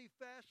uniquely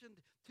fashioned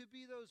to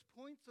be those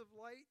points of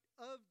light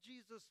of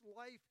Jesus'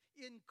 life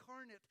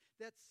incarnate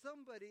that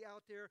somebody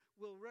out there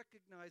will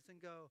recognize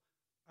and go,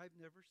 I've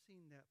never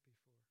seen that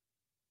before.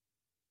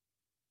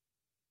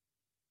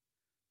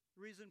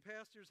 The reason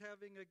pastors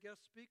having a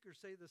guest speaker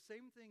say the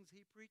same things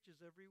he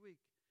preaches every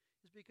week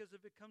is because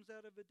if it comes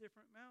out of a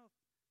different mouth,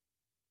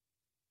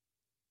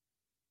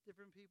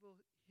 different people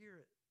hear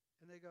it.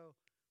 And they go,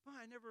 oh,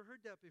 I never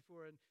heard that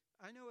before. And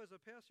I know as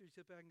a pastor, you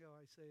sit back and go,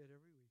 I say it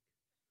every week.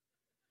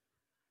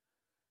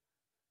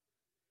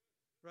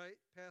 Right,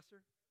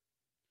 Pastor?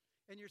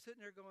 And you're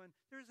sitting there going,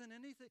 there isn't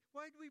anything.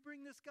 Why did we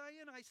bring this guy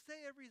in? I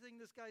say everything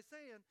this guy's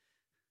saying.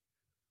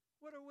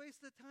 What a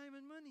waste of time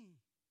and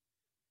money.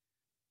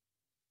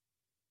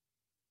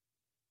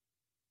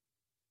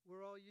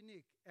 We're all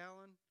unique.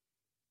 Alan,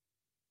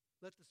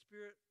 let the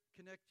Spirit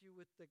connect you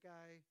with the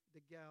guy,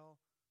 the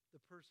gal, the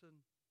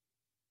person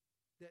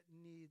that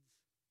needs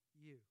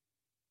you.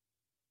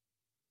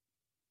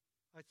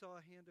 I saw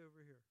a hand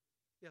over here.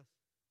 Yes.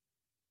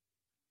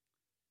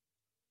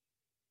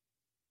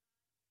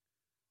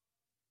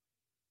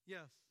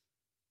 Yes.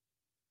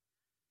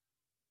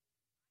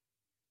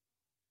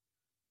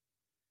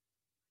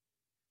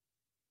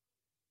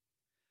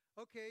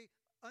 Okay,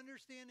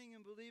 understanding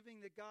and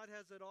believing that God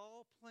has it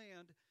all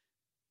planned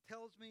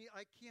tells me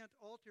I can't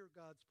alter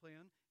God's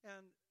plan,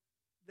 and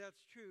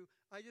that's true.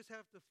 I just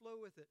have to flow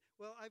with it.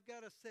 Well, I've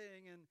got a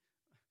saying, and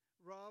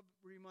Rob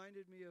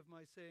reminded me of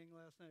my saying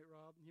last night,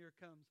 Rob, and here it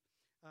comes.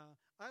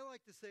 I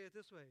like to say it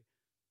this way.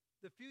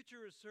 The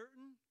future is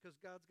certain because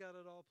God's got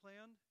it all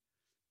planned,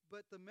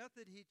 but the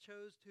method he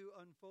chose to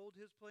unfold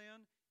his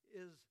plan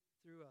is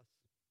through us.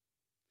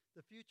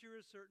 The future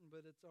is certain,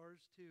 but it's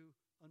ours to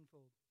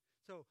unfold.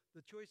 So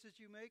the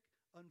choices you make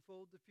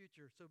unfold the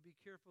future. So be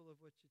careful of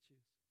what you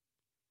choose.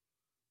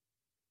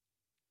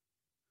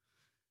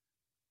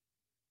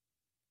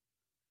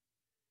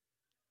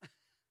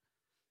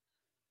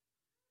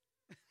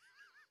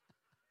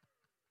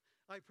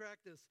 I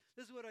practice.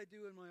 This is what I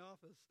do in my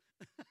office.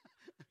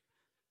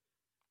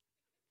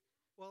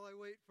 While I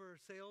wait for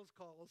sales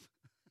calls,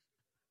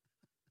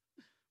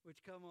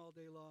 which come all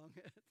day long.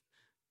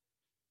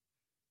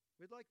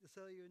 We'd like to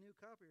sell you a new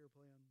copier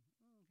plan.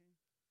 Oh, okay.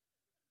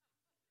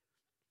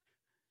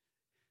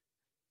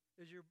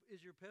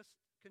 Is your pest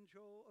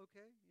control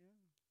okay?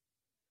 Yeah.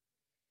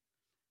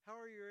 How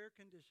are your air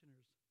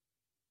conditioners?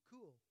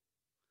 Cool.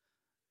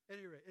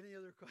 Anyway, any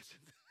other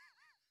questions?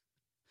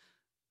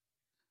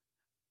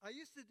 I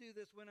used to do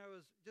this when I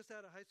was just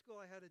out of high school.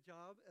 I had a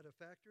job at a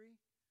factory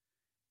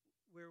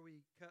where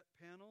we cut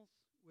panels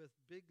with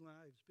big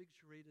knives, big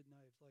serrated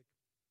knives,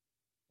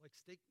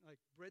 like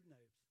bread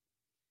knives.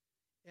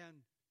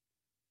 And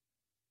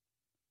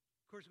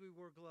of course we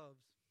wore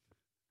gloves.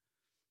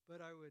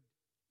 But I would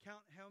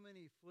count how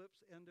many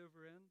flips end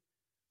over end.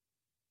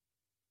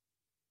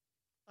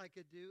 I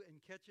could do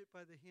and catch it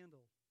by the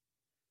handle.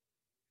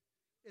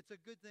 It's a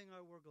good thing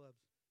I wore gloves.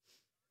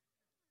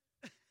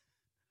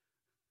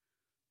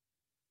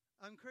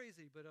 I'm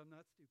crazy, but I'm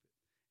not stupid.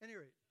 Any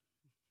rate,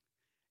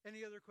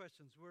 any other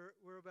questions?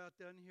 We're about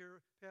done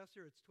here,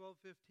 Pastor. It's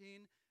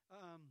 12:15.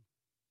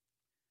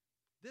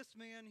 This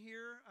man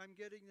here, I'm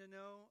getting to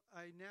know.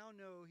 I now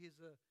know he's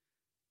a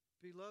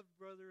beloved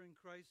brother in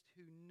Christ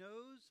who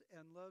knows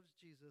and loves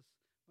Jesus.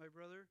 My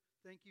brother,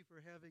 thank you for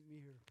having me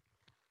here.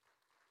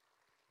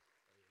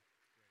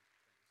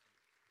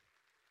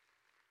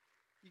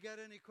 You got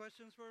any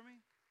questions for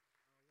me?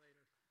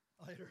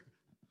 Later.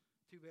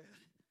 Too bad.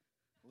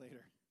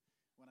 Later,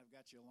 when I've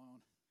got you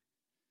alone.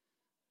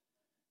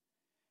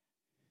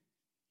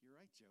 You're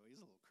right, Joe.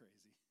 He's a little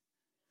crazy.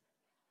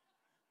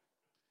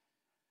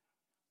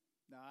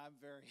 No, I'm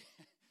very,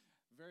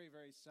 very,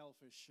 very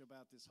selfish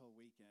about this whole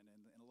weekend,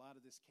 and a lot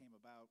of this came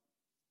about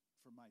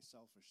from my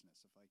selfishness,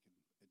 if I can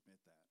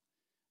admit that.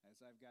 As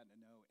I've gotten to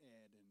know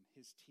Ed and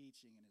his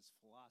teaching and his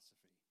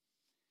philosophy,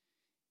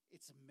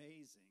 it's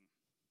amazing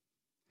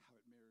how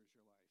it mirrors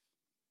your life.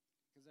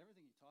 Because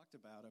everything he talked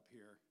about up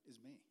here is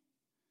me.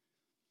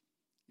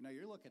 You know,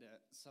 you're looking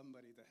at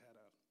somebody that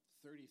had a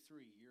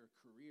 33-year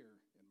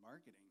career in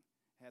marketing,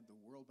 had the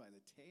world by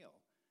the tail,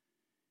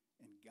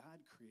 and God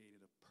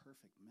created a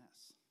perfect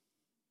mess.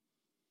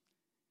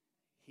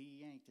 He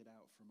yanked it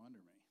out from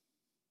under me.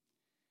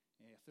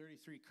 A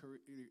 33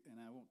 career, and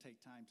I won't take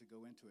time to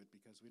go into it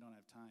because we don't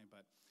have time,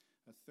 but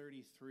a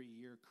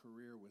 33-year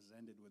career was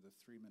ended with a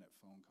 3-minute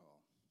phone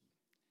call.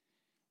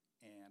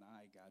 And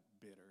I got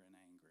bitter and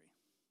angry.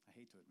 I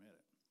hate to admit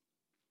it.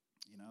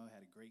 You know, I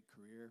had a great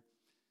career,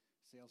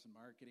 sales and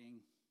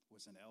marketing,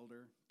 was an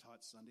elder,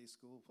 taught Sunday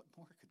school. What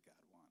more could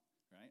God want,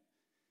 right?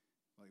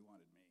 Well, he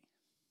wanted me.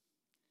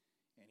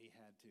 And he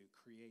had to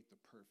create the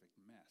perfect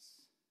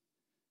mess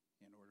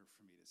in order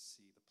for me to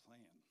see the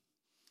plan.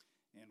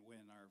 And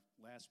when our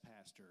last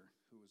pastor,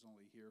 who was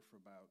only here for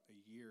about a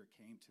year,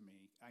 came to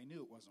me, I knew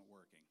it wasn't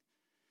working.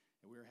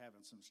 And we were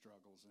having some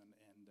struggles, and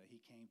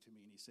he came to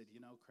me and he said, you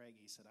know, Craig,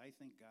 he said, I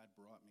think God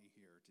brought me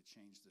here to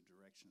change the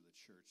direction of the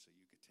church so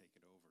you could take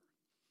it over.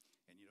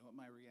 And you know what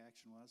my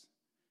reaction was?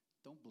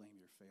 Don't blame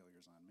your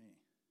failures on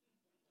me.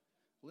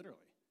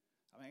 Literally.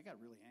 I mean, I got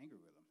really angry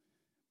with him.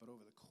 But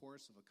over the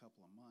course of a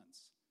couple of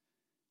months,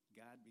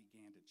 God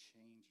began to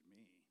change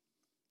me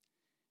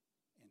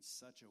in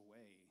such a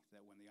way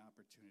that when the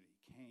opportunity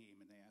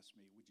came and they asked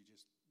me, would you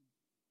just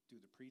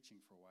do the preaching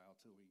for a while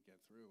till we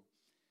get through?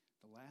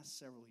 The last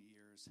several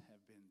years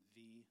have been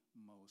the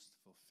most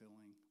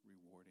fulfilling,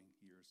 rewarding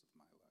years of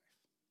my life.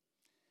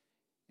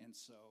 And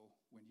so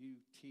when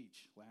you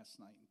teach last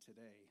night and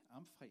today,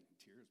 I'm fighting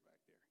tears back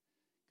there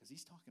because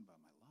he's talking about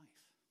my life.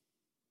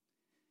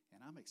 And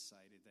I'm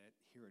excited that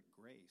here at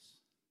Grace,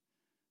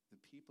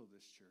 the people of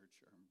this church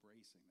are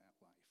embracing that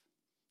life.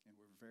 And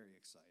we're very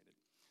excited.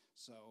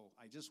 So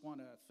I just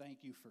want to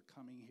thank you for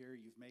coming here.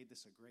 You've made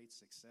this a great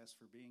success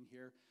for being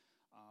here.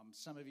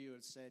 Some of you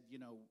have said, you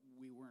know,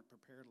 we weren't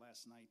prepared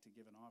last night to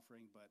give an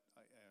offering, but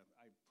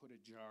I put a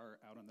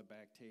jar out on the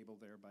back table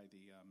there by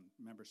the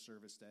member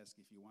service desk.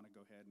 If you want to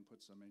go ahead and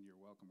put some in, you're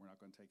welcome. We're not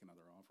going to take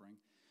another offering.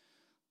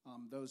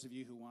 Those of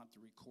you who want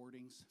the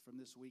recordings from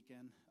this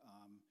weekend,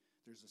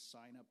 there's a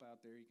sign up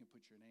out there. You can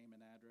put your name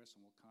and address,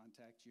 and we'll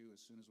contact you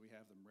as soon as we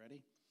have them ready.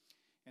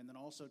 And then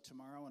also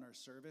tomorrow in our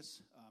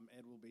service,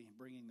 Ed will be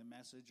bringing the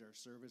message. Our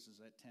service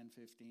is at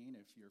 10:15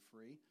 if you're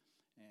free.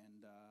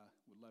 And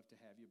would love to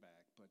have you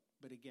back.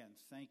 But again,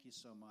 thank you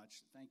so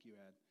much. Thank you,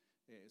 Ed.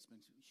 It's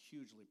been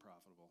hugely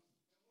profitable.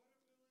 And what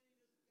ability does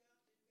God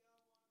want from you,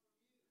 Craig?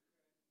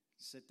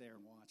 Sit there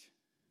and watch.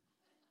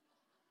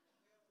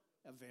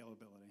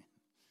 Availability.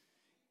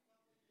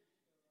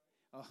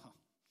 Oh,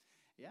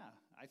 yeah.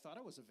 I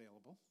thought I was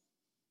available,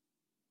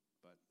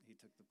 but he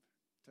took.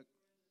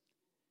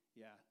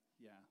 Yeah.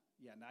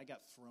 And I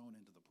got thrown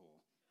into the pool.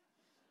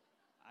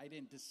 I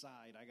didn't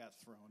decide. I got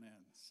thrown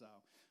in. So,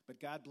 but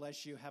God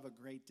bless you. Have a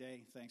great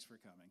day. Thanks for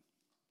coming.